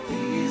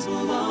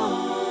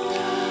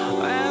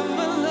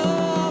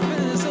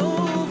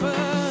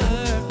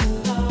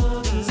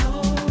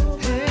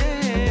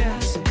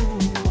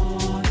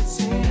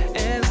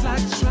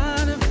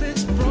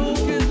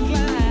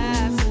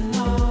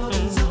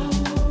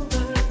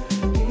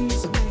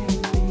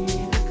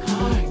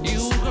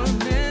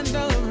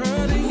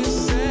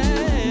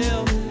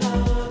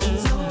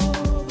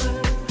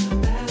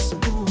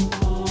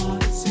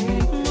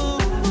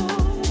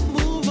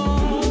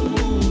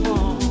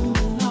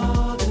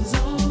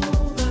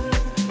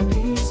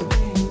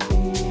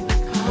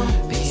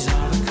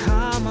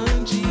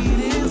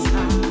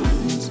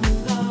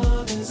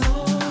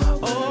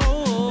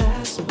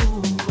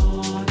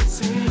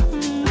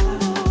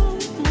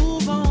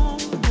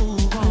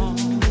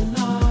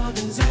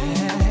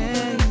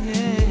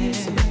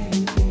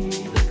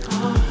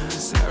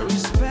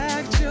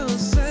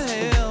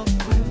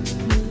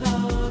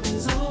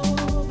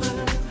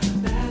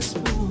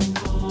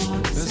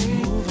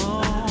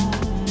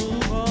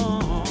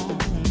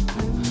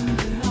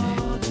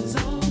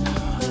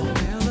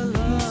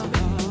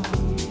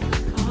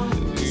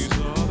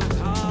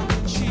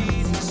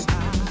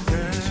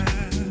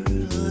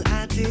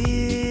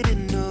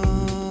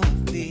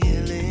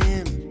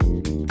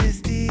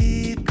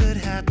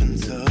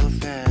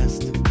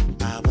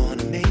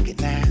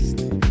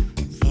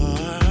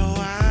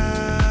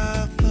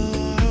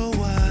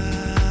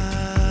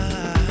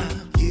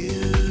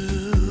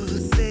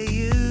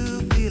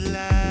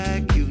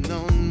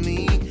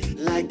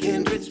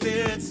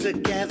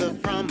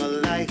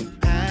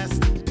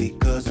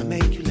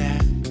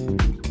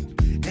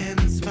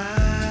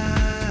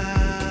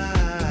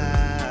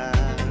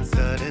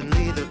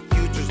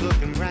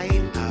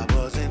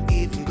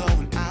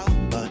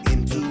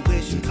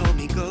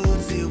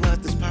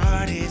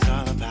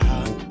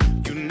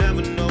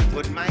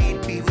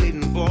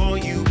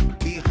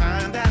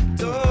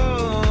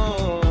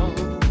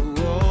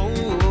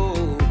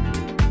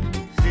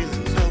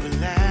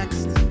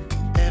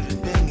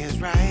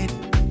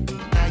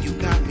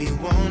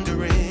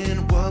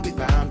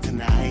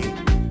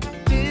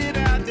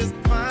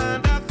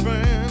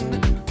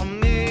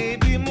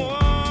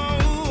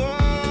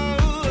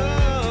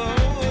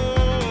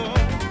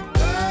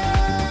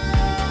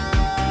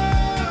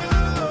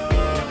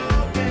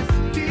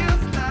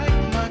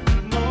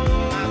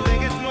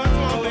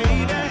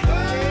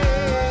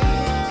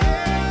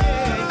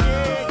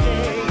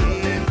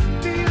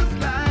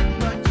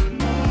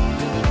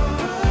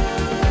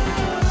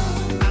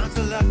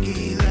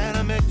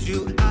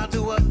 I'll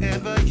do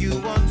whatever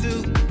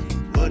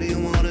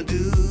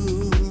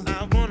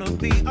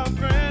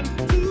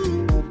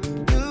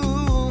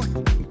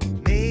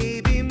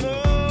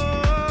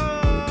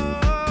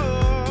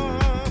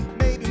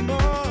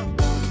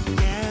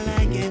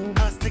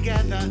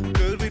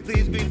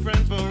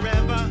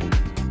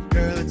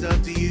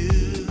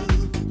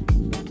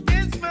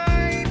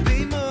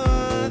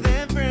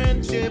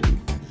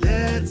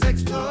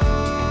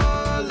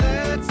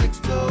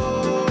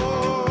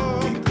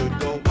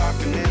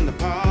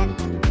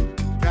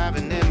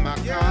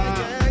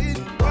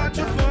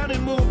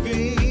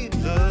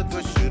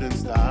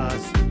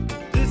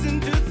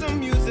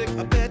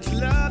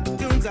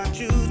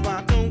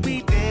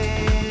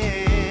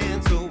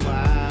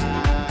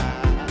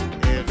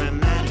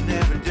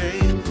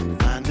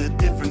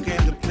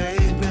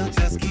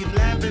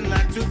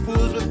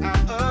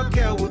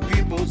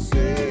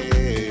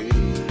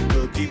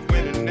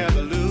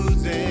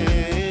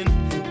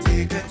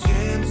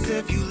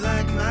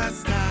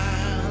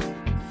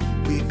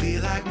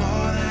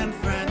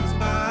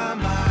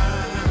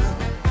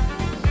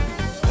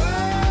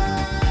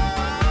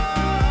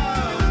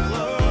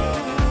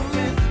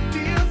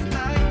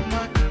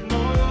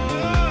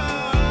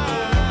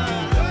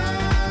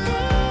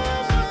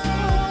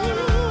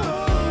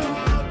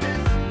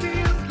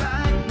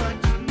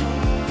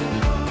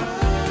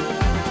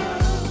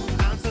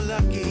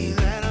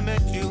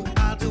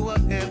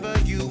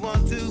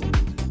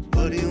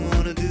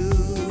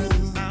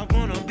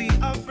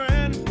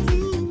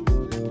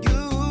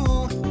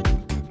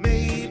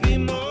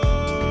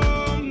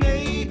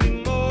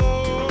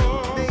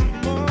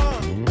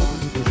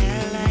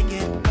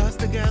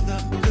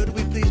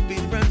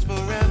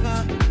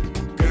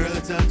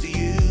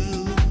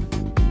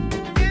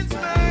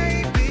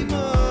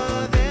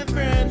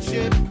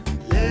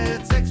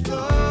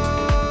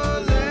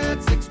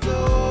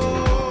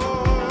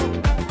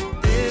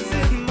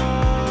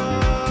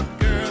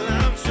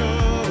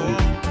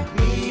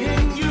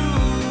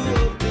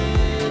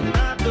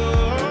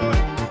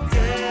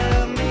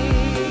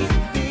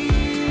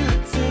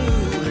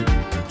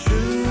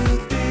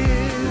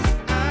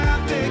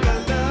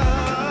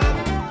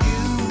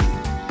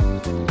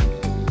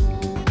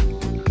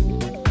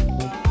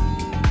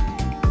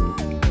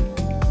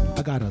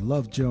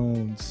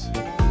Jones.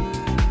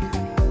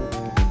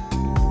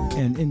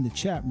 And in the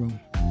chat room,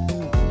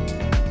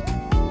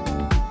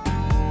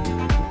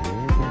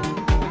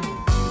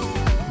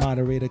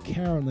 moderator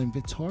Carolyn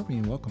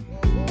Victorian, welcome.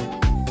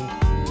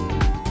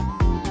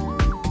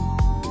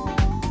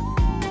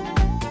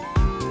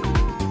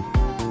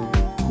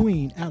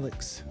 Queen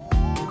Alex.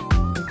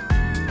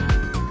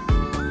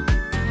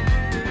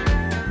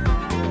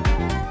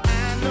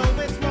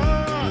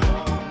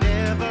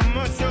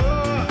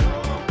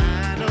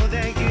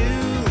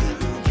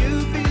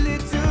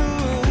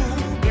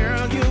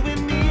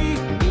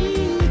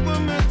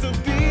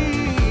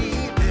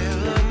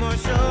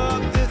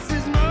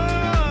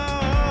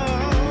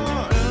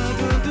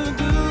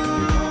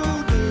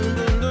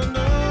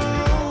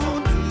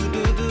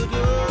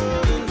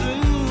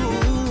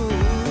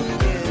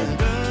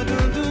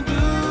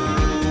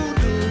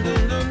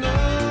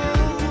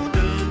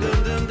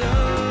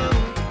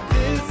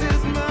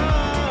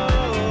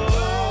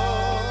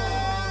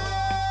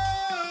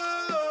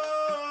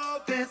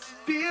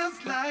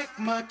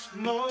 Much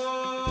more.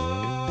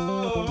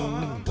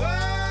 Whoa,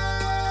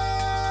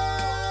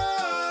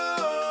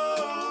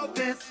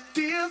 this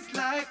feels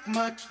like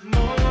much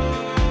more.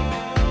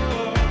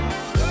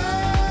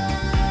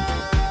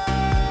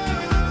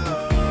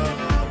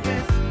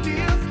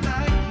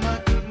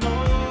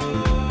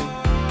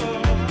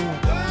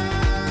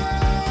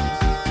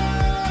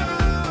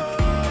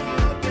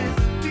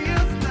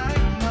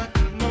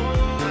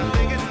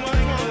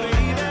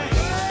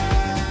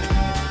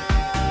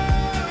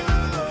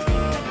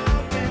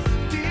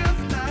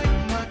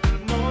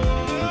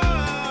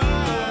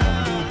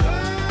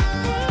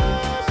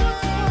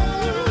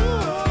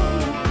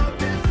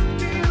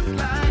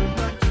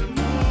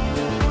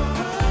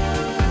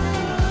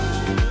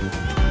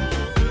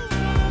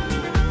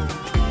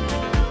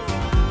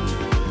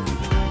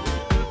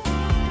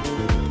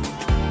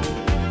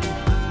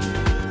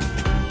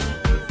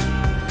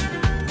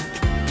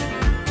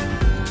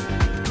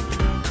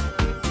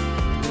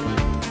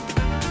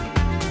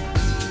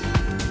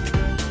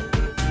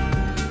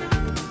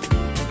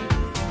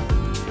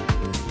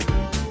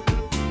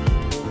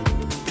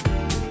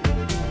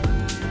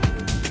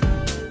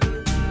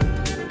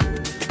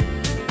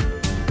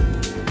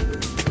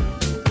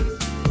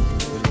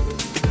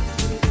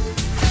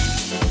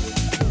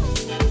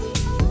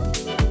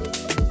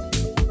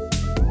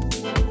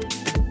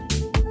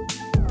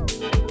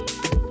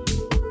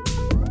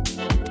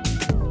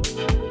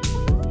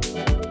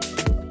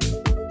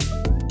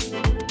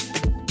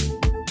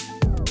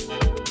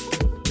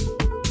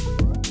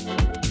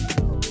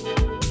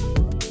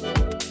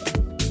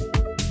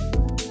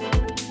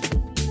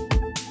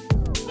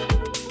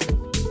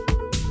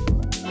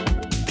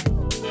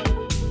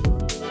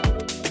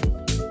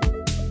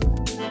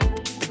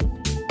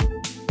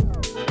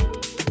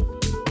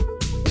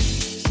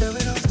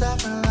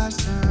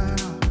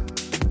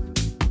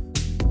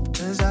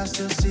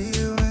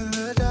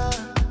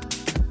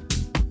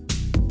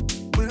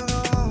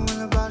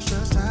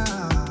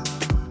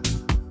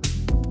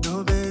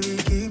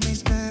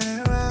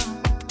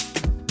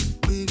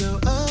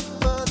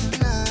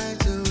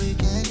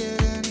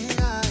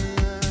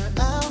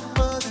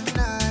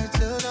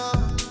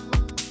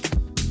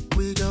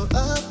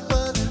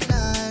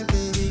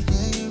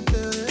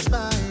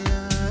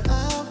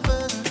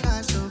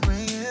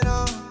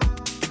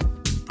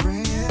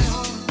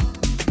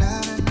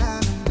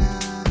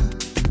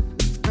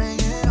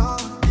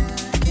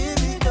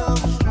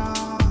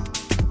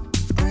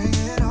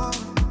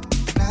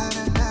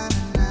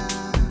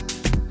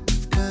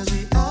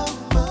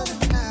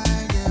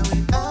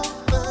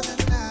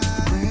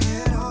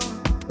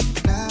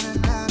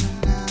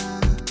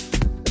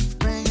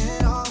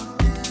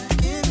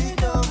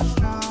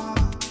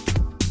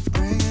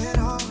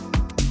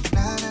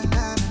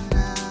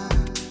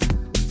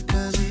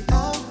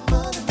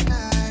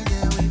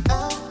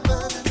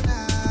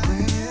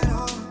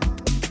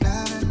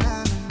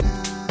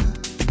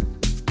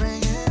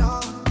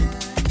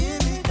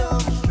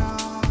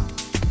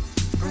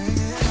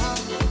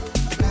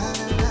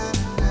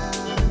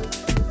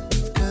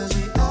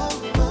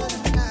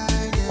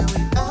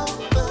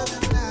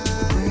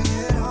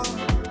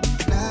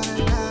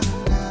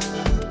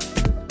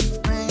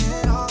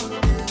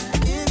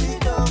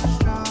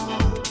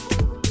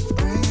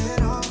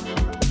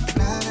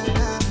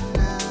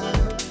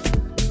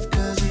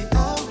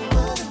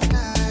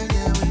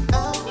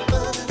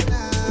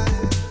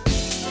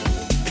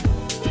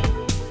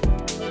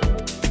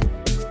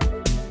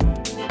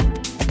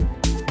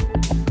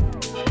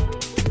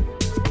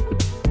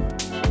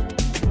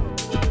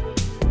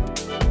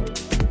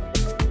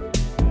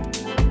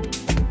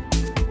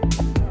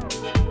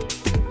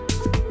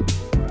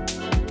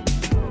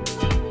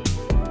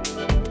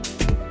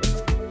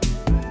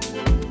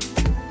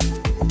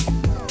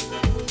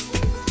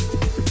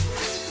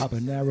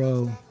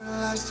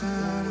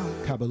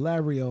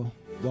 Caballero,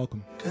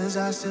 welcome. Cause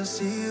I still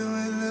see you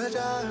in the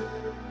dark.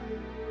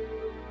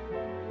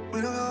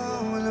 We don't go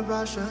home when the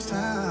bar shuts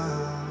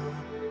down.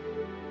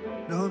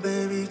 No,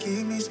 baby,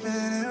 keep me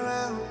spinning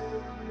around.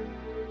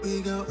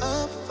 We go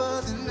up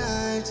for the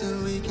night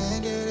till we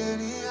can't get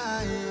any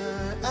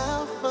higher.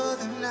 Out for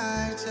the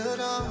night till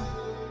dawn.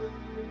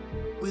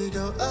 We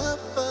go up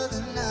for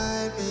the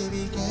night,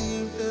 baby, can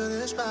you feel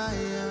this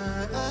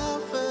fire?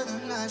 Out for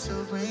the night,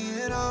 so bring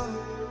it on.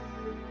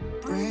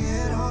 Bring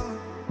it on.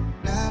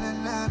 Na na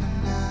na na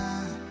na.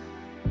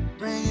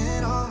 Bring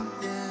it on,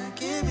 yeah,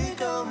 keep me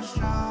going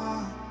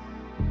strong.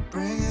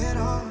 Bring it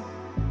on.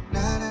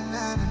 Na na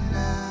na na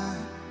na.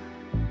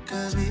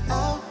 'Cause we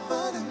out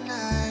for the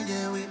night,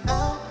 yeah, we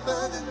out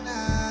for the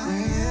night.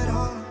 Bring it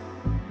on.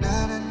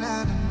 Na na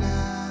na na na.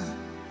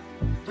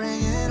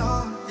 Bring it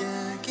on,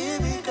 yeah,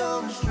 keep me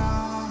going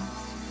strong.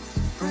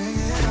 Bring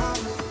it on.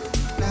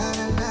 Na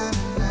na na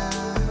na na.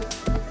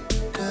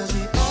 'Cause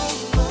we out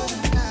for the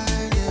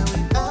night, yeah, we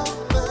out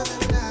for the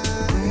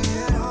night. Bring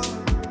it on.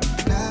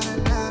 Na na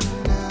na na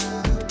na.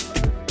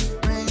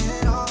 Bring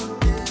it on,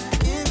 yeah,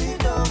 keep me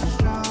going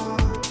strong.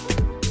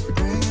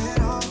 Bring it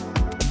on.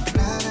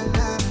 Na na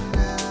na na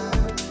na.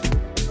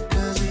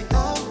 'Cause we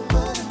out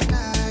for the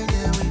night,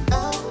 yeah, we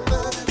out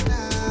for the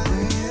night.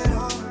 Bring it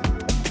on.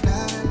 Na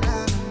na na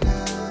na na.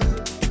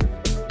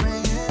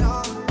 Bring it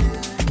on,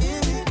 yeah,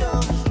 keep me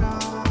going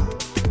strong.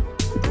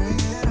 Bring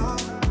it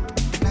on.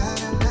 Na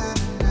na na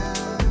na na.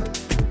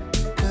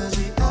 'Cause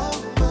we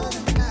out for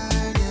the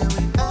night, yeah,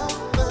 we out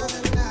for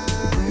the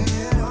night. Bring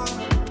it on.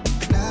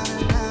 Na na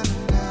na na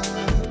na.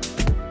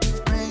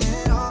 Bring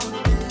it on,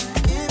 yeah,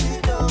 keep me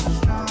going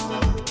strong.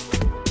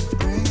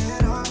 Bring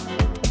it on.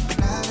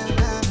 Na na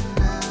na na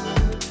na.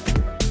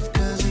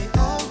 'Cause we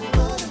out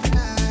for the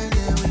night,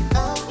 yeah, we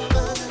out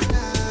for the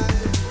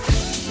night.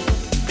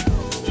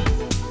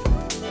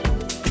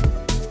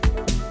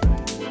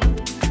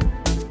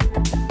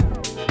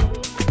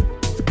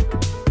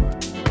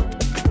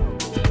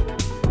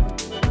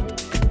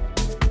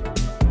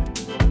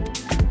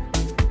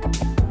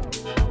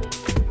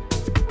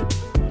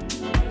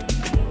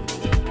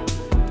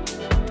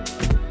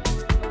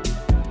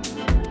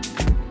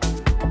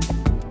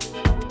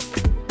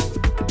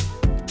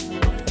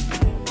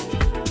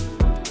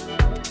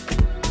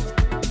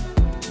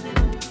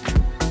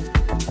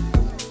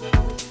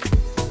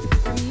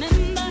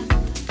 Remember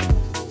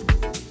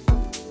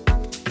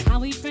how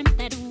we dreamt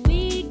that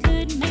we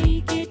could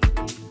make it,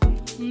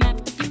 map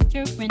the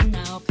future in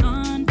our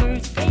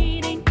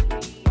conversating,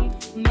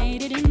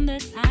 made it in the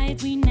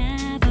tides we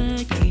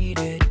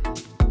navigated,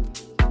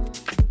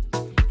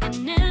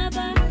 and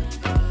never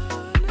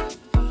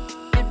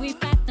did we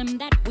fathom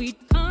that we'd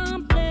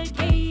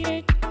complicate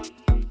it.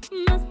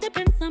 Must have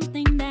been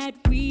something that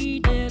we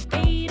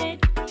debated.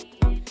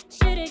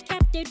 Should have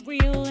kept it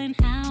real and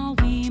how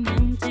we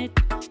meant it.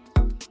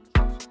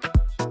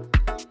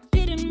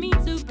 Didn't mean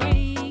to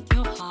break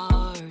your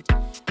heart.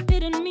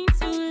 Didn't mean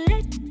to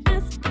let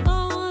us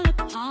fall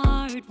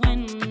apart.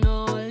 When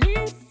all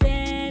is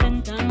said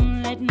and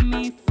done, let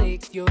me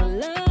fix your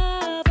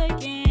love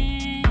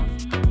again.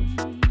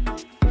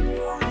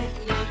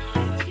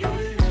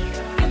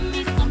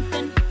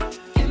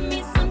 Give me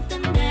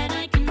something that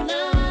I can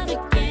love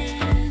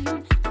again,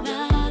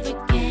 love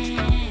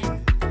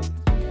again.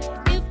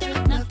 If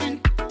there's nothing,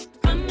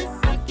 promise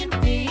I can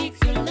fix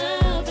your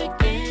love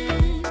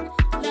again,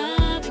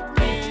 love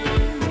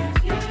again.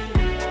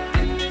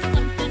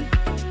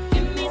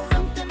 Give me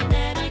something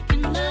that I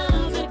can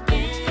love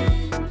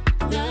again,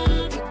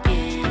 love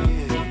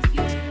again.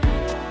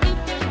 If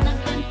there's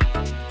nothing,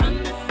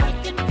 promise I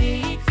can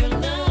fix your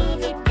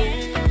love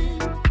again,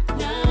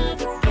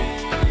 love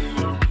again.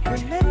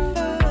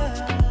 Remember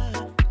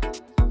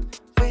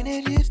when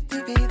it used to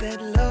be that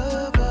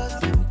love was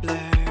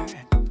simpler.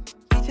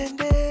 Each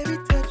and every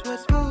touch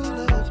was full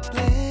of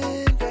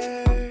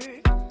splendor.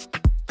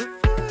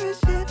 Before it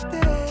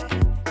shifted,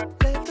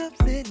 left us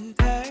sitting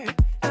tired.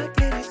 I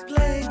can't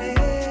explain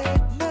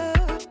it. No,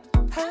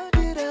 how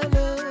did our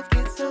love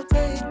get so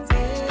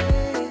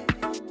tainted?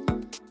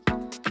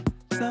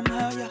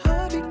 Somehow your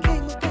heart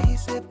became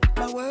evasive,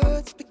 my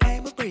words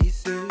became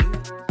abrasive.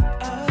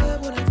 I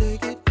wanna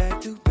take it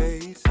back to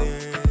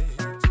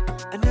basics.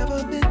 I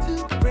never meant to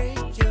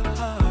break your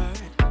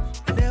heart.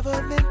 I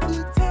never meant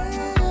to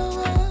tear your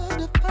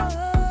world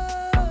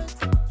apart.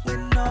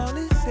 When all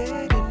is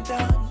said and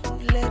done,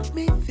 let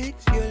me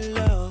fix your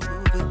love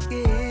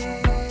again.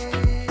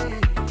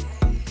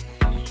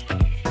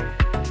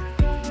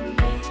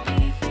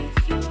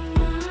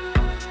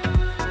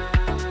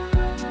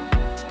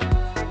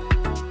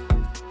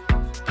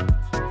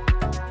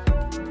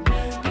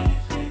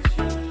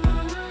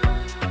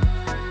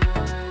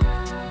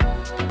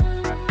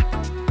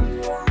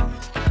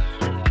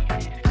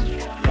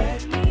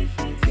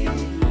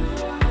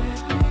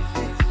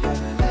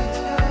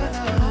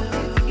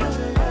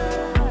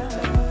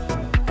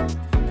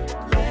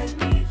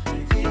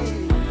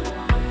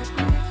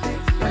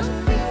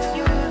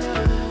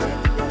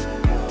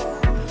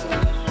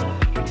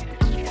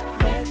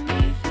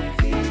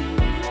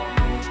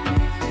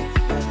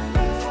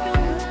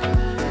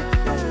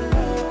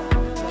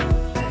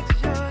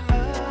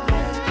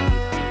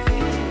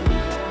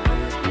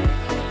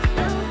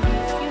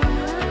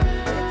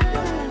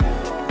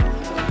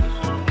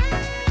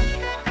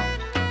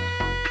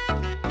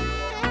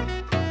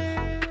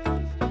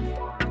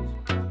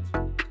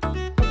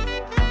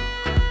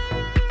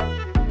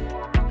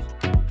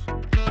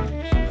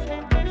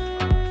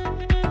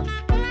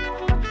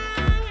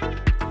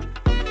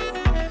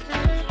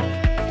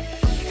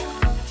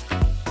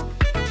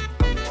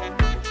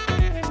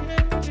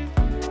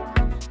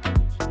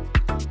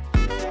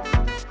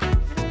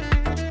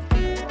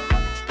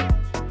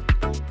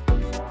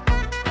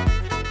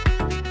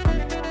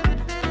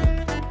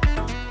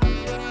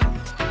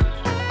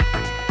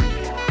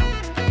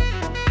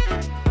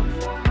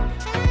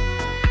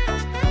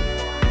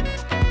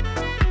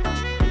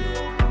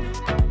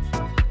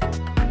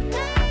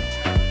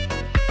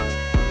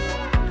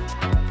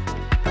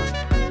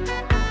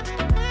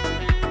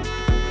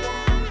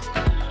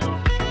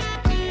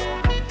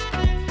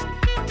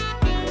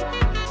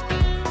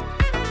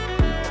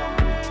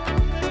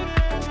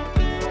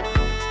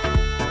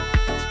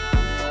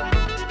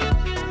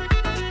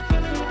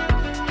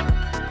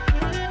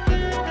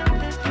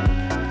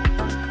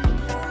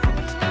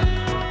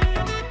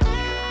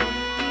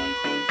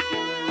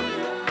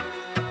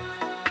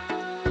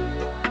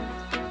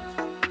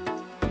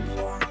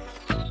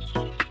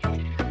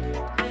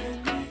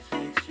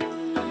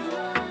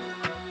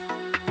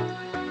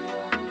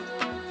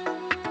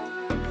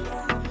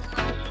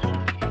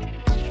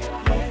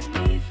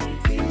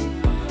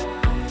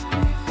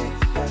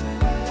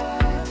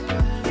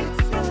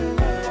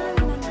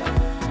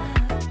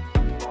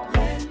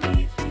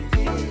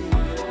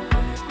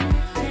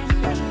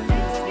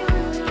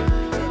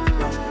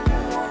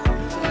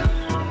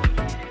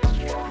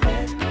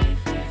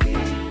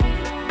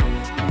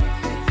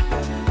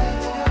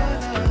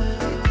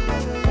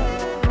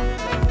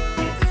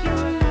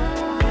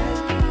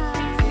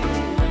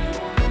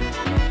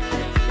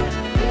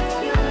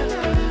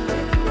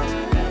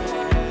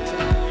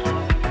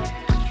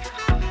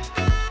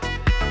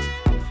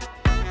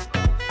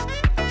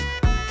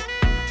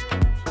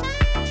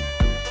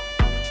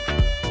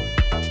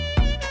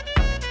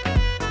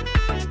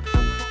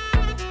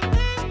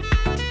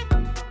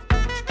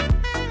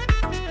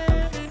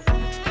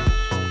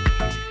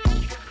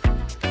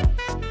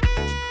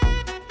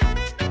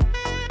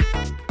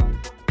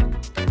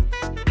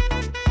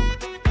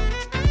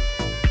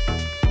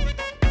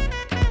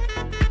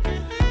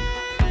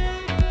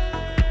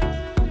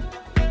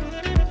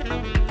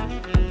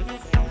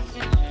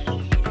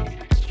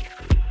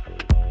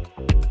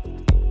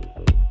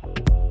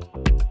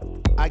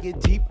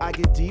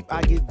 get deep,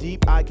 I get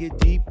deep, I get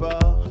deeper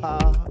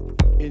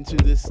into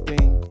this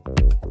thing.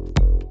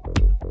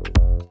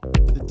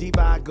 The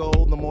deeper I go,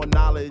 the more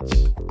knowledge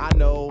I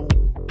know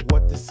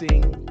what to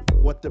sing,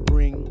 what to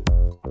bring.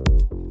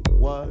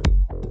 What?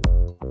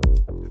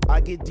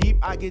 I get deep,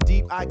 I get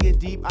deep, I get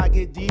deep, I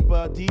get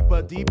deeper,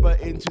 deeper, deeper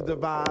into the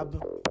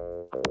vibe.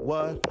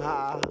 What?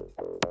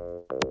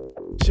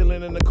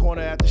 Chilling in the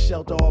corner at the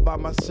shelter all by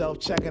myself,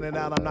 checking it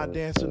out. I'm not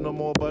dancing no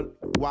more, but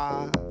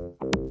why?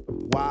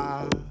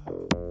 Why?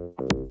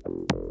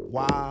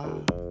 Why?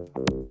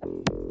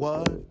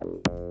 What?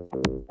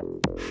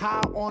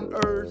 How on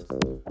earth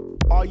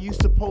are you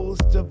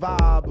supposed to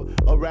vibe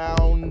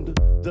around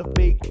the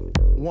fake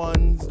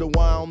ones, the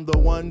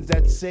ones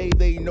that say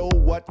they know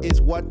what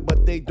is what,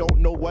 but they don't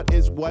know what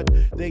is what.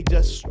 They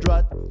just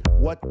strut.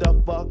 What the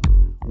fuck?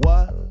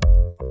 What?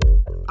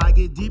 I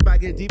get deep, I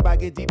get deep, I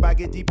get deep, I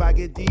get deep, I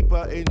get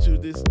deeper into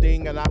this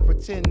thing, and I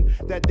pretend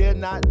that they're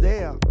not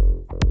there.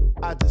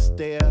 I just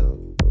stare.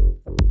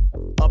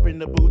 Up in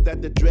the booth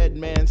at the Dread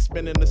Man,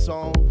 spinning the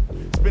song,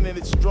 spinning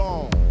it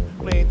strong,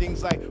 playing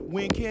things like,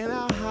 when can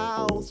our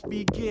house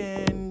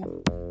begin?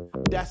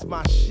 That's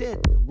my shit.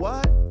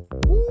 What?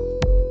 Woo!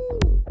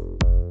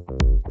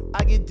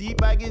 I get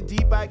deep, I get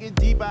deep, I get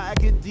deeper, I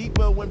get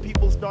deeper when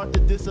people start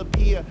to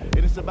disappear,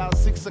 and it's about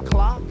 6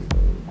 o'clock.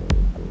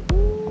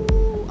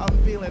 Ooh,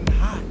 I'm feeling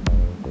hot.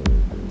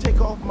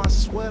 Take off my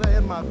sweater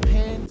and my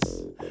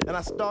pants, and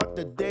I start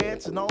to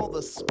dance, and all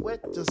the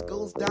sweat just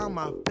goes down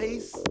my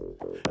face.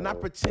 And I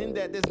pretend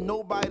that there's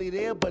nobody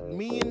there but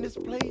me in this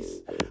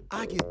place.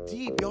 I get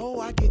deep, yo,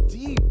 I get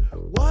deep.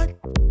 What?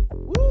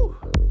 Woo!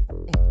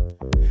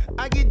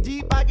 I get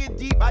deep, I get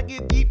deep, I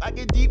get deep, I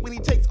get deep when he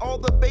takes all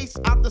the bass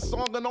out the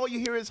song and all you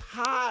hear is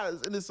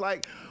highs. And it's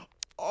like,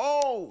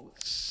 oh,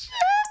 shit.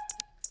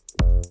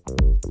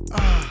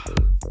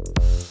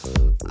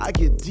 I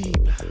get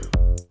deep.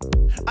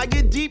 I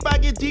get deep, I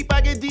get deep, I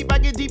get deep, I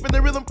get deep, and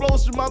the rhythm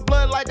flows through my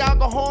blood like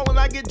alcohol, and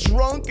I get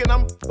drunk and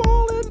I'm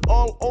falling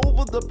all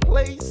over the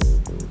place.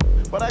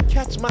 But I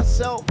catch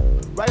myself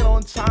right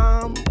on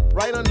time,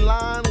 right on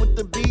line with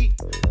the beat,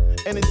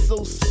 and it's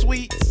so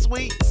sweet,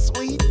 sweet,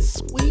 sweet,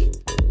 sweet.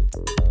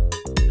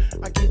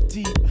 I get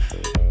deep,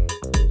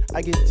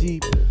 I get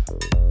deep,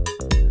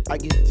 I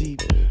get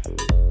deep.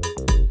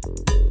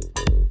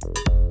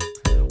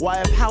 Why,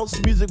 if house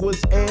music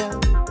was air,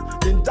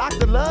 then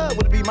Dr. Love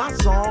would be my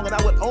song, and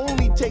I would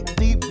only take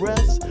deep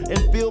breaths and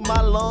fill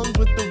my lungs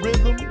with the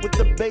rhythm, with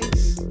the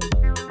bass.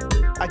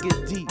 I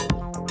get deep.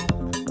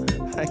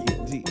 I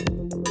get deep.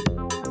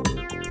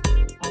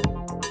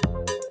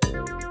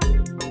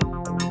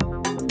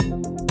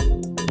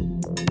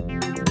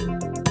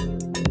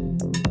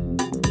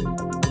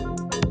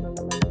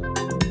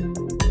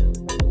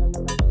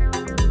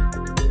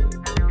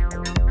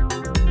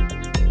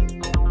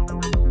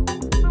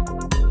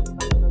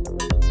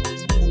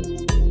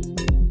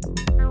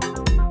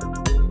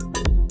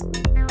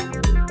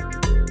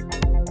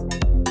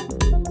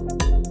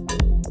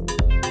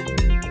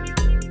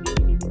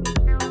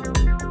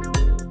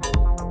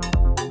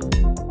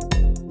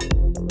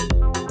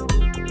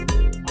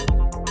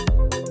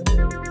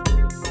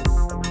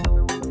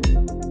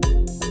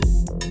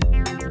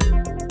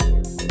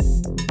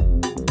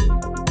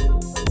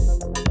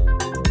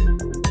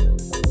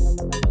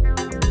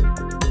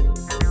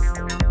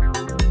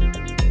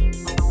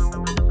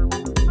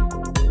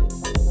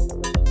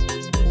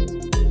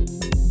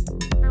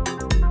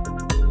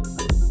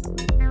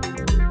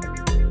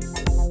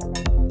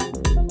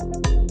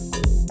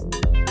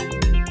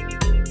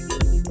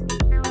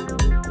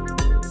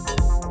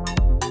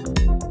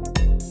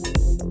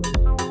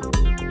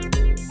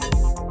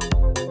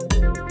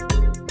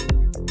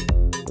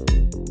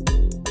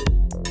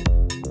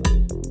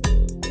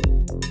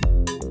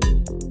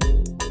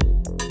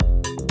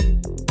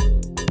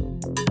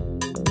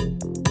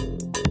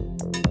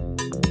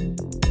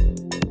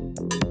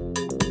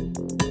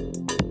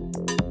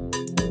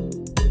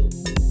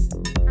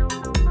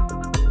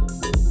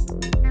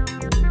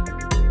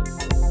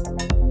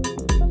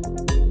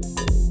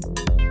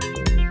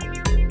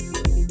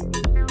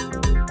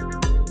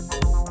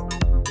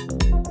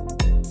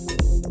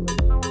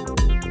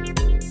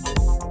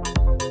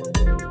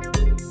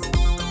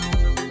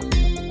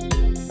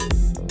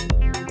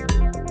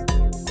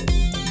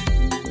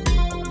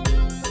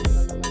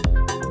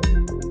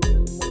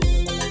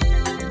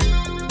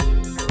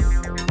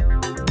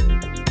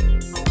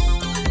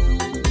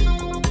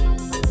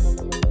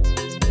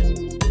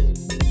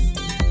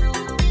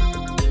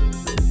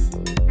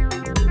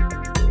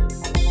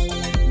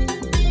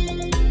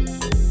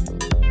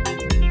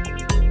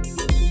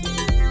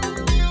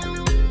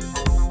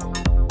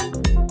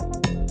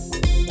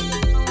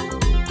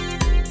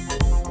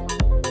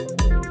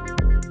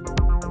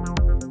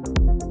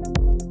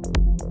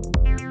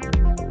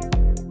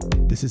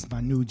 This is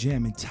my new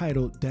jam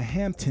entitled The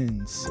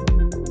Hamptons.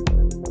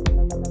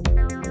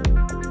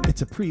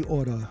 It's a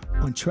pre-order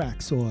on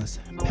Traxsource.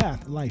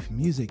 Path Life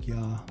Music,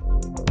 y'all.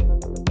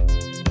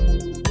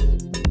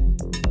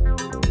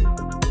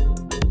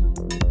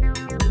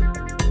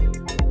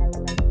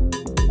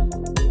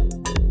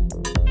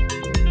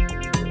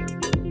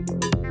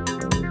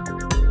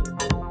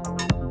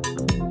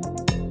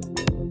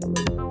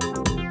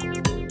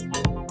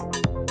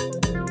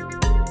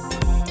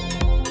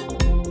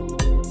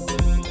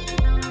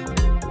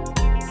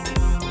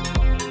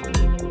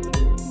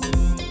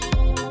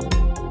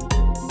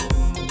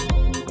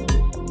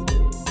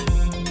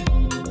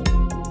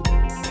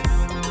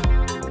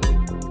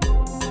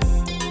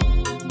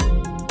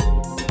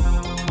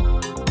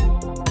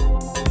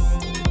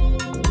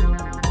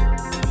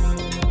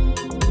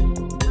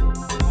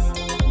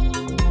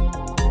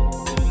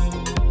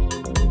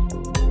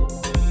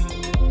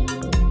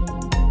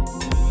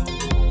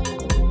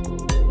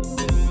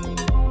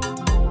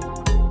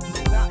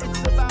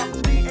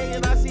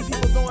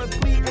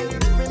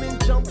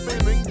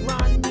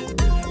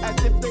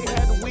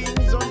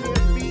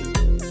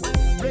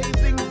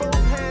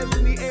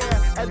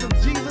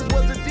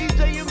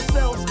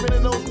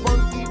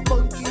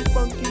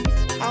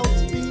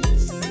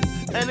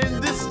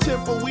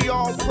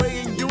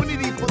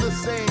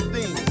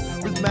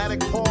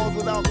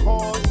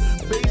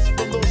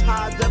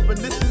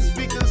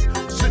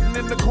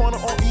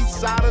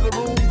 side of the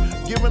room,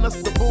 giving us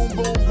the boom,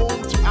 boom,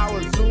 boom to our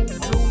zoom,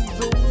 zoom,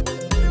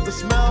 zoom. The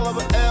smell of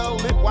an L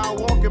lit while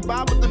walking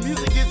by, but the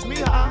music gets me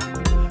high.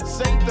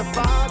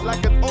 Sanctified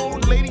like an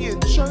old lady in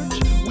church,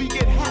 we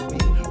get happy,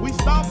 we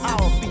stomp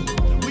our feet,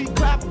 we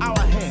clap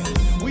our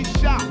hands, we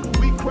shout,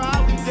 we cry,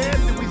 we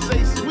dance, and we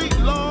say, sweet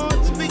Lord,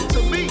 speak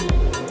to me.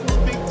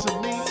 Speak to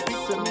me, speak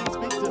to me,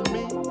 speak to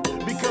me.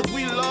 Because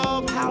we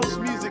love house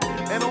music,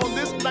 and on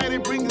this night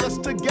it brings us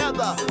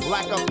together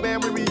like a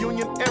family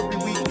reunion every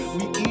week.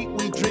 We eat,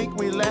 we drink,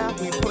 we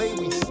laugh, we play,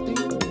 we stink.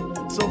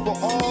 So for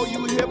all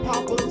you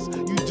hip-hoppers,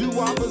 you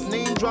doo-woppers,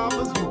 name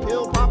droppers, you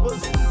pill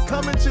poppers,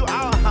 come into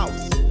our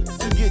house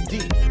to get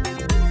deep.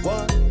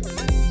 What?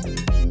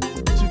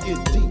 To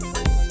get deep.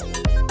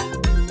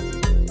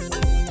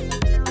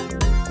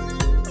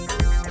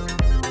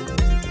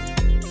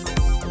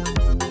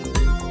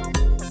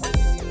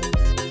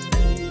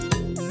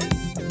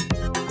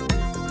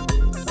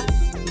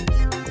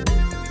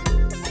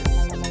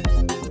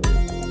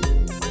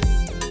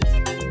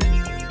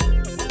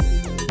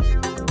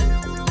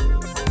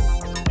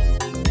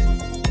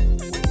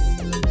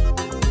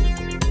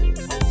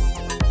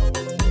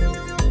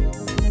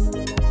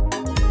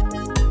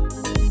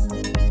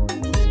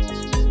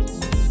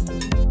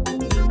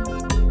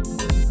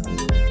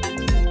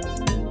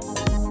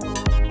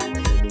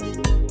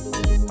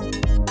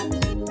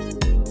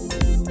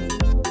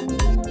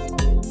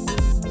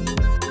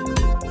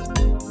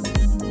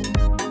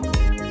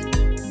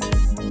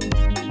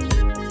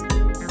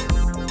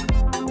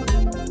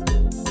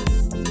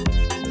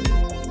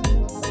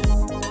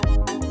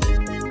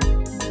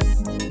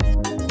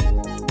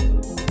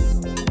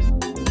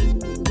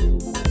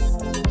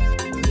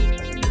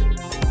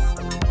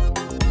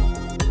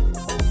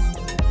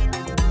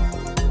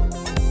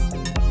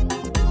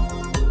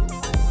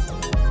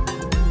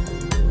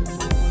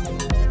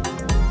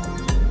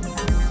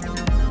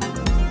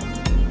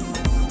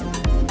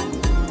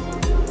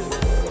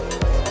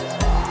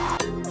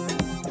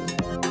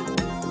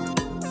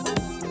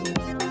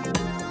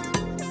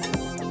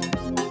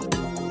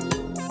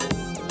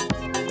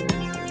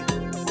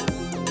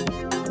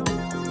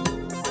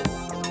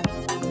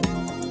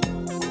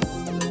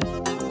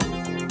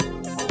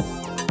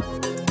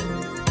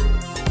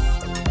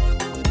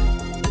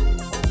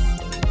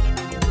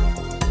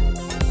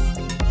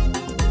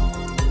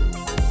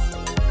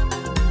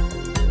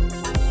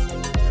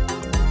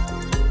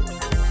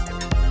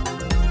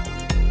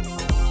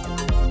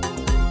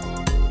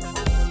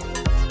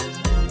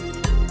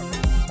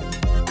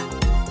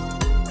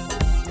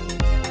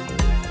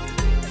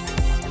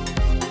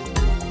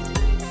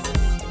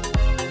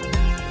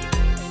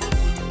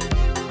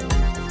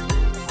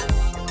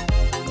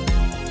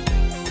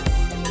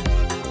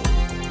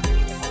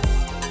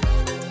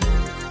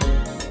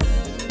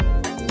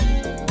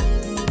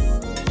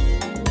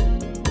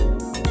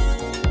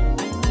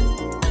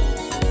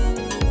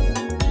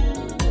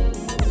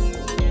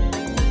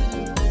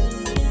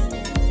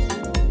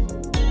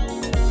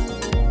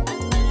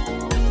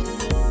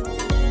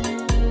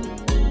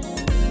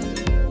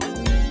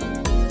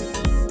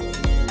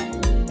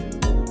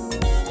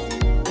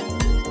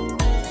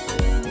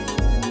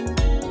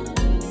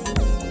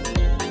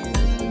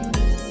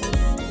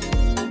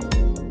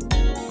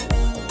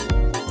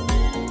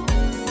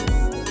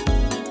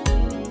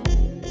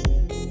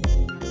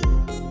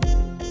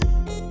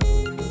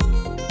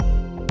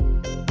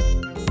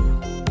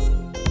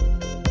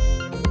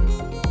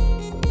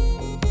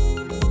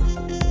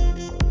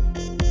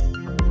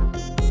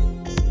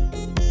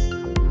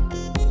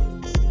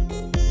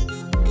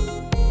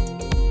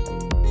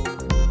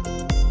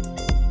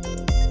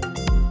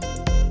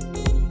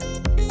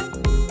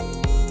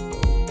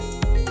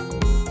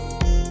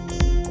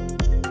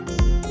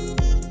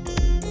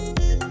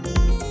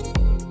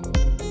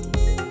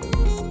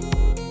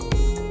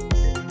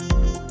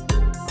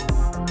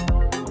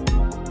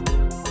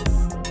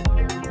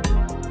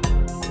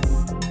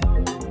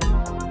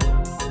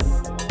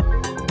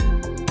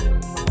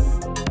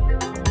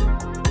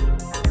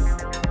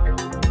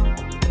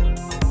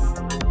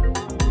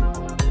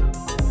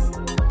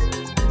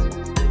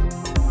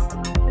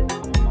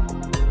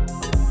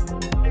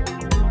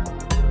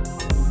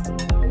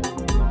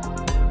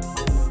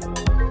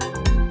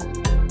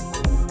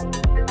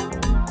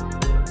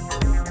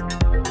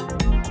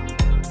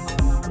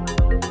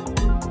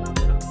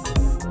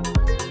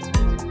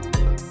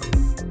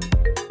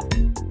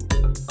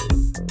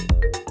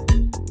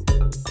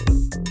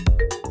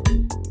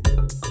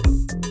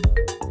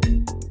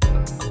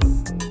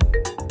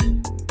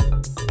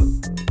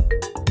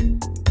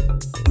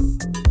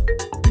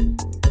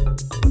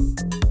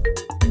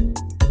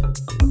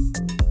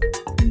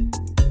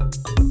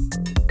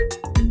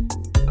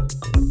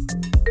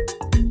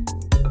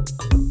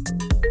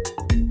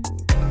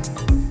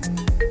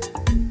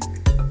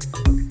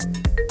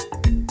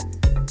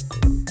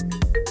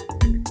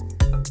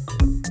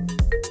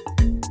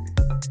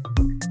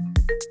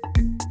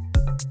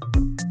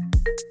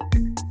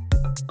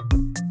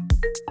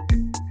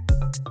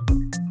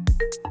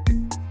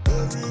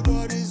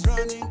 Everybody's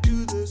running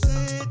to the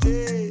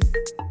city.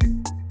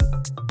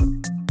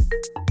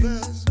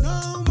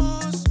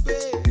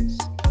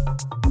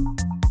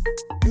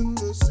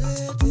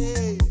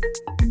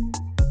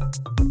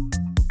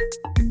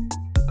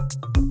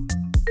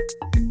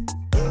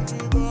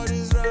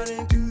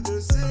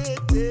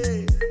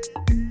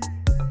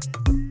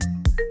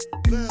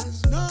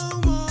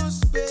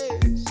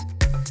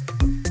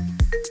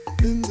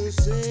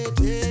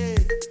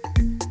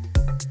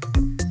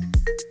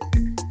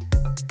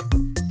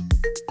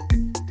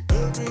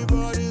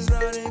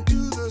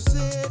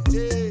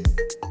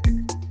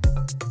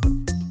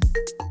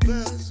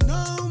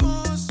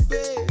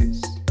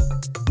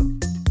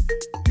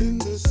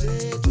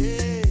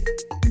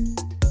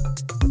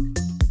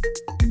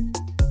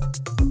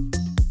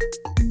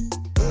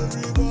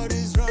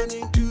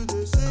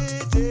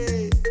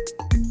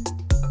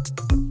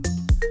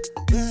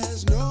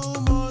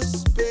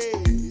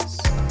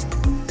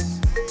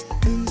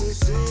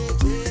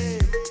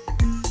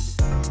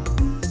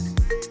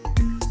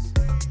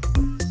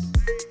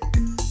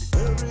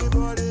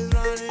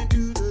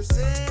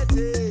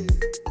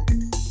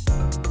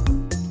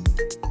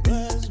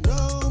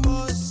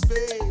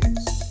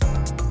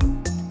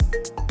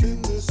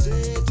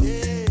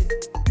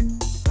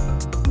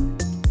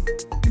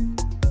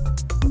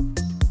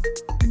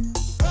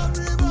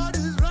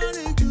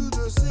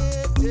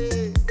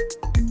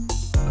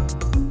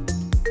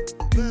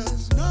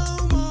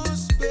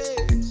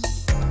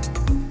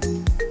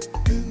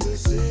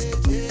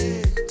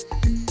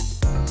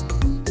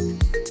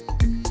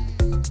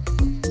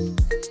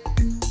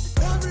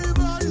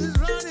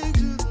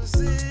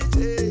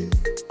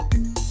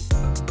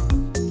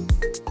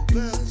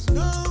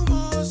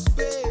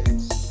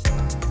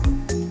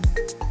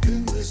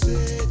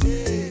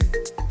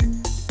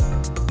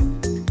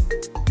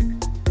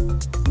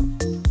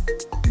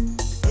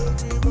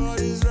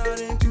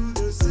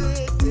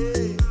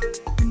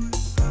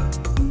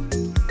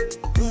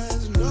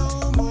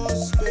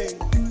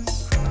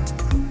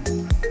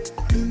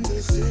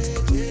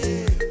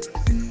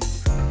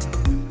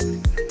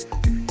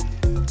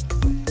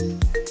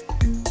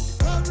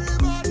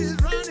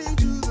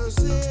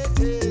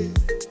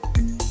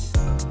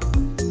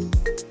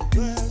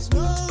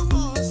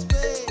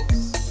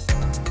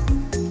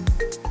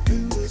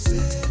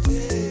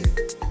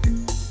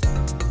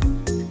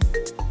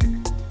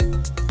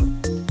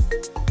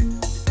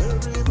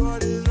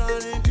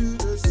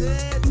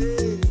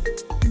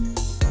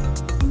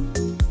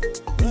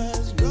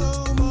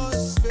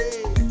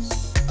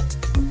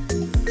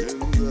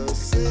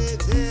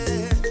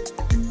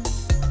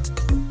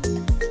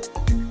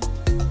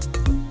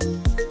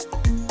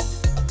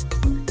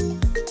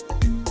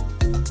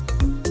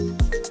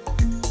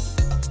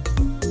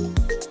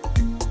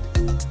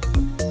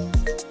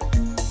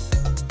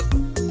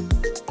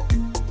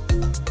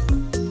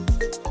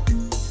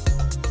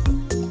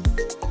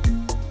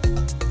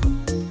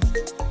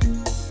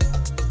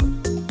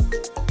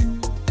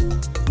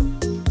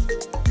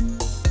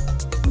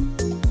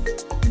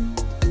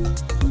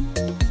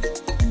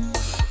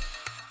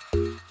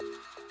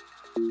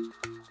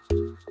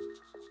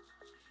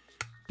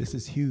 This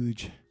is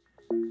huge.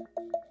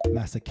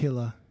 Master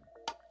Killer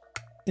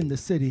in the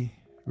city.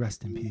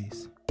 Rest in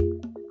peace.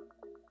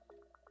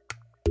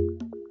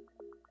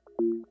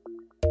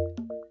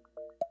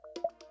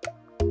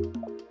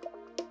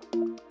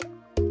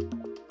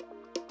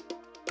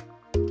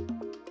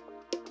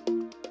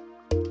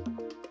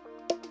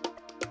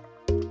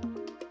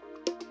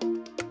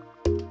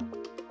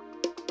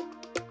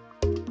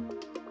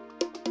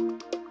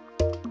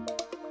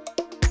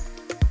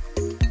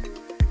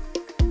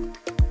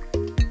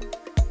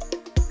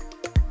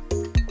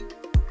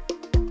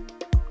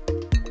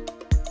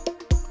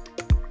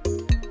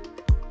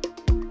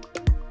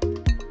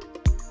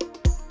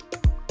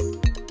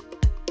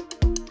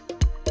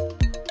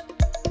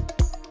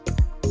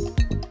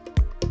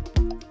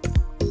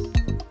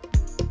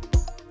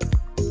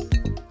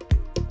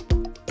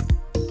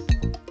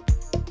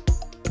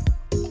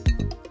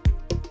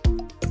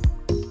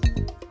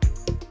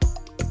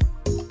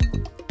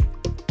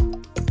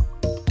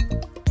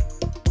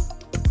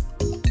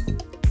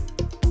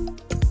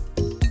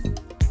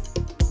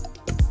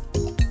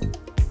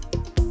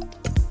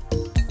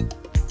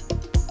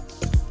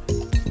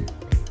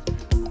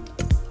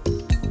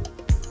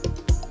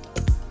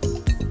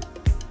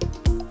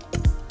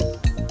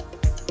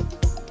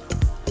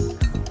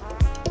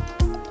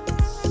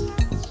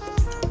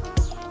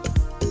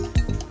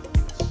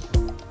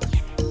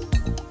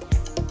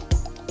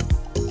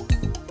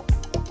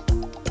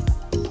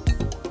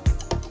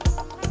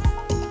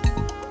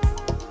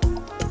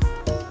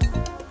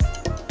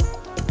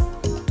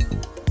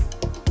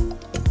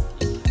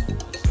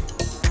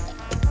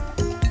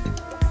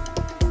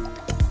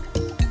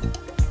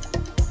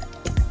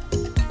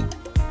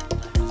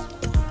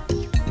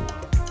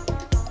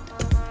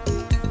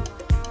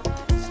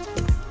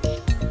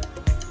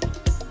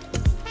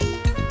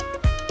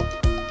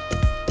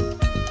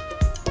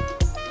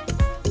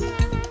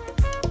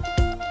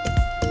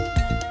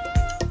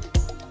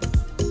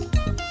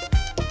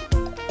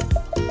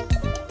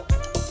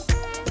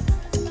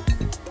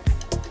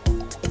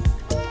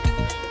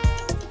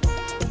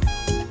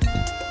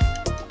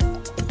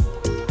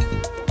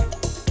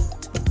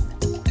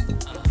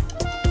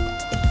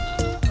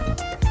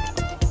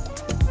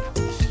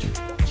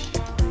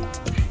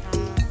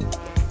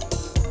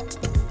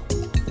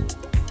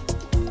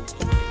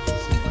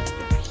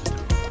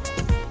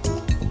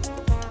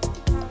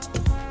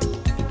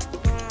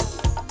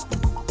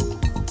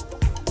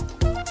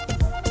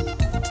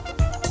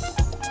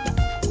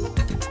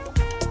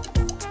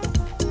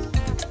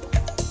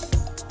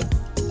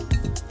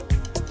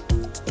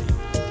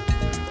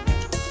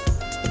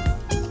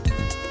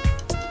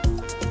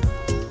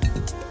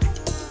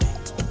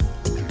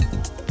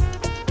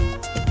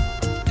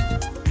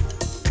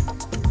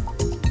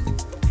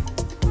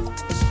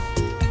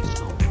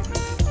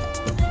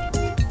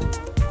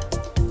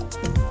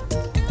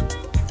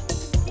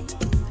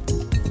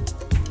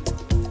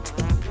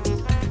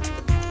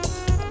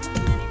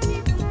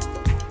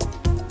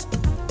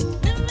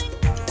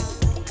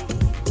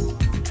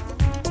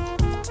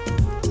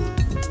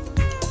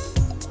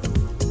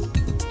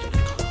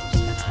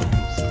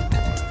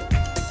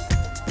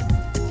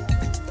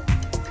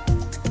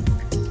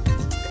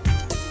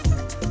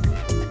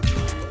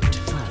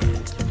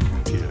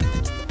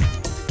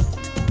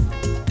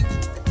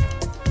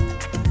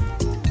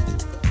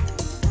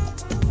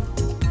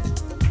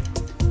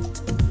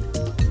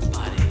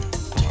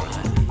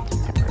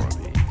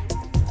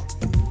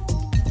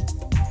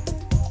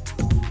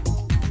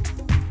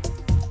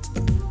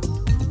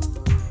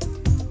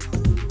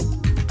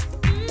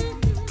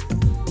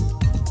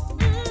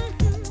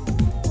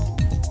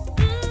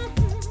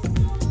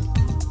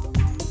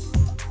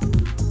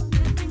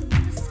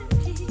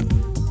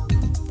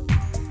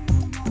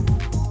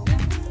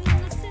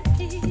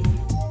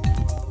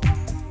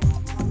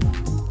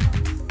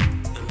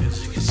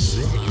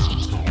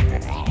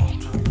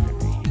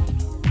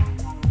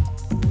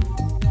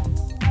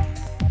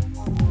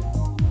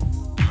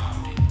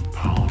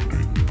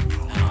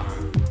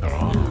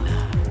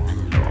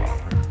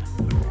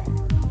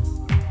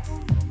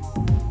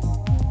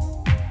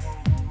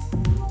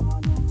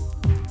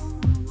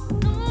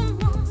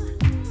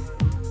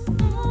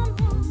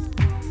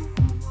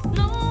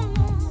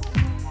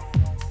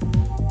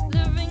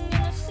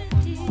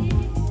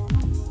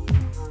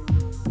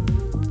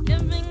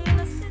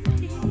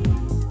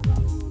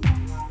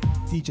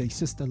 DJ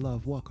Sister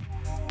Love, welcome.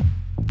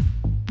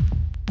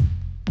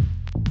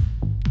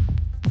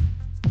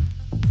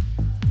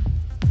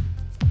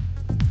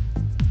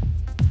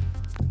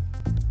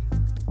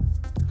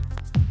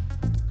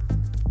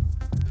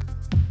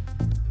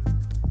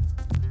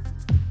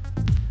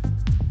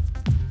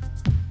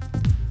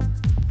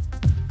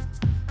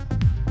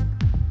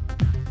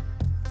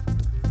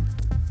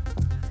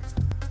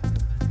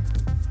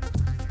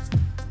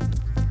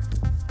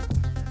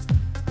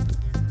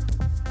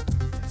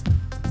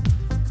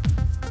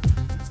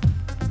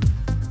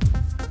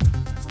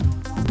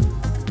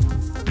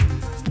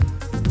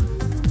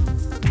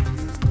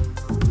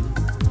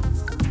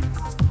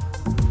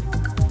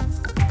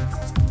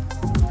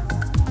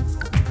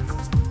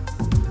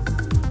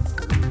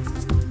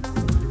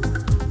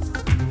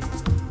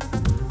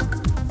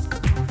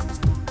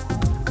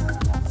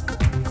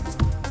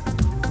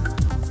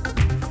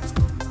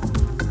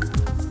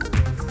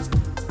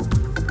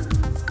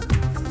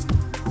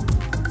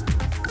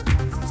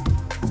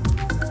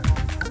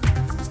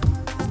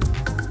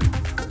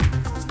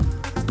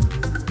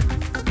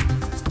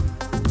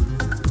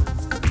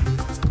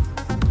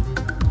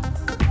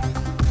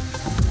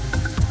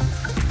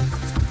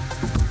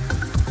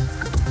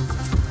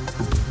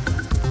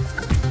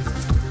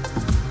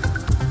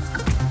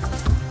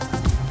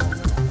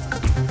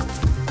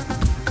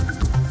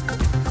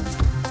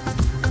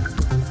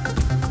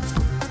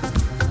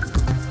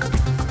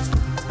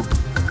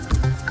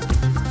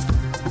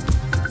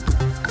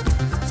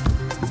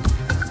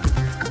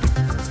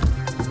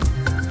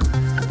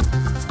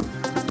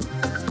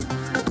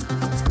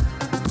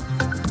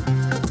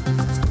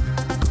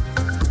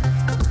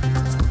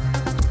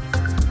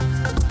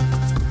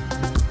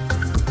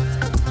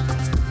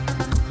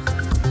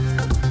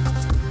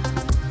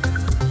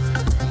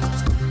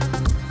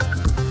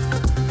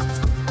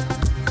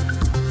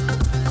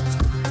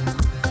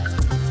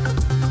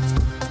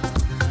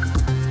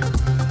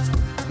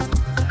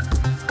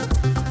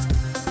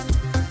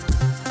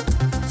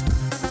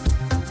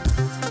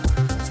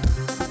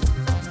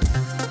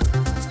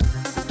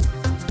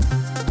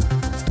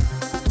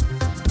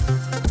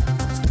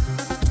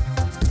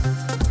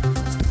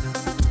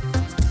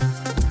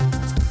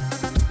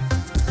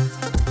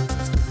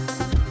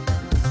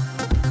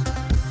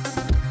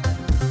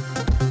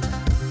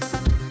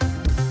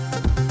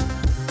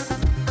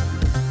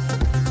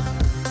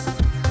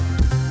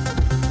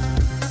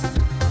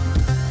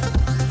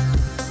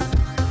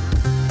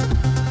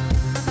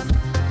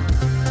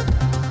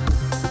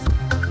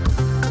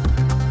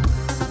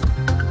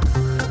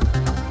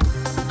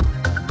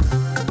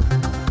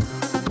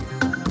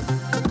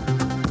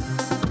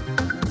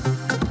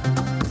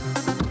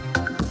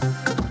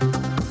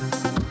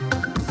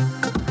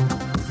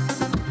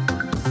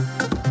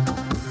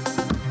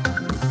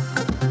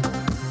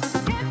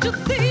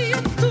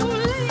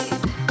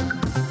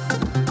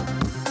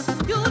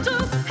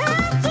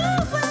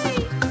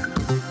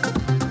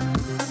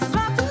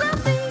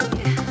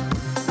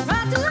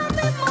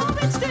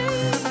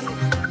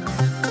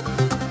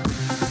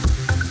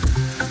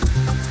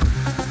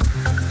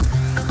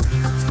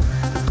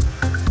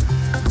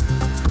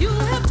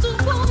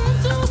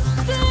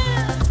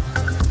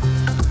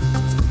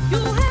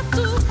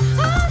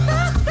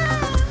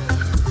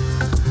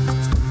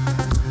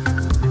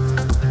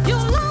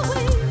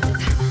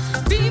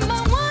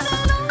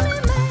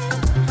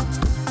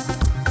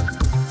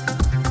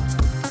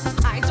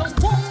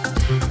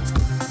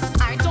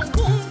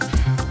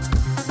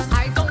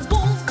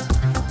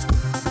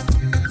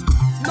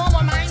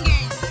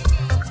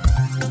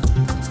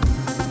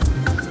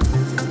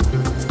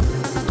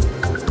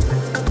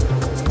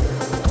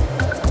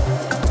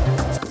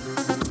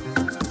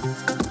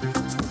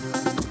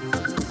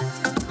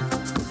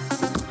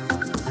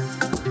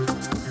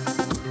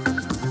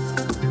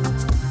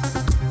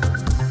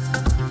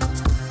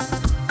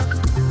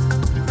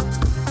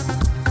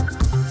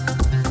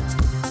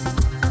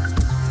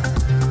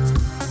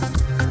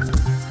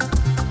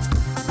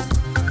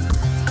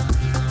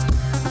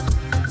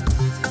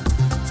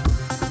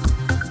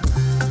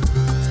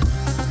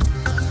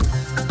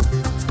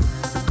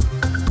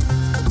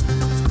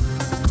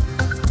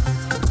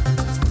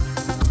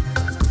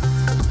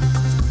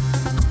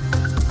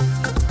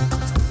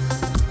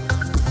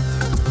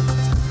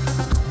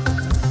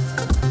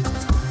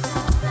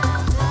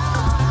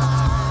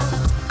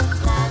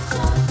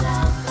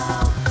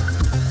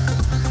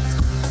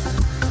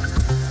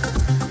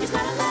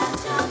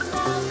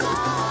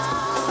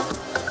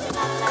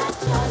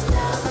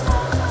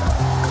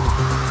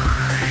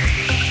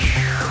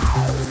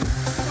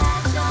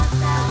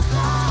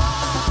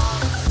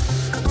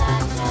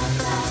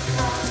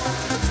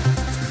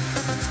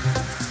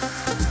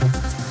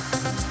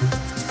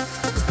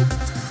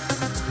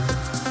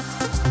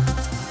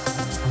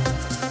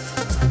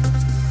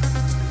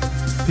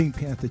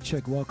 Samantha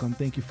Chick, welcome.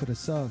 Thank you for the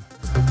sub.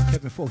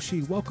 Kevin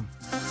Foshi, welcome.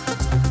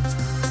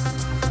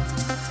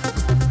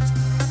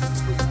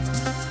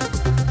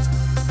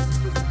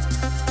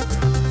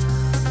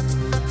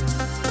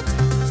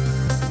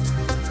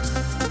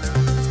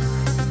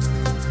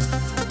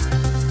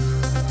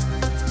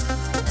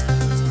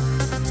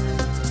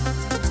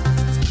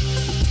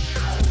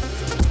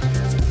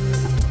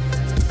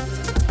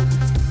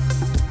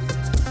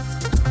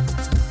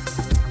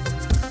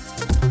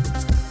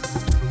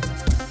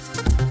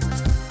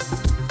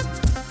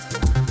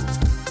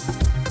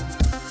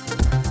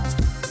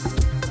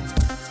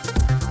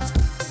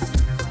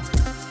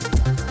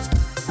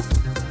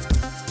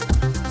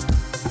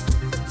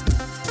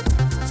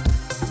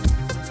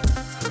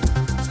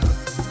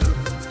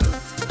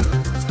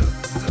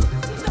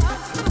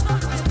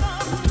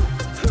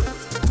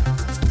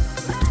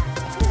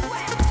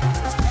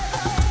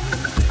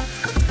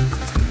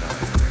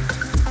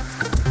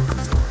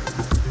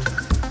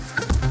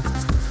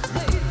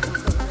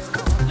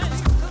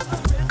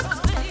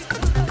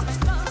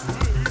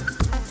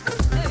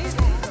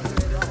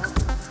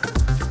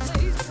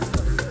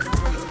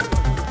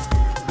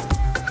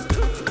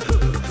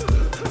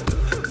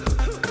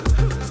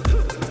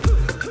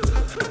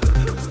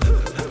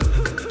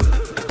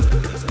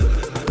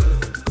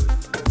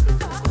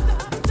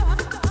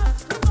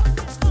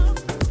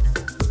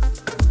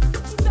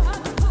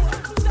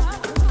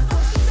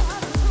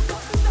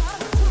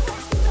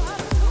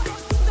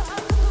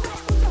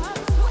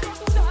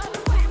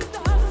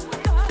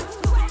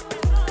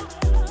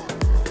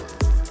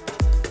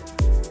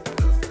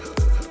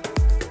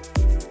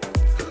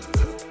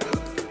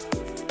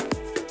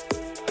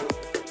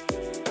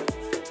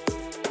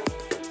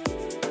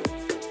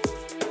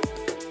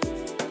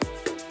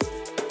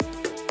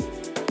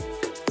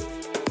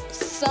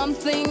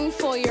 Something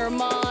for your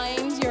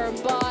mind, your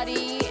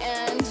body,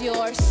 and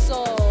your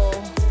soul.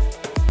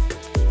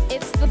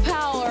 It's the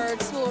power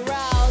to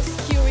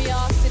arouse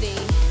curiosity,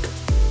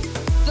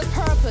 the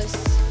purpose,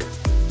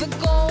 the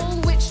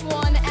goal which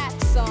one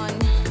acts on.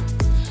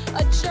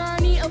 A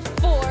journey of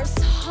force,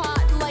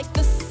 hot like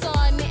the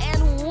sun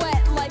and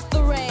wet like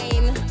the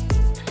rain.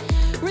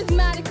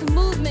 Rhythmic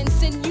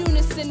movements in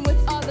unison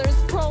with others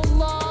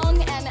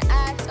prolong an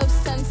act of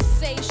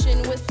sensation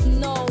with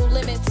no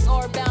limits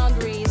or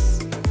boundaries.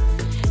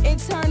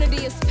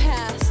 Eternity is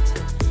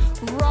past,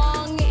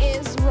 wrong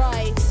is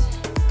right.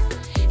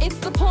 It's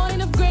the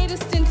point of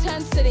greatest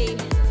intensity,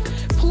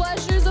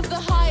 pleasures of the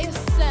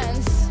highest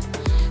sense,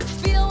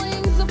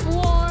 feelings of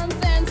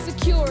warmth and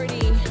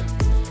security,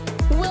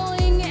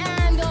 willing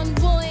and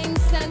unwilling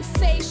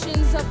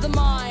sensations of the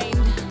mind,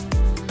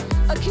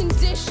 a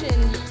condition,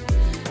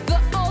 the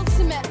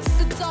ultimate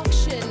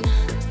seduction,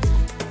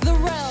 the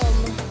realm.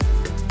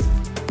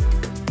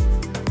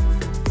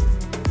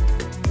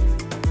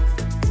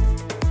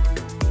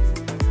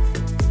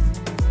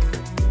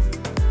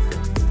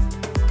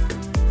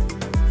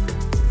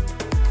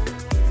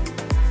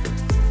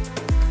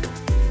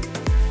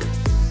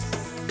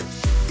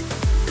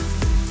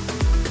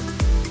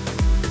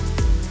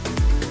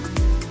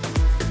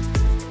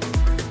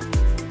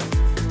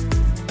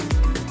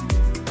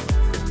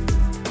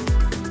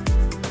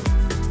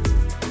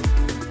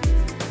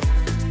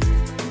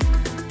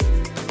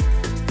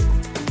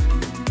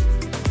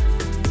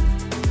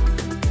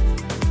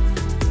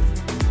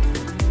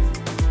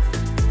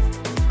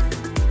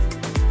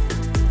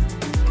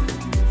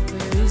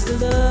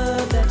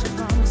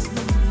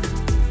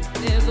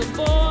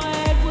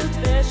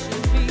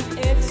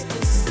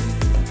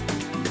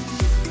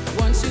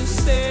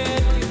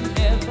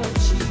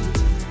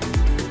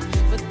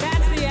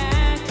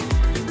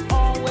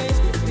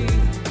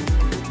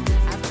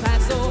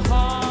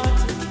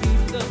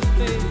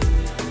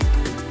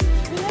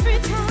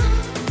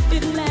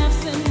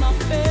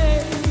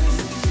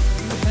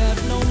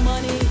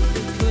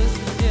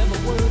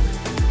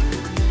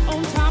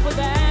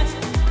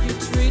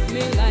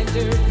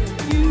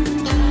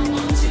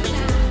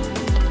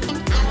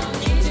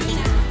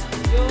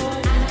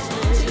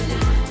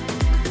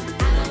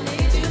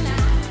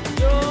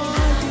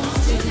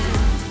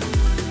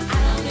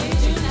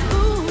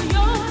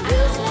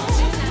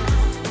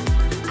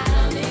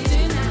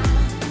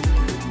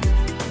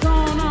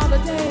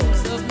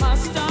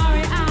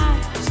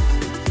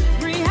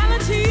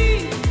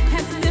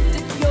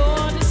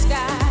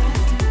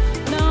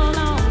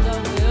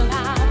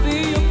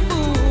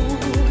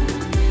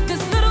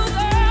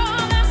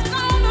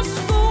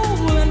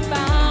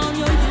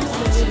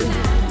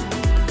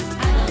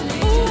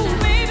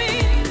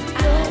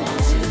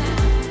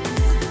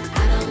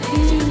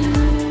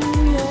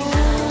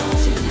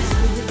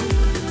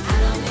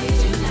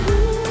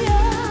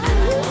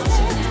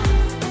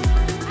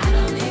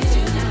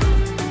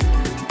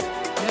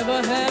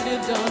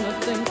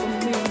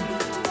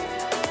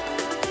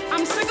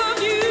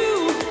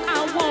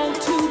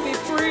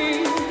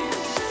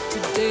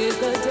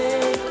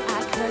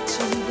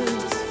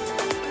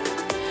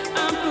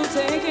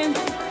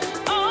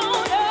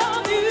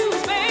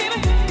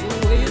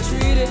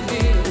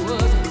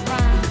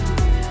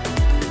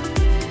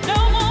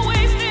 No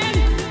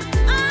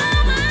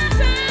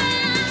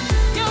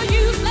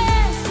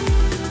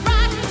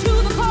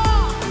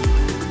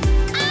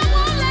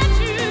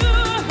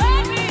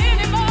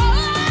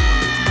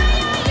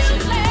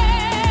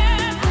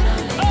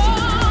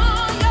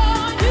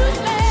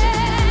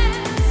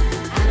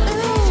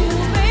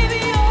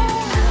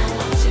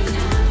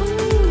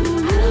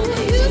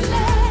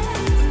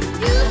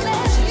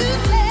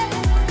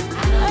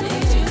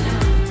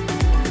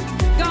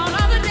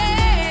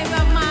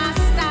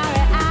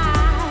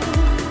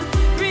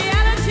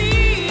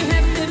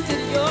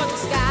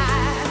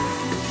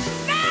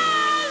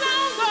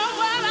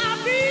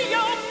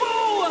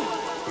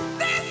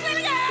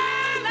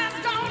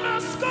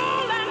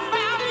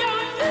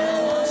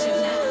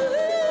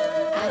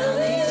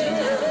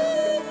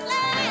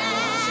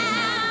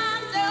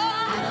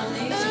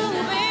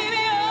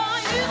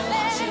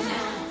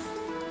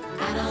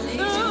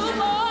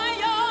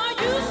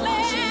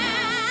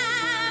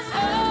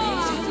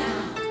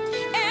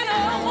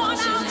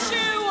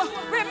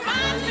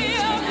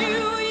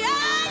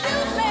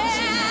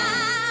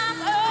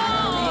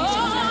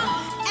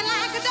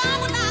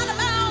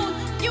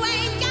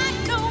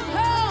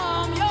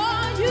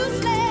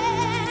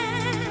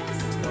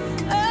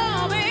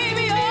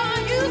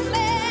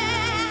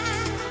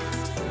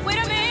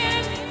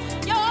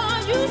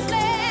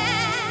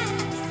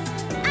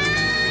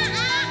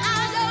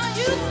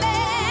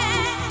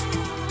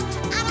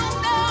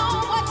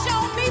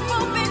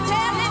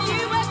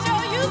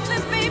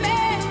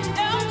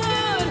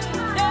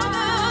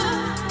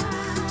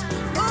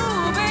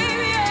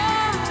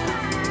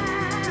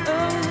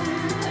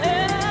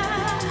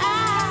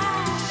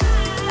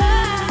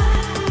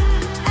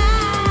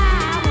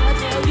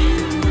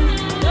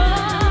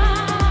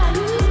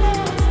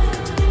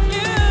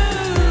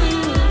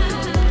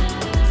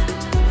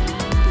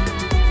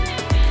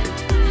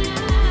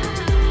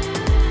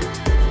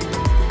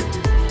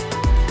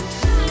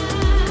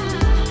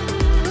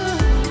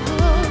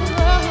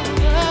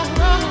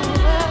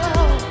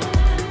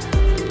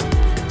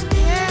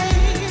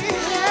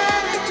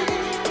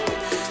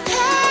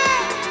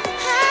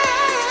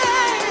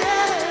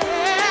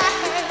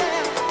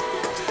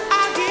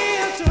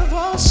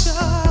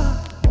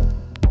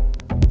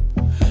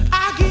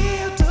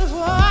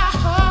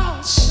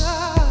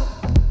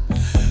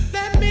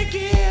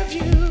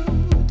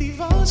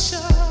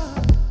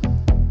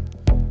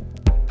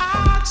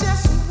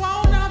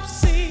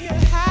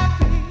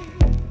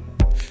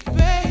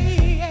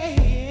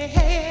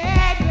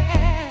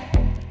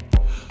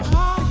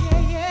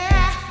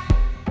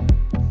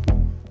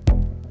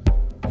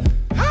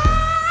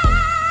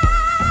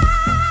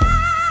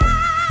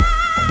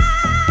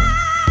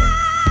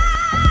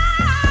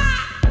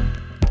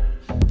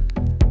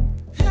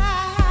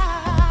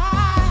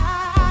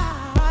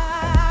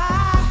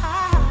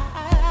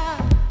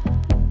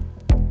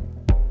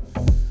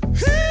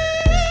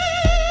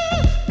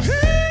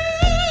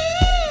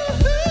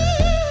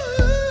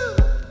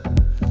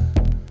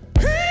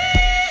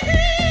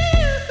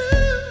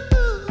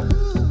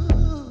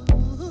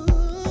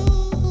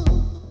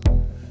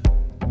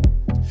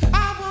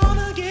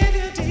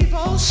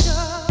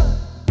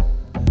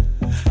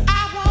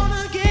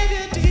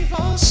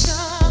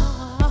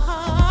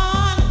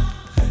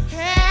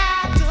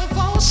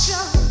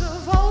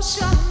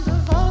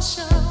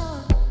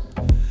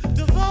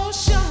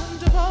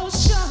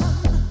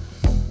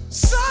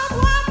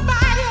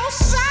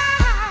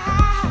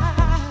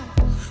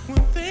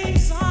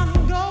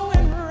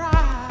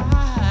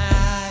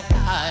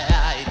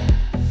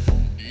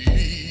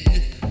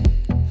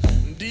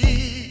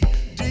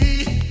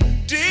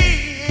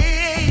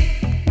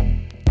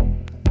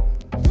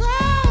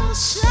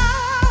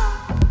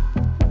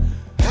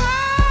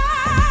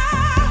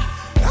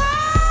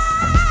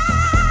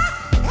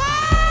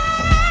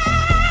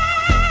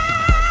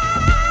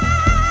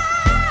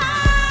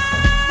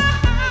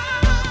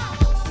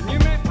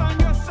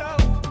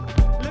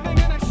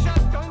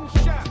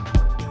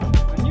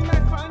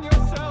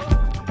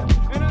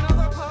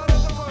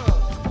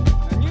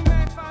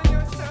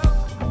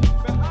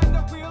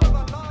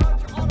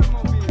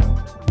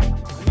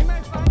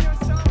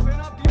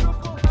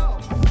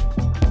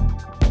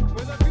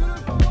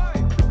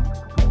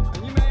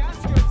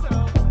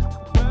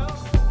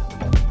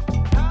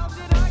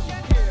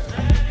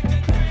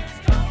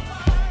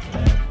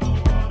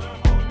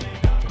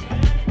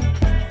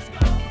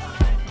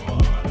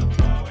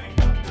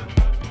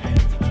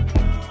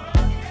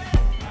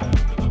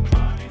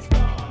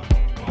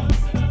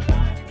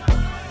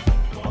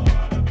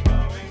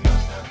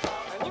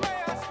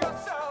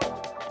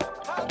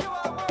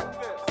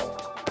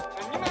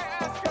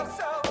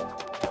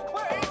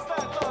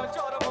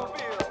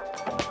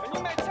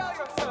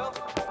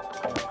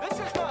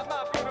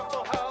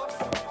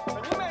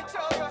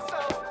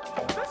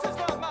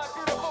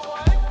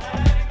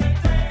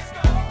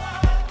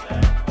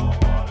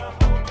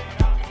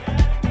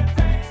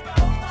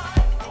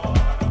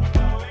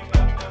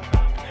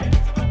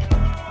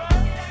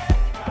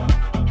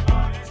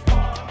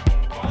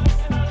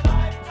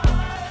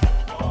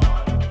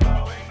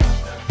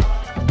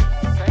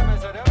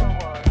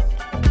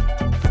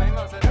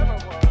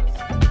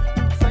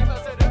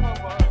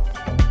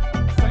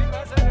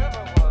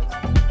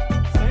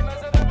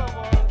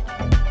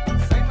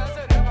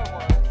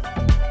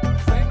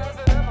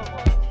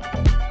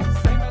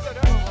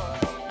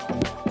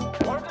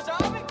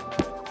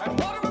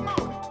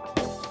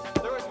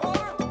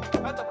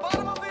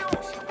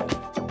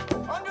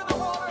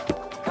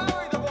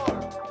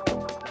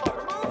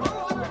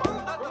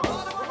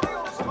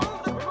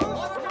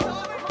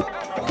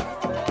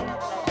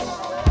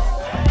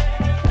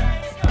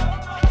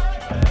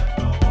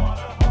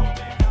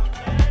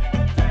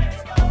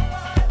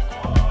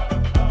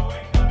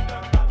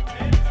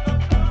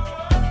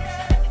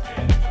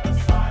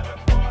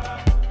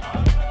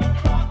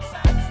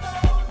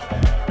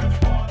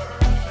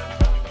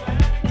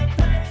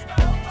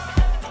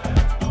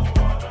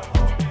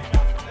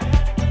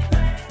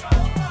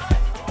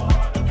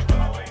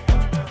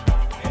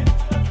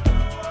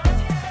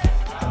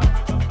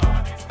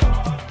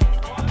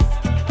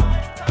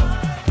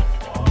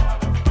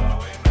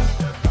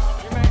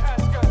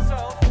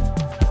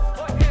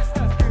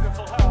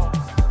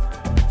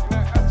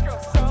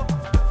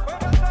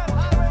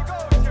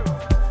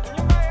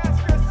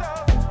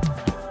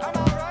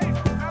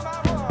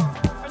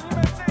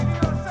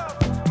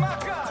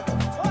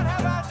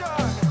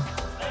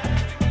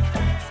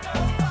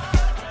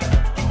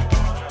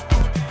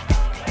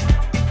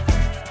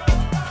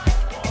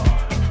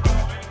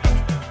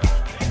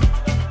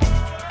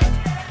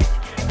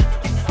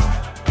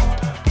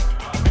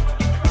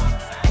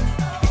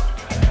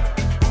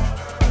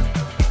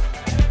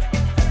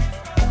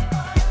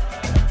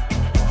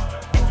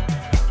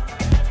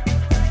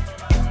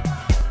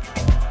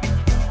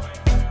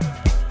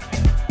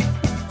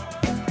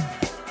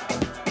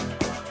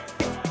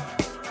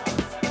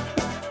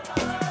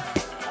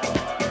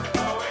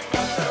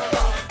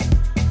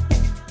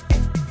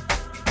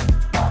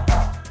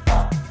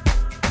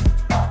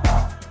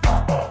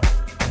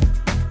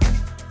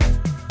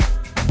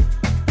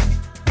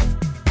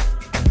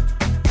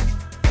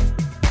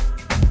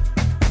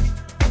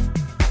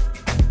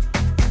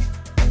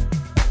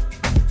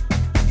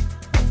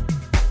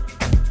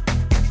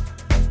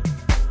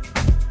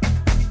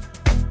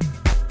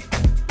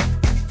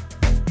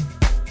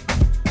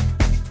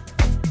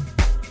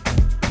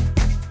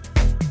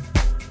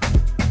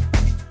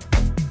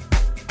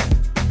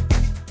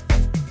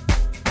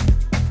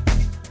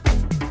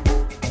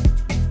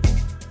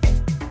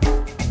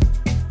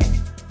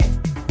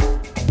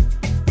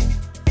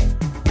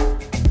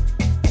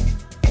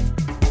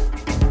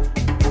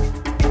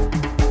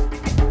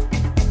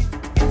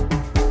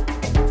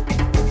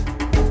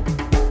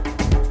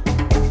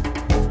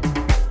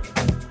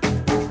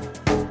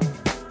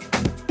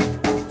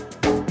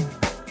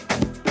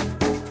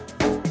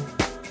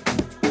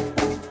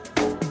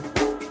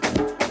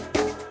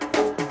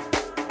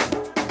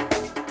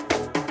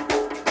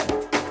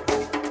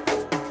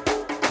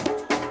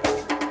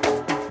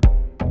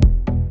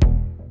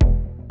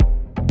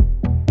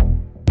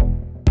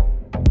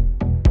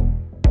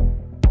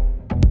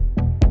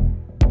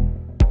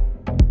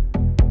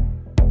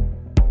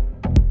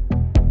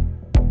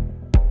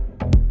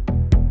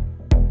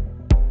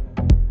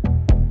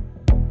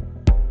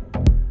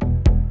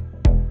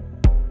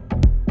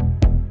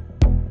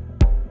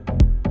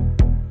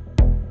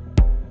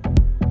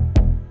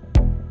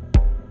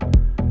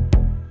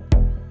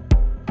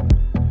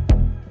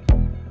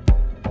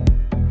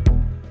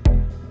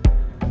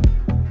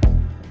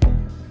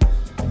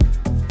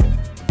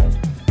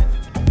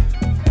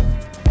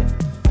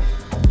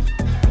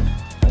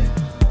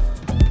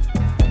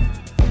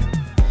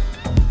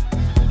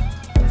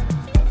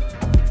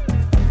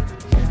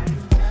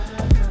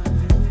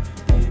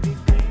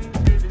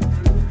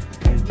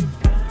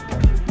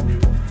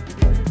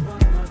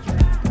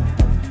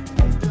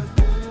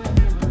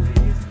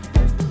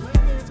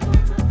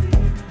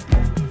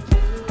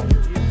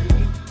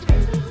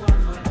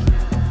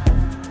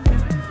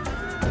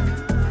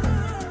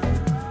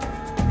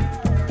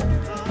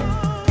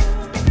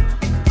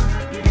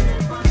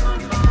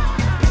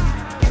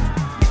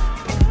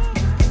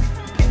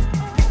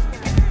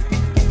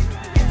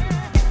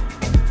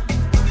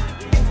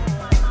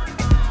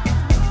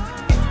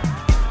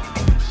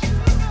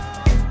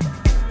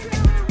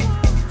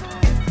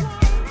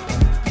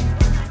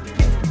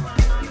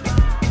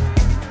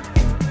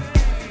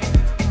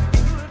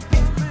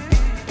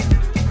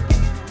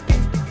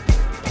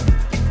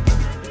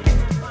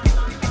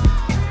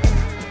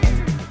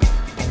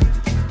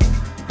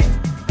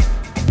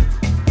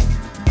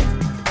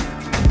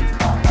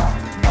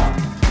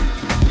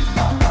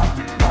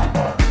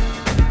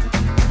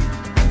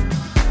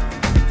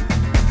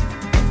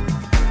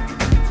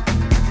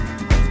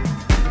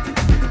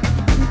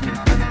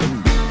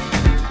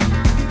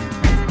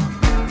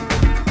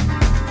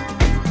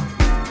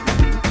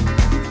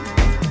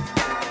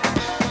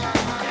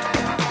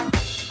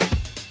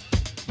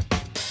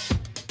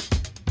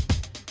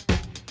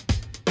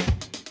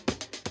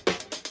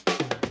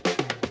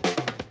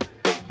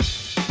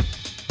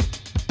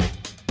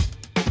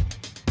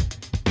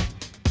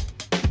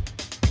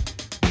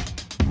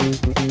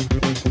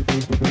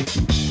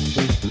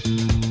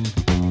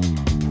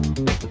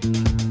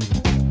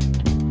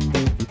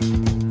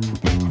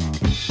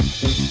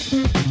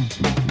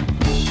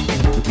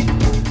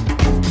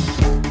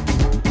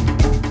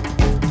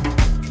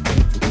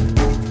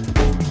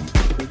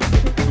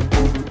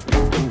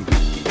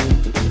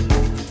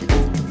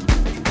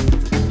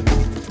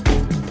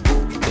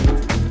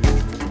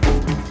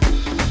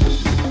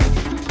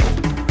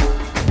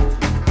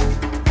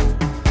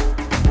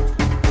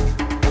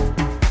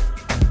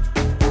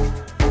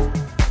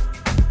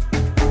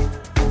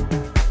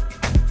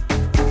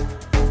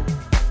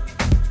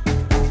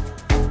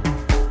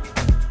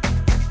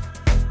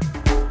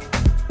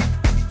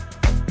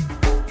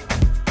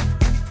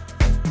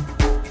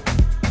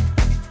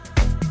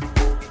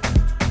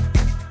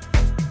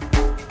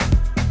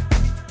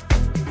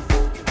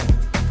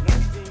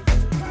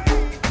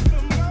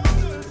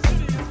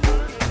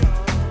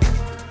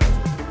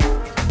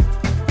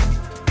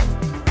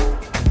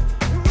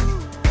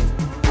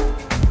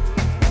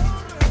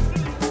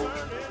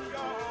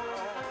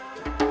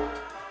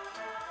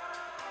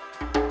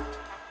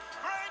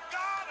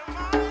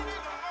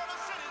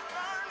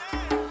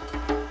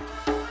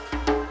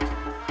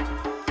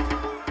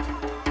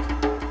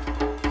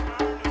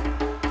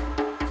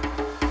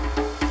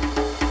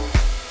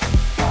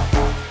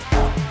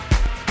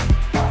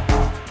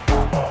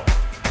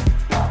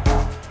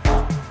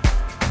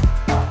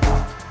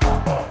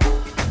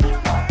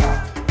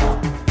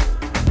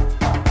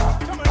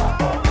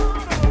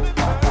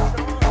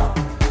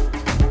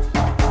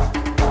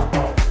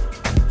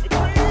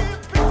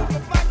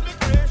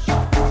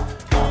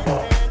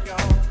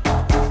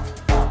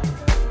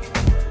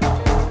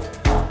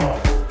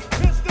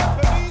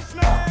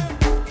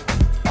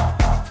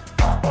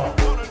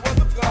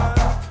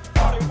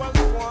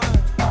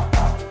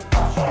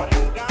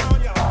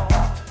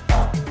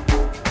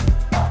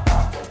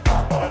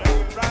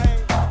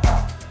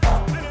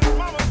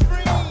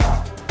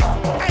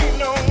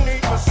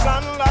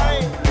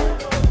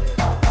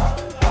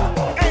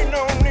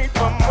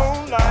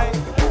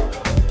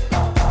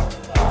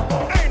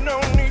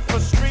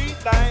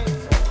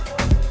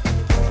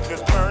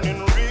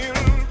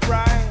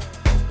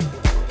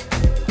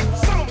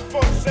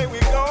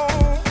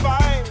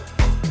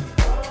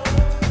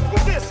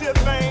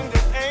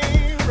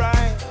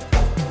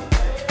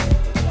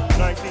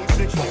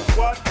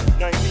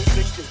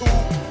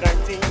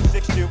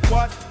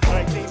what?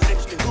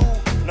 1960 who?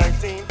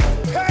 19.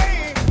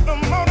 Hey, the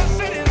Motor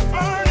City's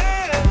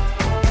burning.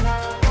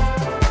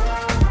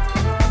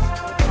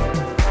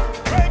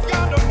 Break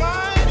out the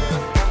wine is,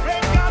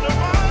 break out the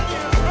wine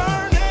is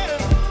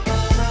burning.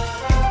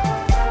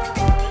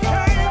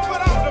 Can't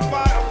put out the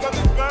fire 'cause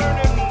it's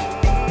burning.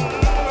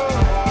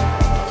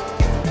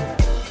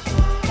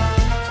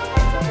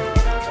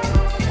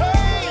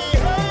 Hey,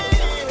 hey,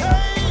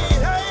 hey,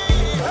 hey, hey,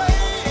 hey,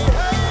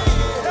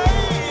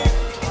 hey.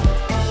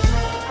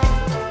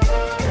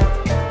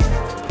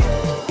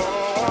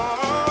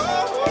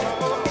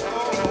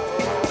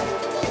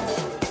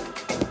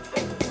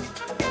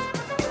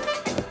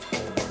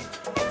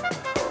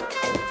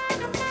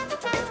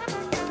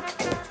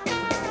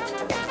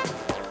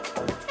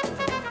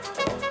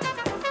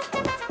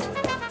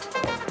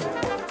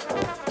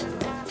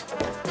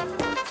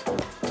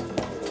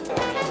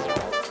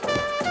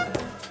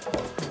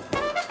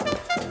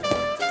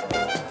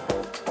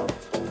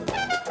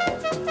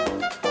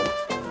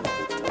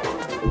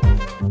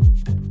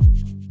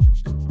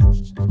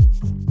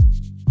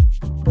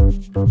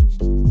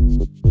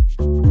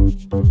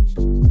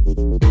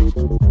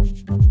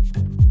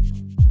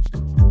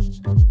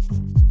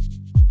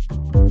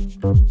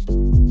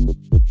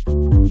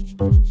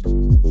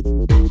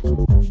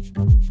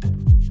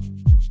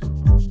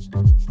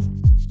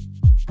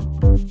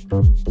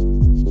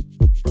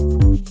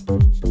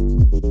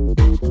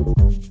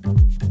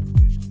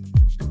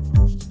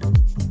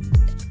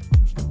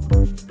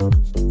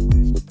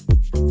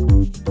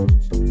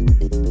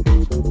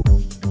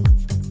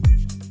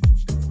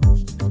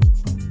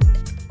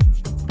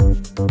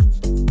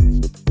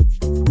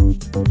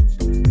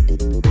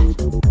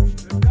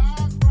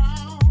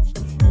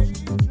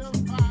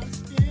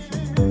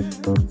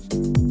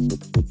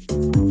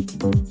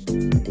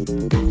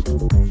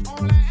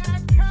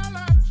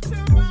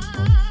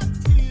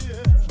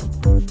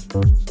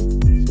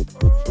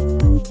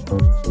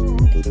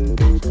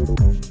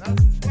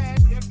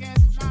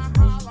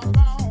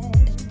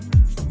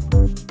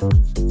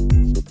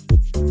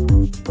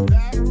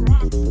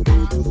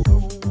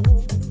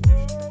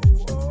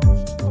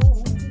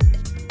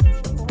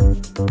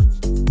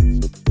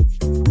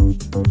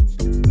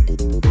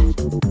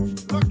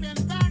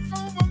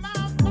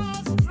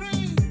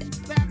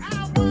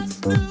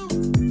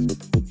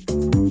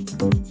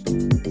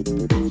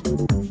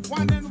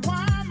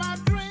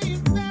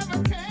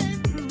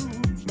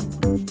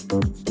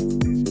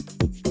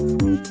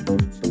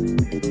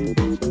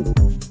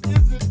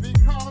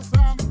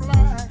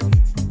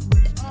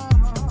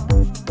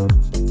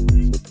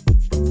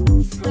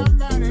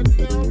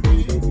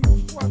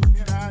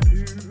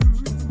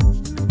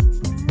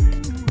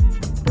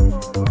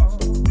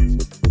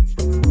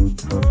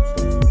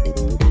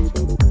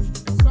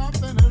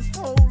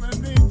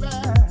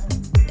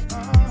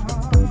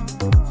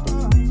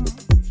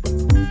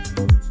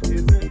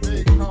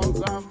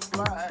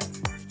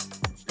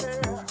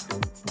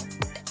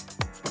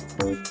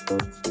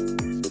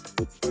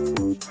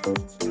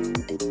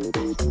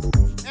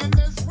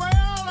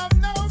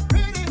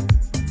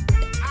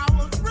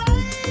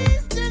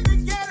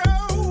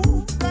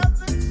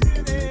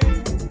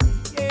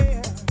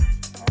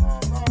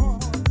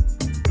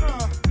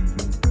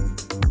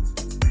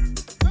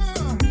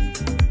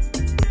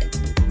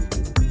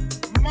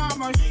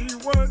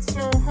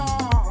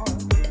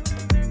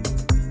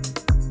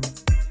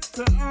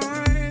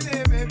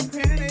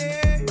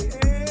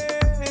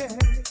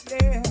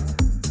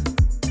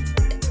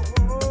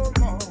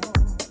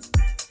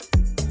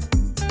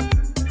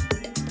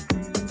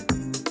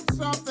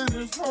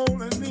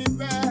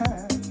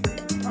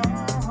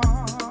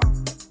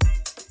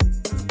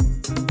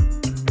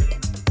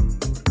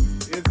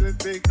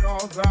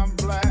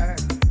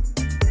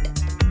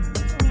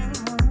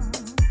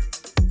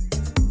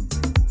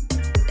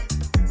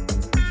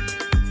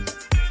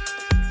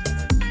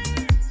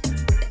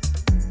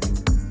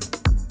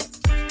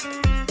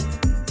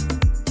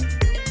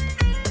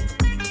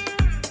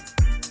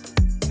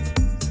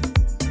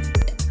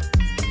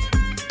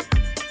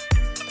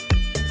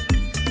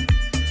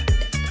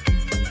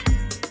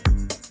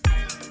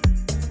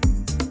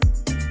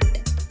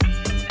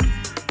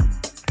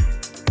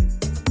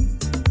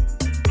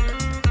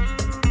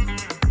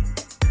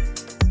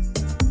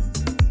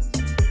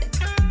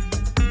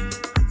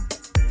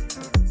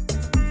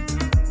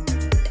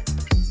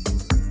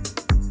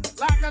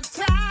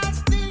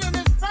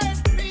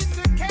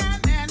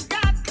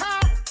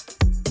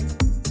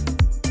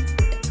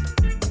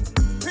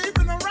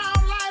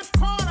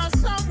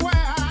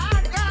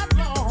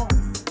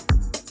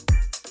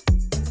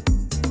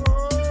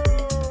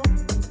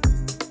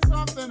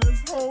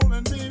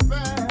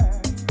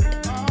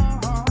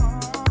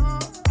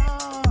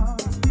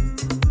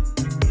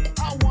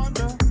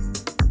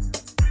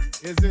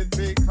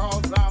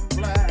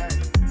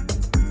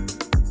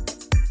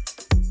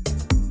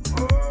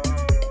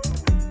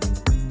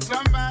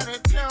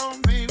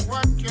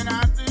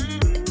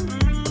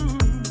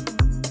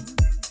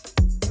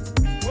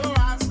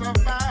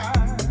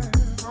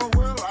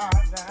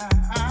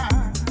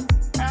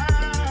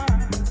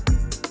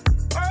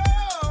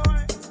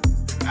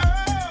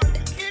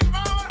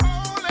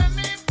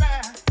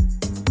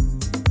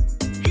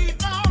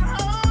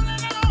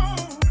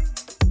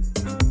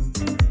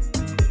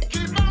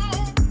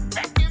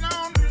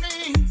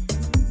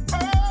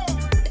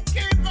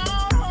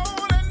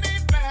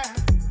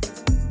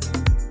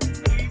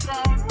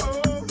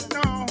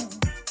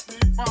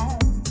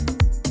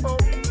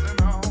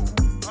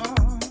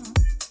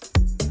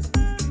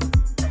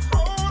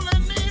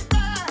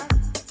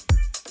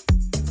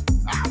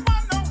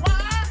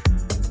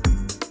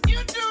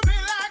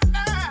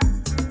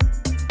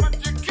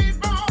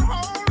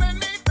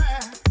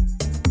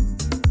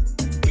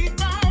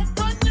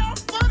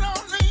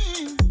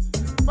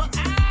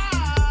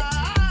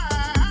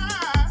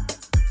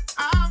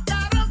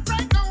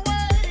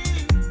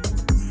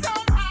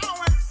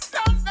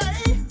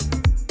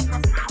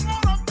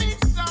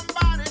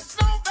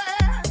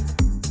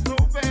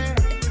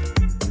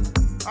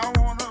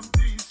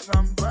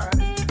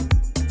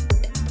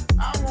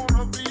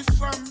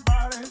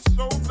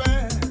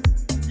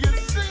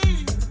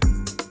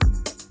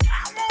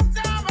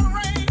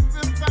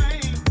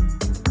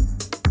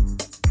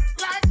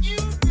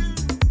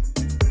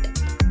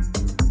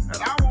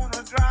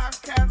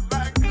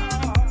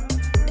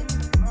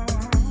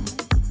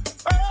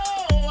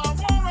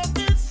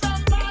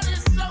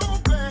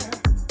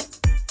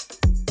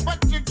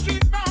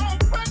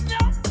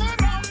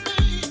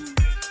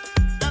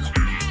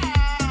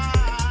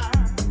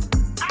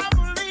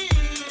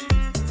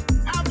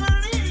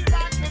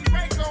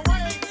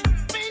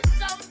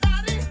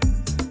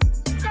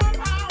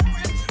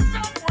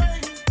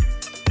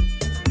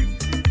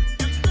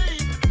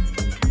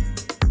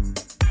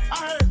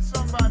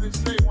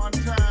 one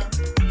time.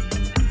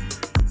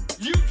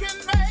 You can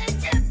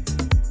make it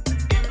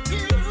if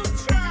you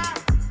try.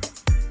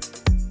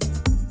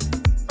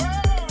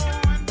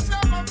 Oh, and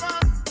some of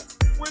us,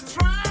 we're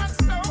trying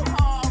so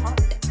hard.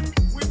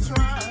 We're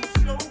trying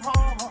so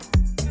hard.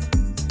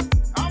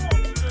 I want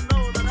you to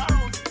know that I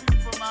don't speak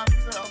for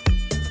myself,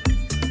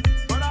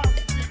 but I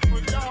speak for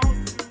y'all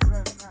too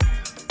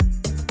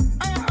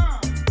right now.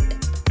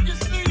 You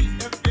see,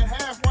 if you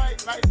have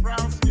white, light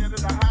brown skin,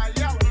 and a high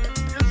yellow,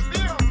 it's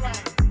still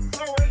black.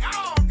 So it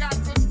all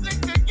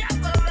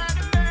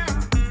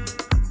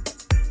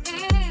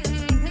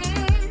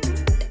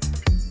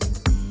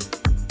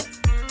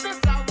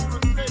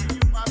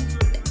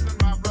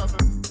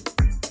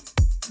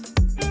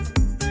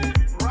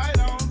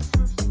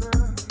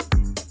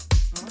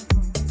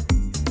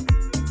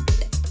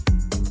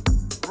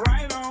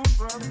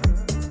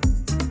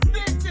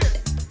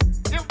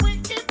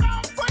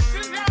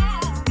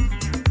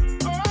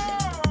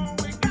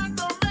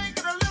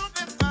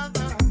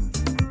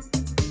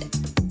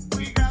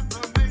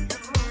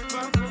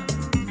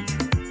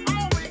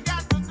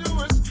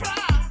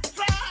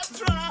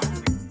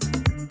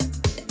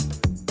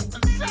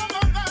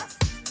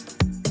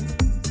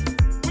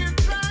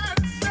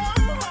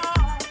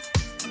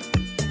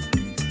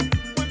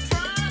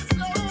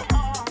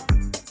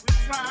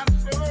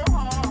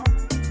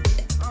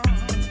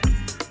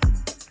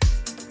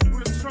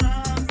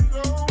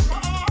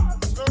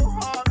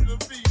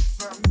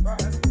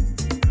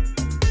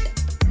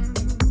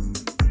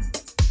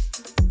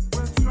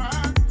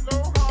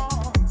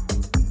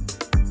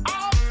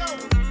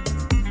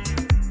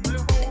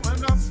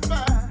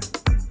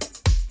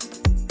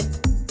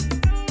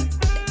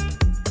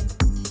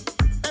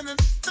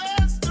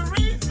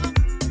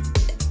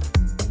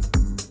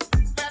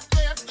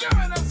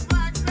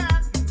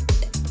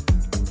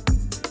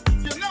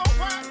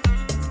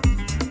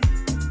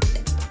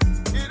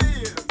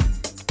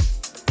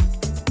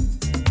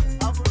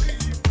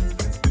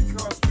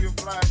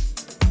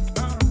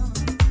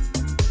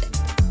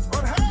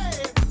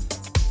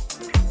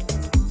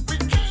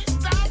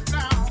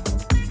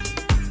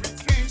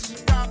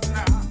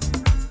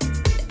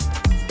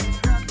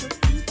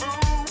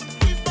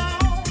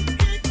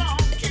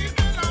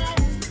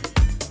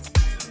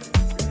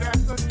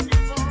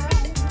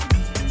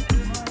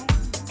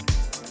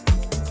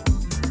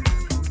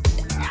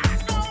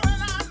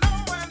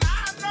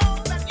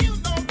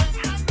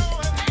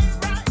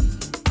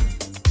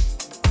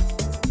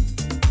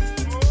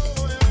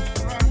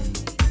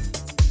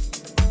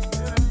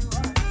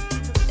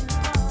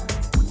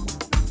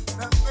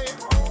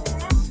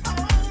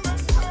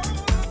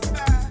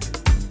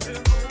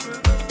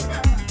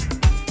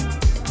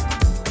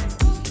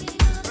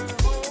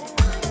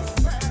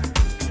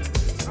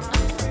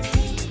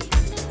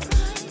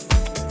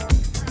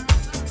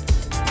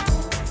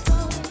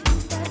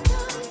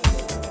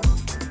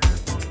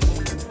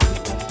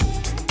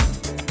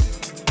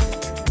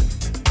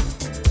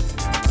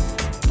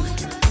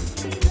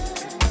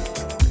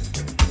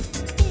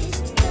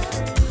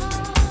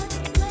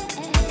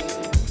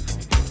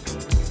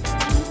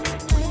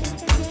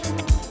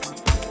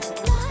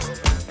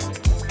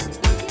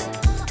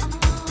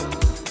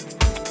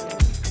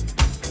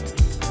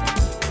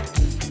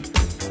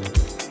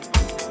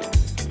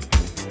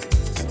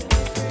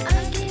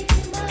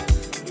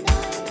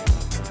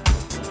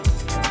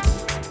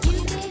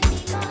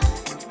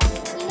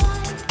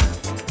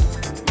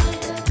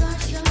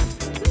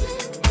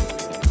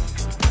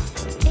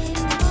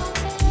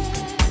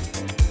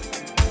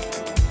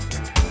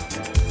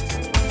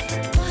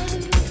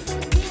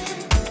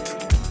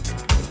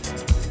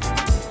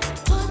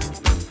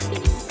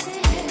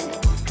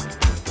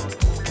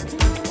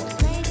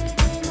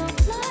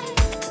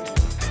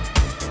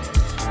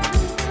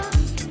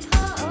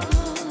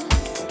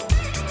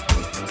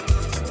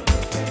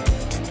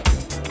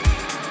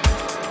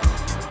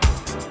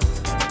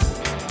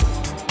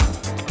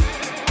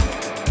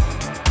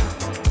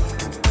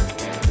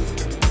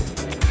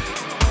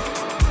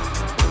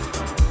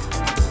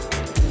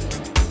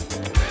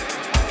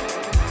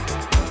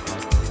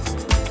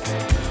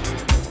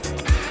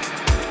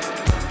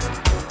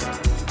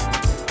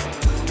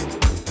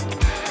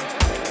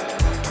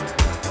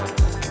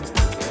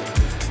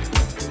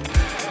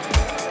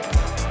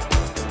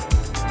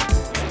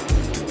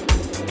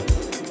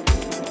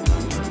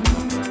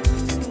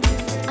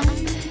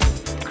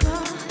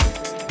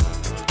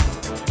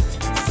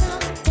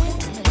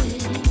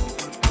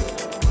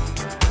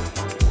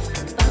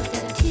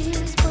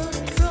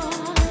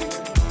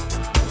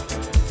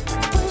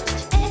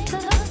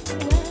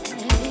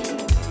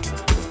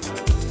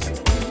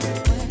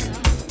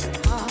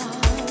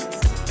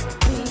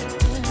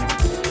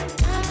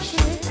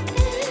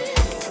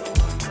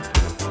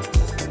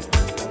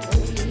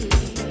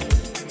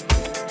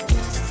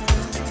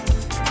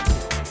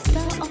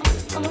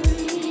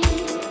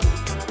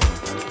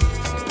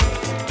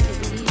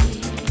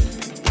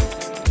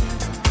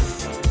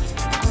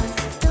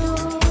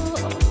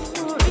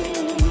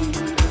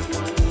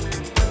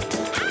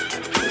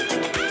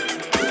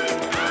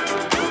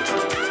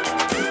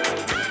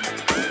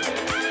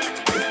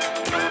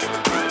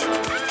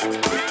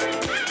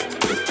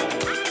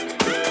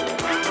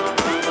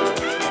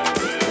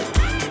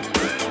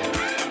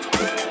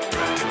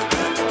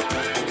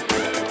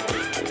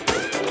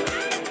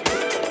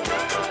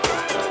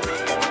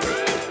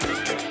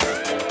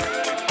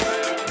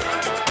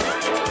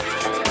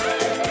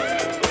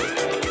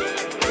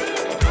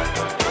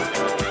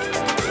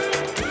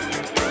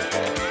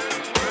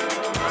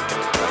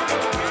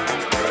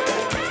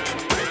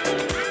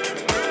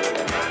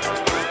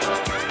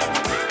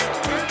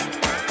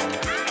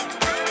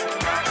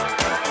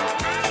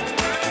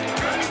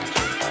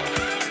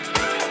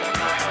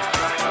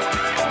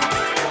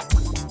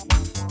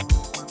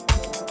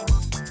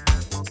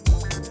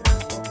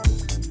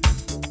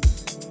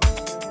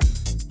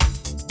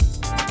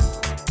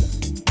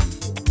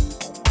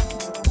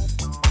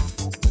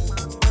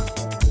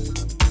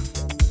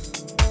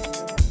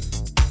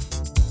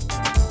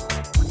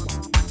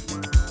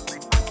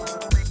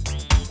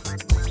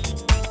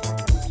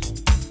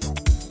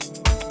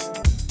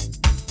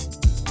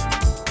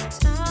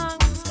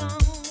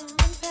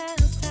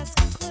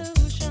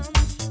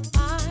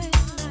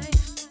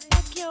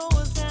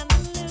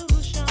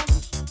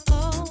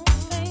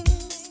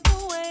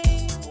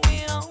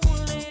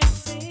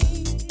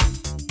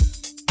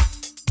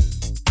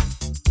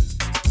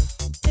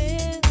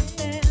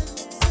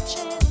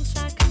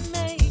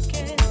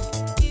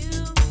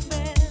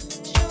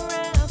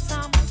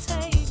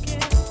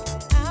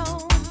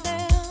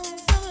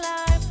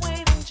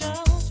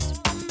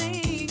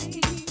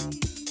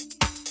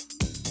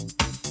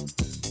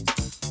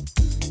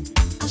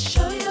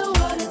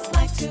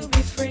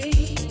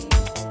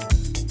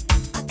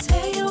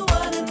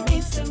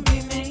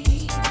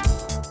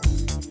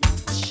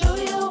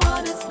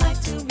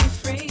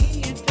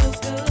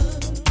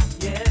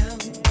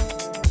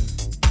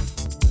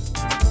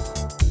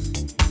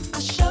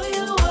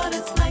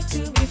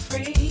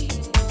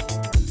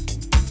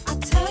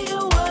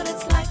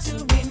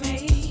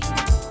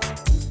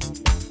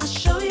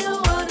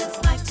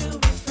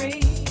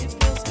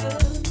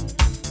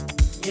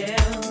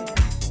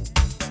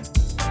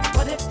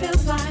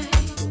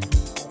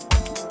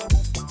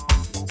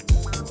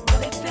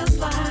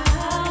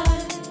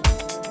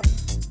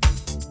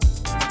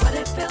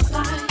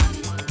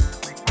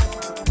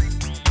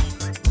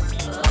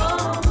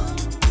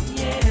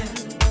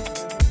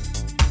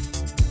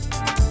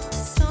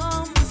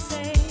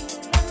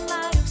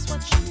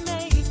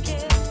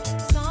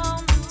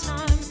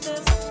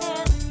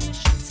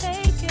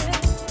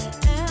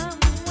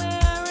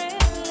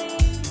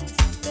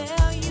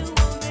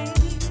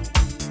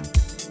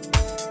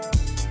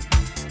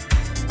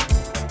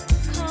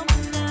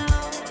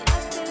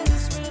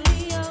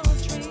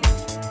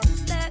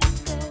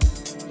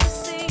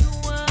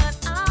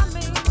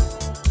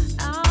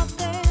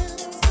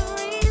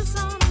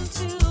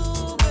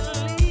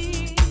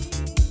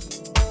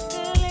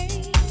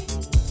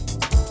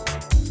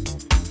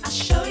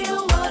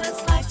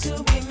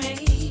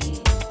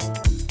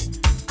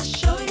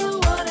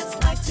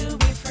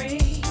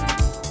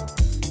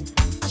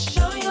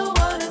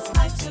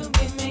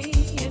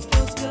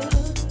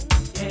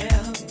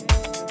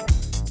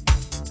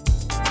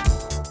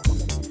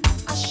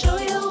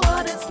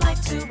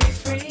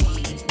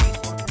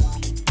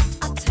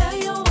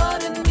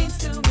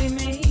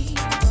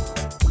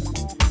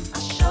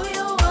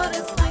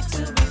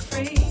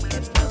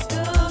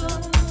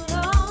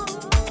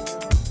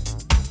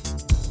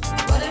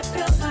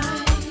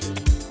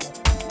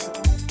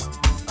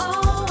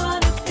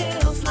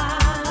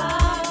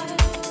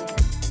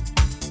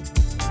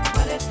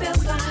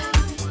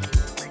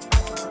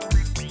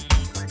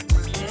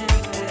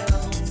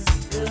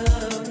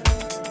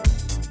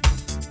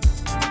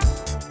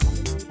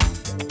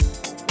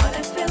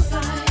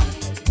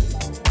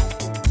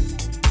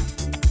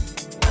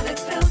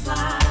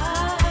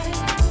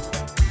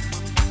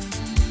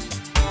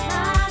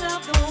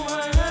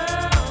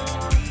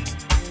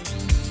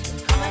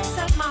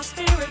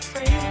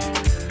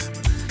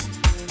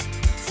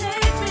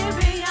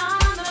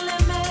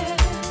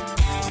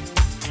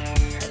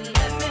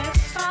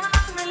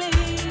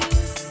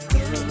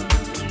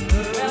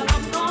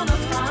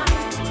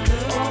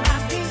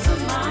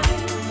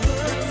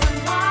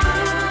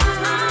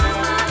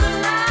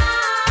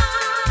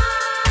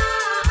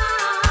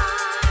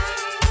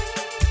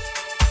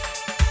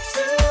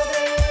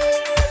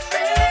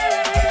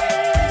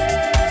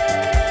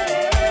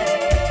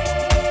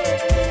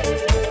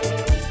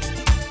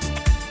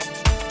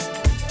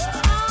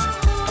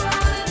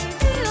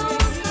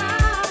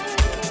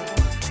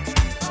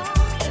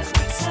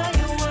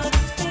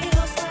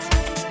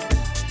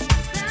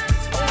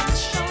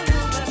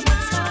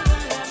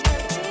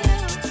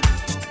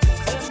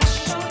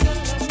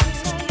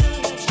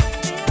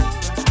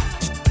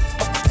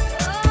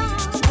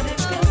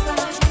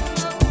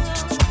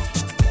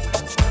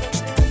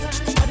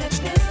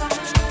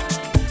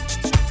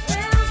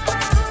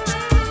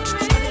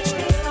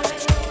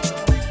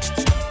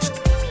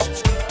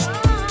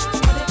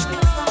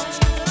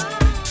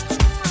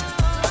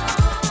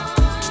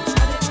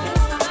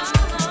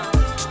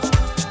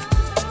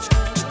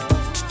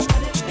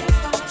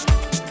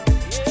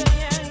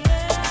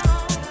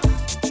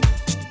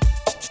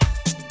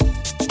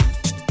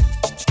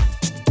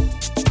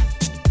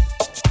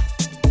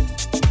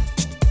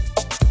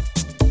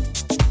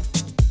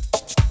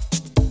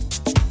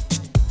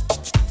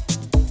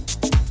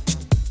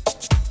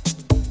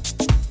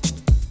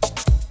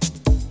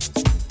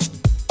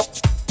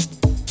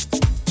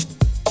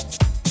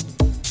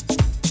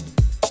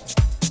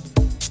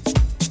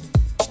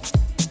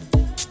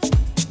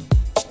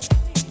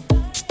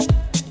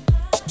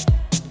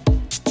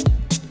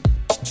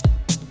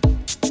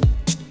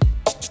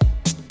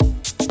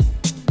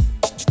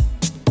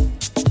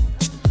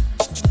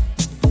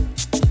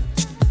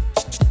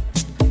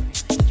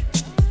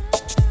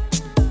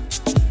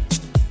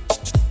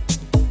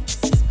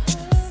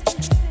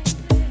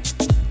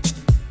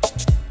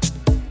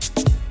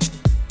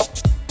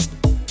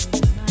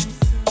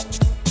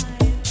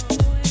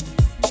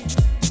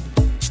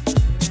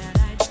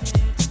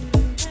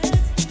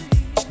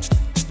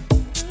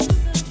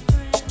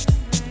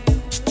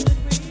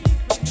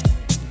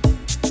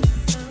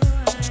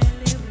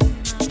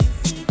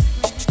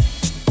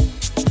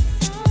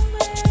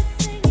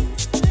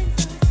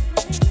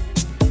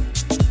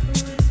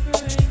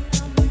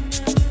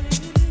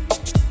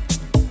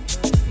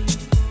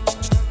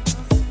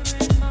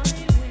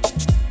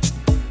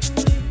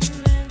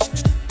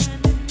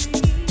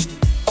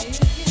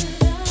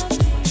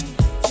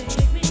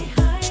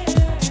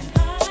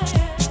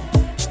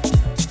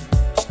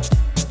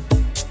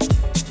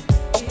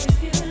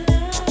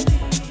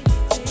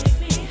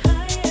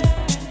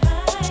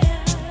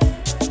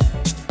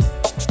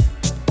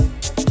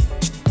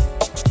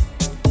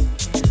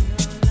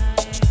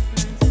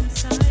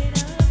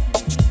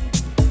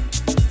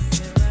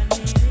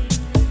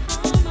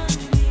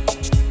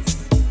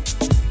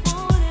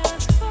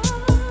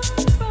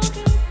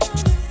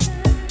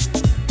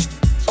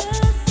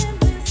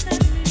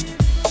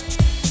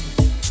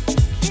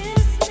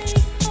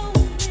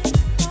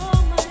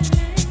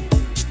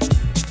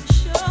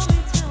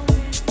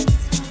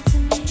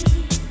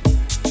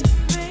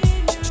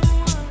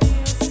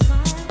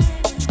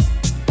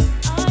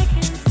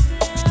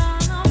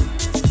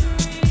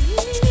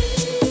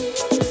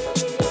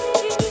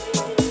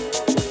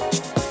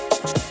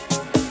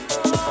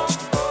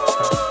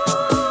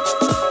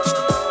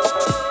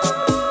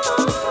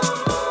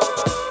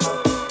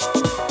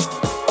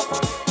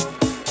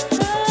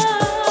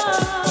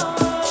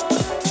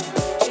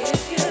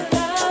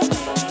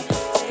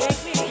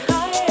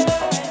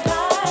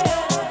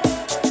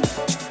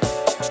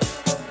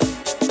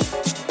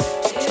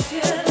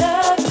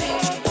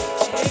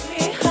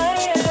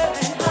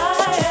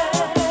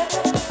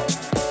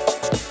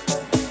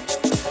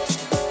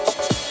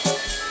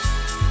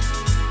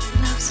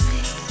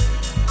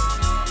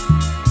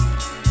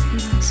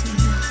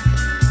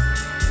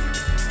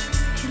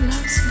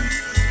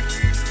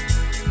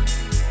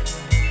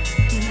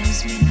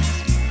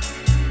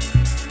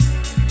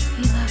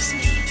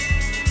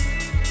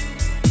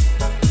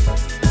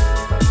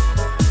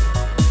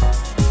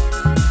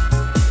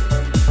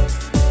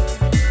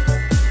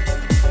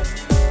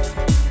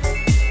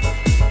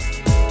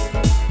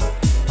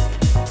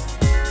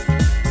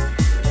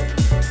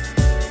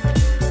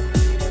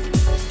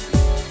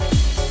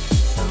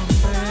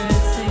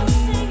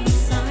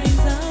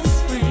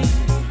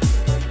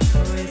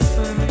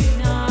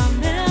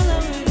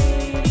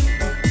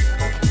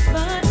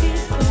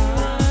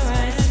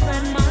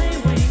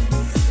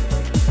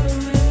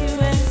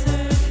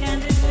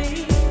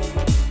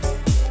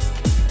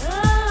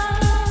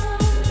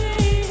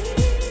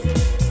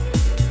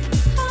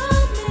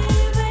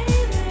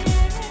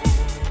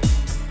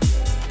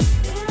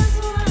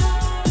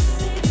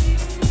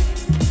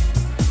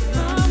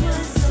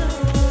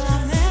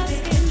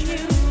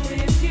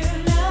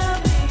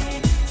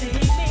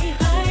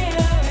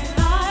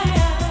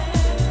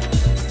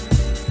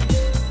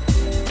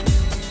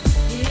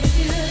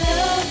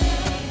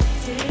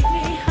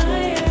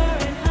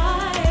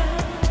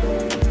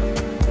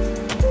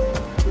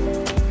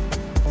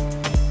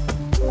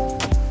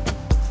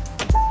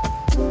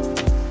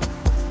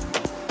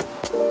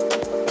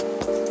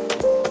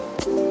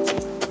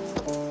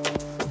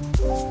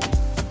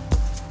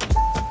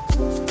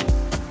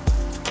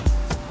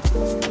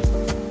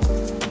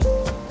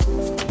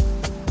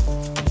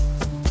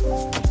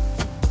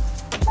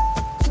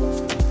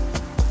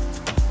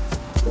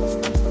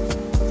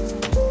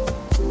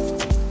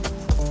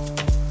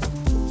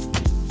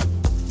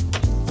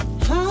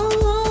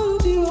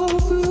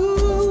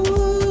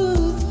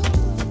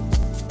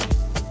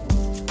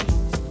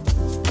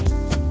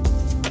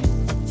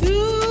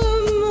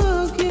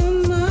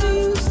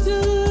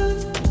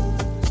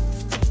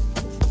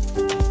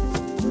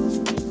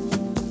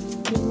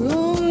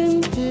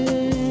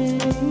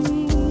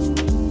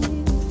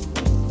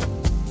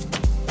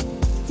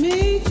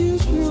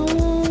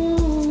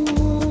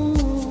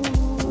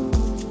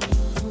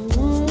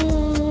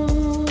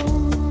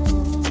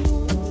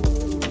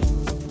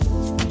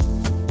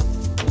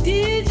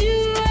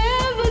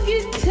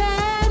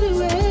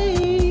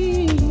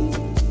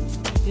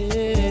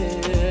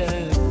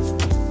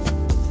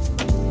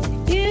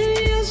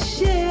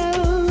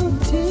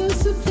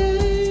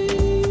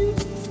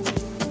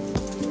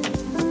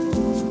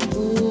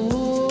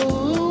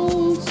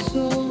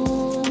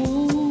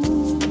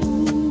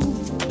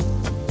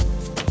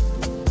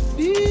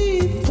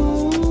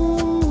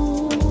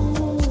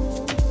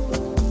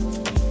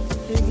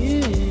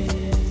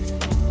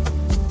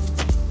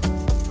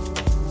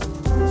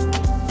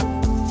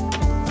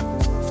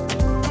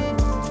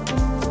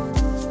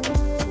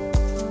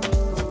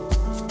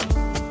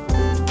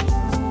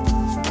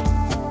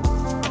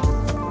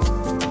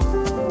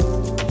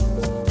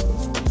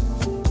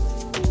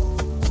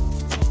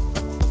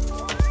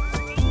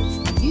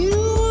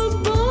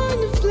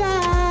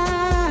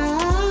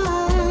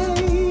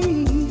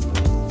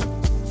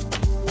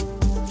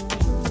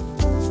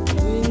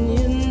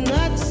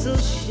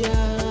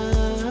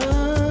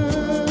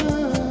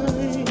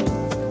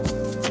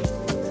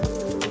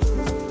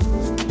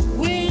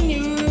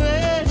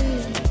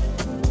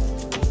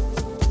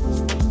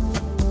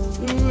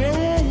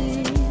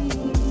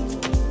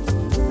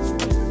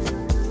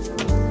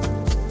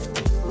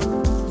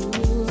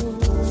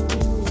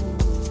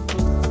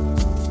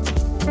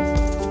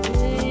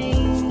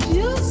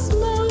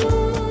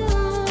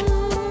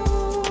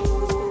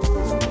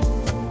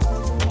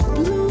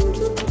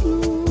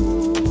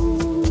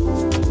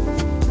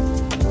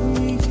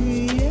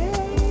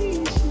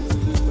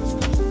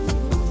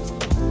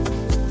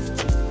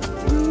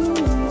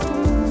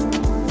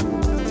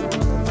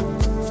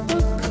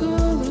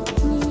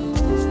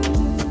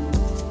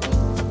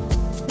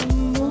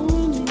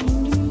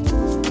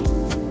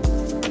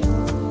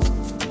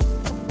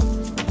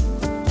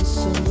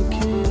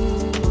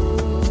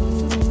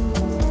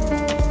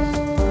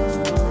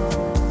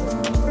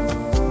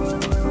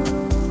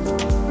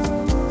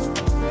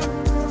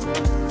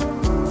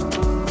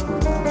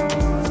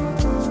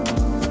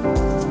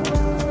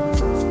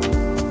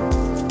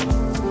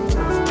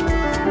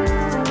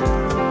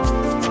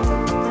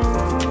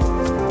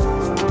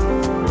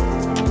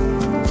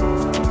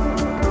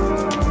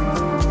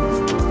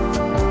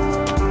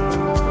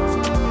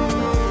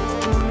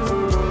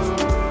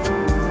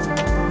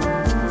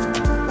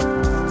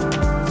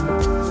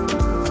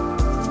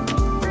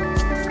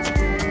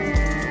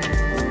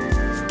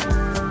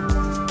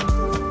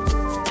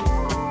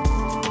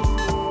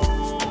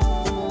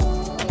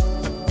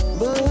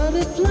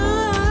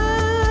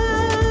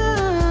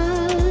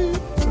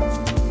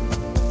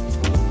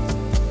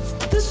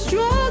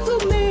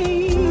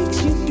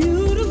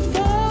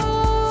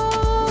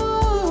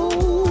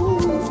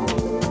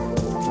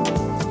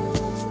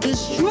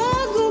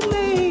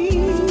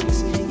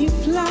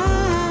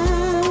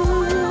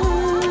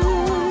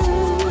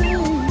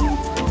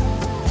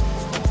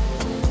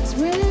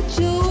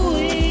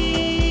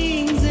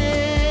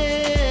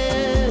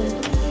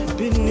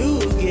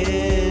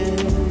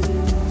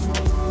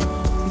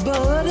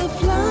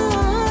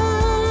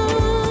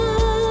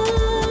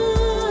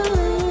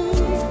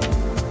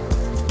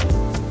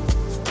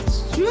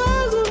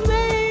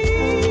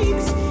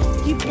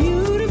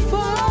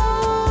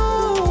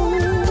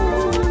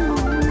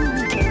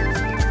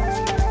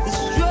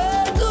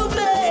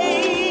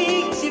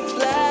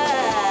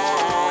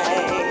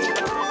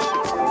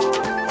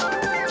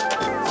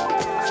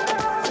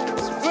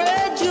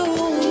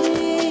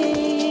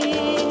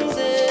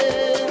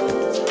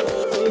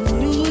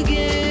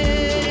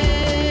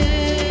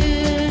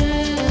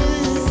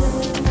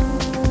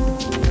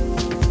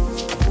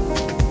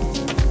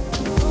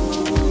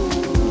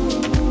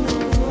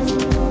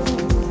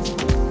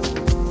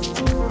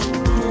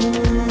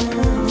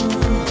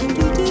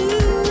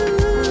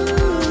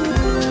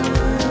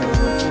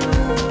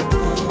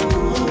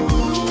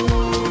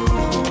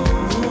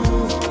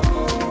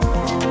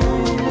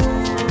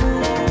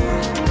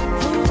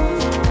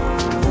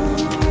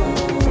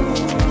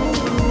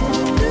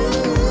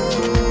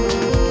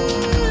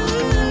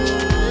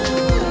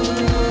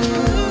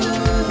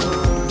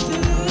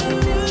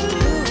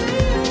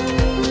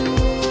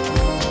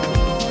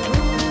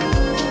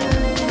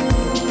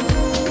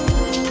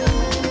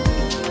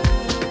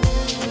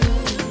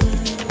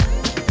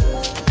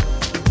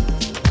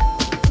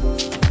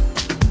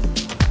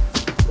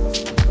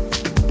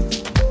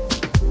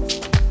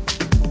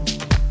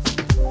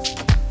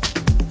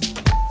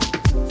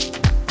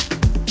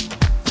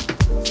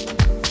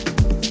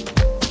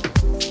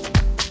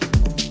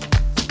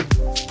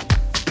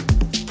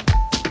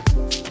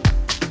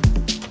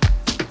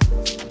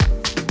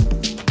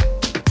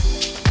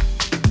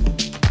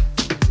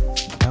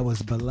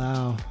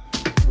Bilal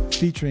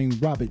featuring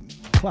Robert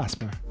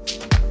Clasper.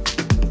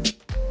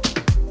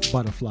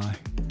 Butterfly.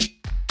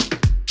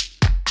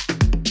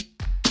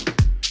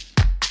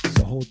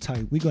 So hold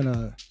tight. We're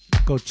gonna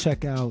go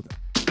check out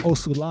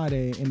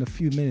Osulade in a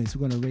few minutes.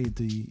 We're gonna raid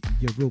the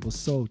Yoruba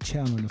Soul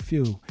channel in a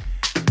few.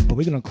 But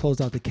we're gonna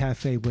close out the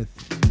cafe with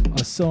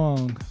a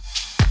song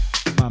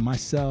by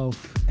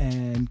myself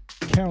and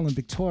Carolyn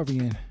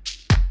Victorian.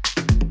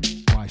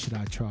 Why should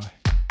I try?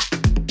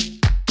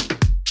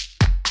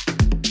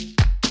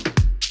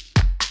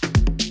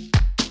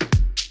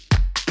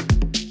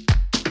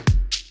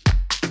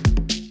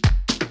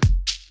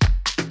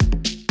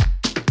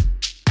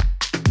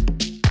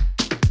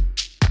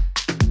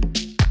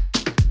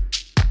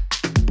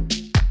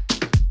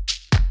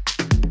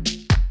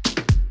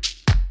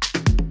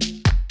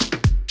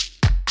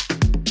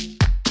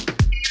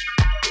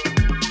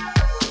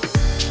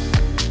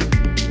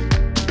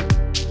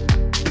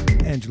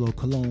 Angelo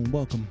Colon,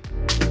 welcome.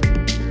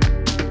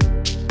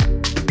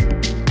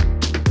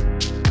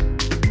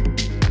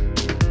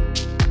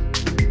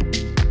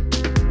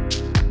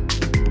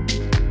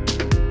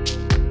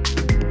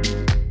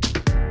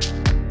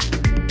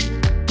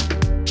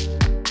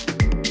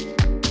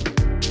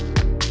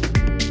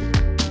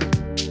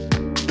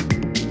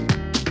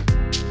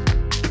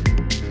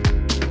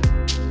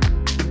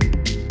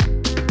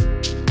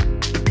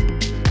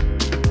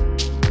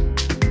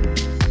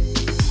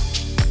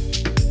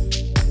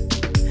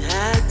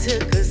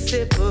 Took a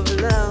sip of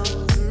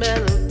love's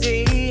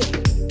melody.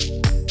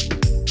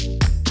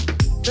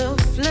 The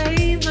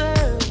flavor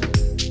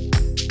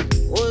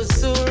was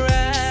so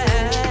right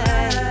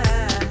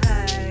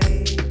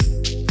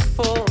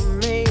for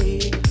me,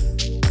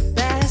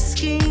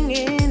 basking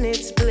in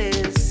its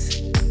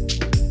bliss.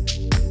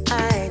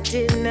 I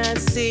did not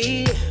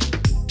see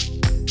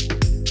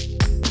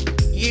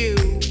you.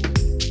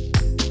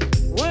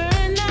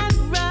 Were not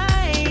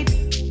right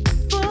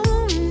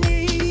for me.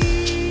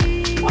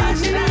 Why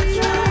should I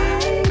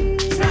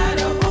try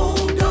to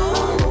hold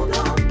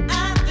on? I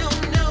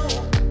don't know.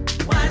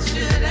 Why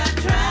should I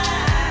try?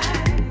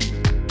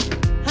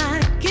 I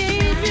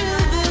gave you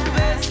the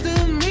best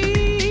of me.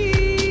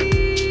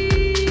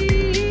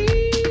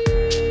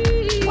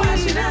 Why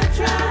should I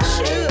try?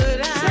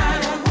 Should I try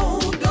to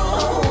hold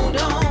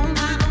on? I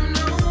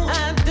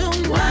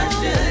don't know. Why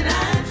should I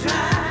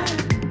try?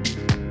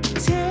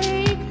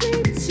 Take me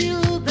to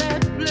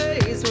that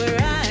place where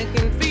I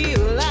can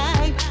feel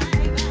like.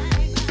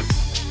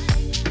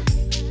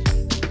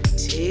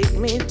 Take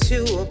me to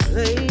a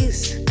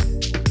place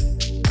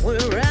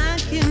where I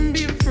can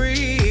be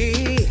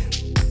free.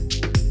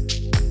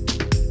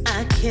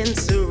 I can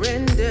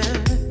surrender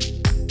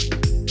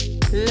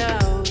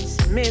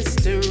love's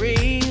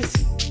mysteries.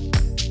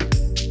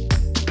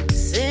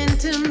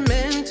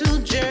 Sentimental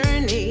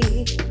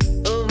journey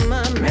of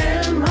my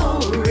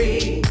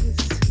memories.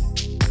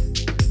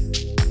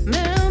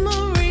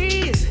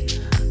 Memories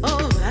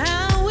of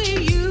how we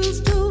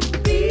used to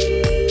be.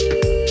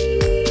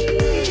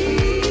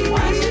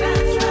 Why should I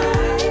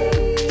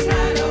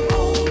try to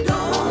hold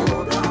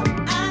on?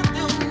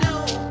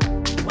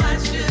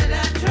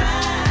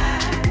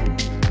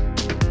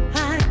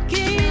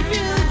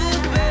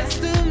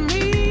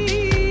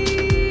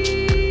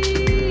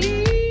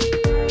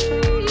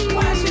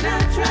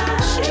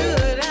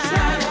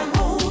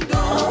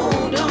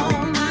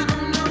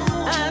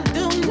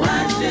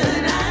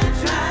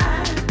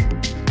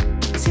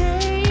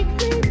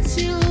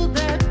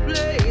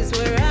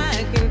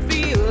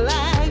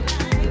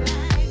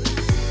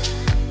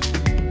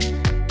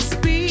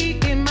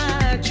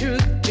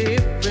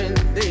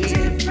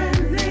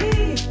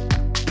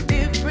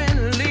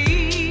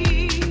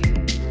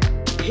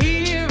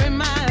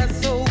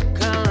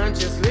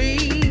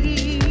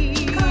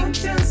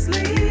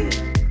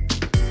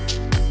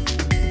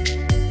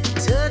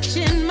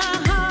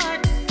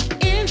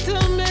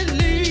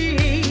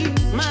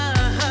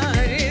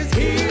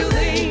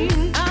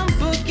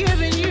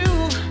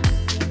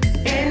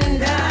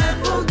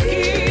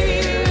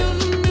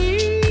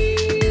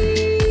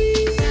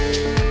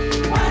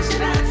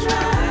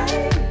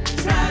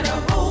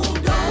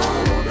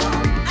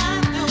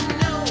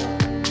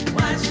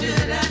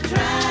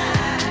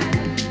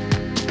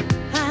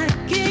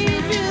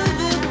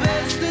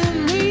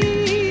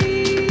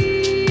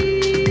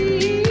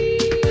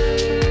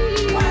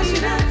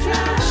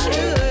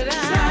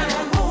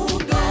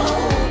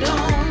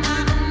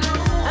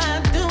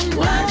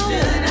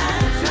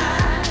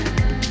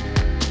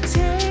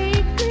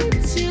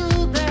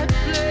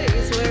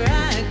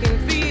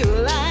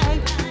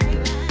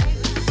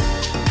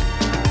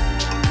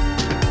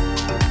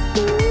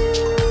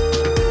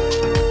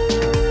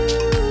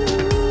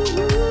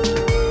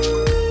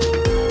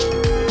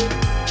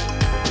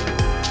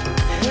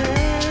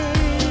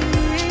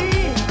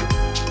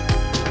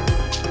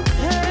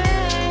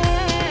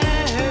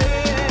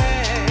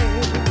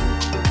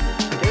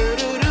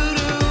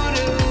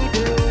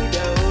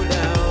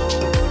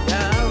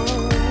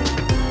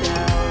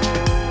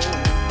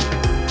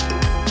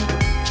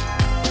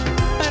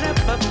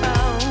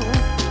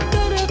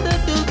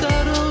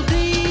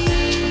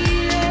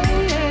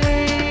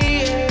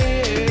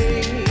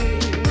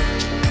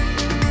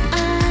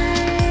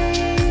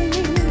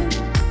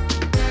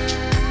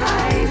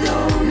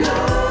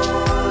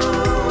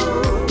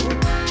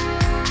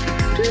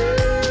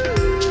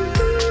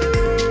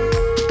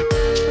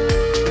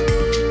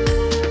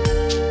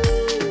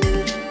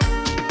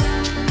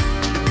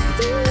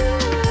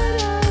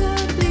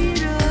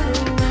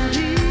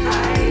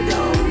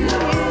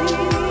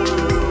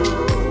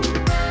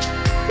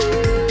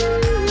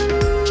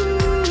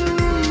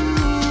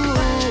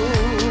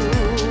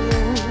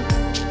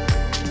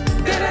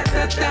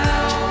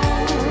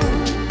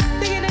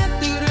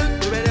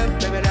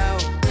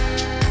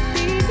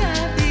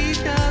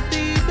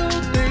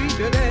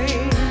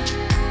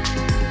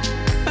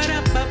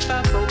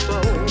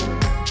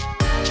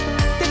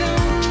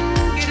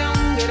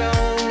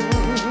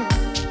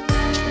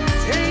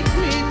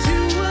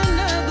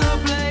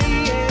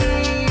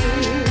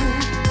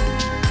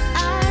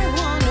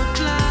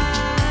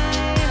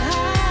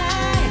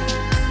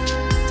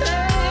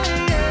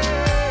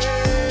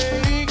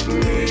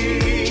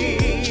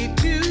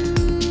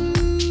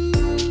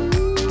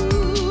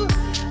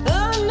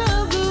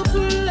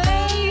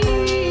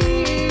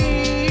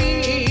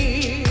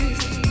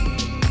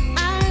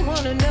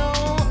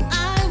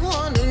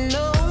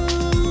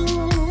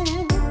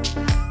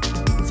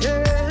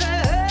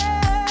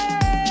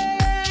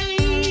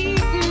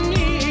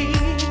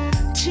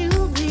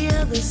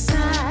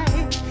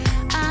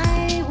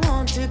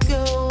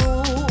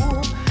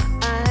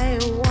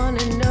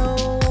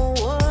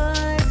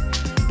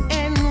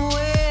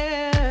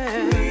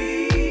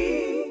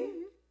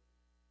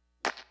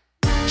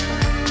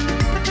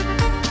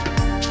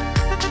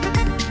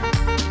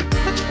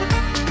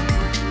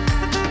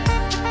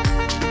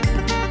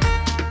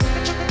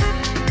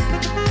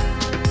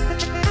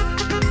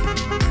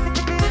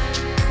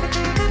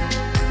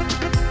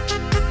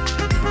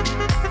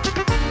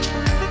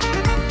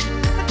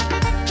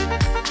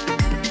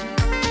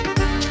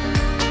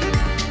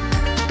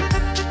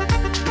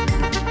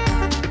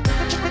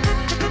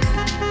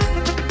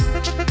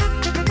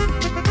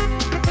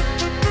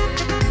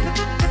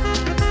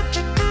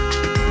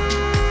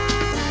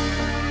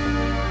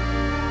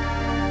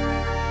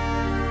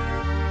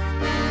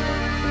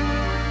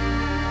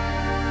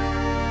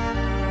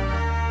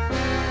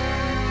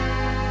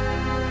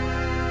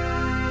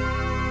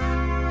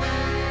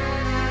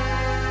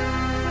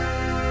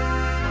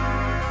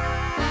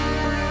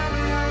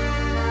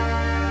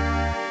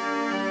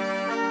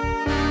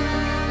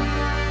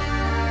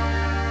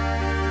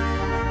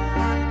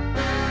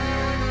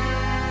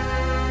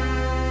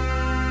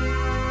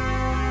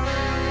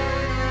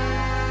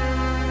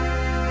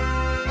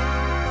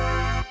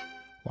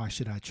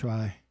 Should I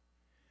Try?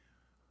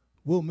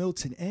 Will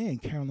Milton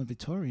and Carolyn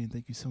Victorian,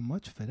 thank you so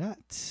much for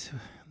that.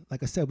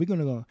 Like I said, we're going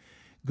to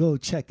go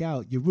check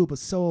out Yoruba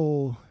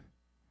Soul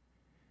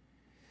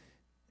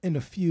in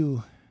a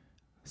few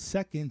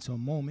seconds or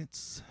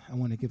moments. I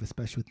want to give a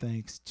special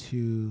thanks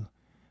to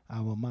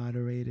our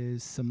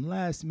moderators. Some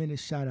last minute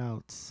shout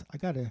outs. I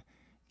got to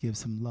give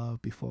some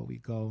love before we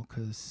go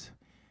because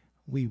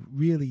we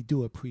really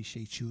do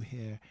appreciate you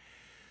here.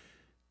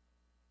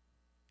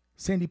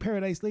 Sandy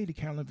Paradise Lady,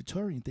 Carolyn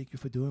Victorian, thank you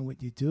for doing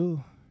what you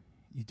do.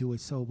 You do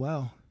it so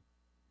well.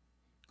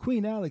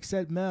 Queen Alex,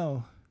 Ed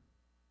Mel,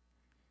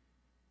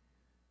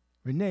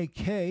 Renee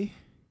K,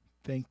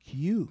 thank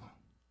you.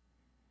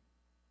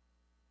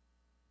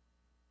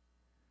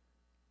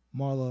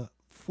 Marla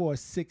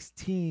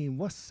 416,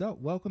 what's up?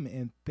 Welcome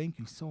and thank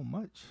you so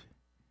much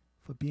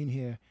for being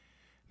here.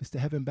 Mr.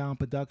 Heavenbound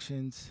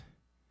Productions,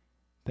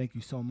 thank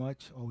you so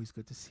much. Always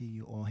good to see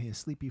you all here.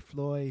 Sleepy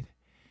Floyd.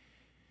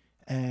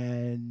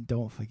 And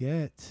don't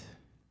forget,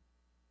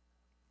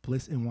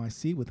 Bliss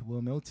NYC with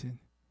Will Milton.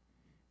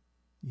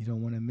 You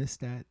don't want to miss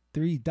that.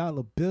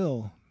 $3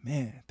 bill.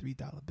 Man,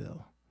 $3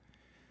 bill.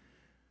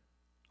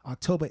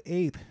 October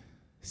 8th,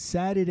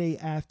 Saturday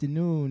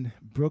afternoon,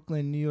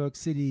 Brooklyn, New York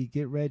City.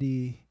 Get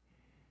ready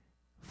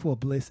for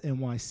Bliss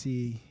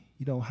NYC.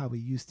 You know how we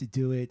used to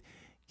do it.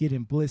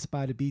 Getting Bliss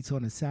by the Beats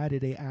on a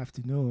Saturday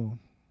afternoon.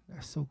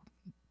 That's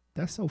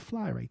so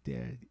fly right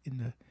there. In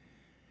the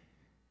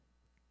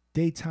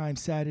daytime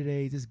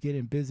Saturday, just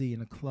getting busy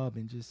in a club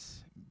and just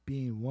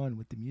being one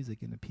with the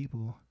music and the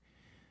people.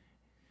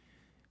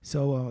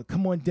 So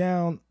come on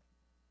down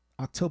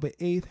October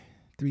 8th,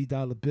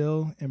 $3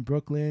 bill in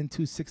Brooklyn,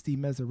 260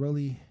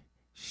 Mazzarelli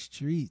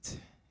Street.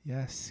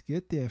 Yes,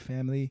 get there,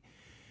 family.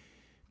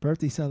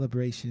 Birthday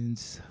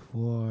celebrations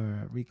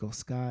for Rico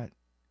Scott,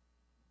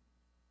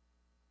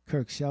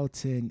 Kirk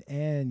Shelton,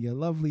 and your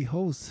lovely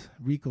host,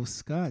 Rico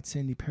Scott,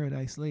 Sandy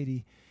Paradise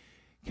Lady,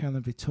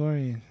 Carolyn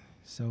Victorian.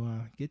 So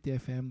get there,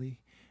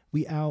 family.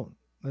 We out.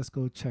 Let's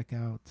go check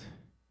out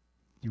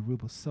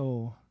Yoruba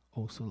Soul,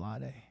 O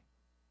Solade.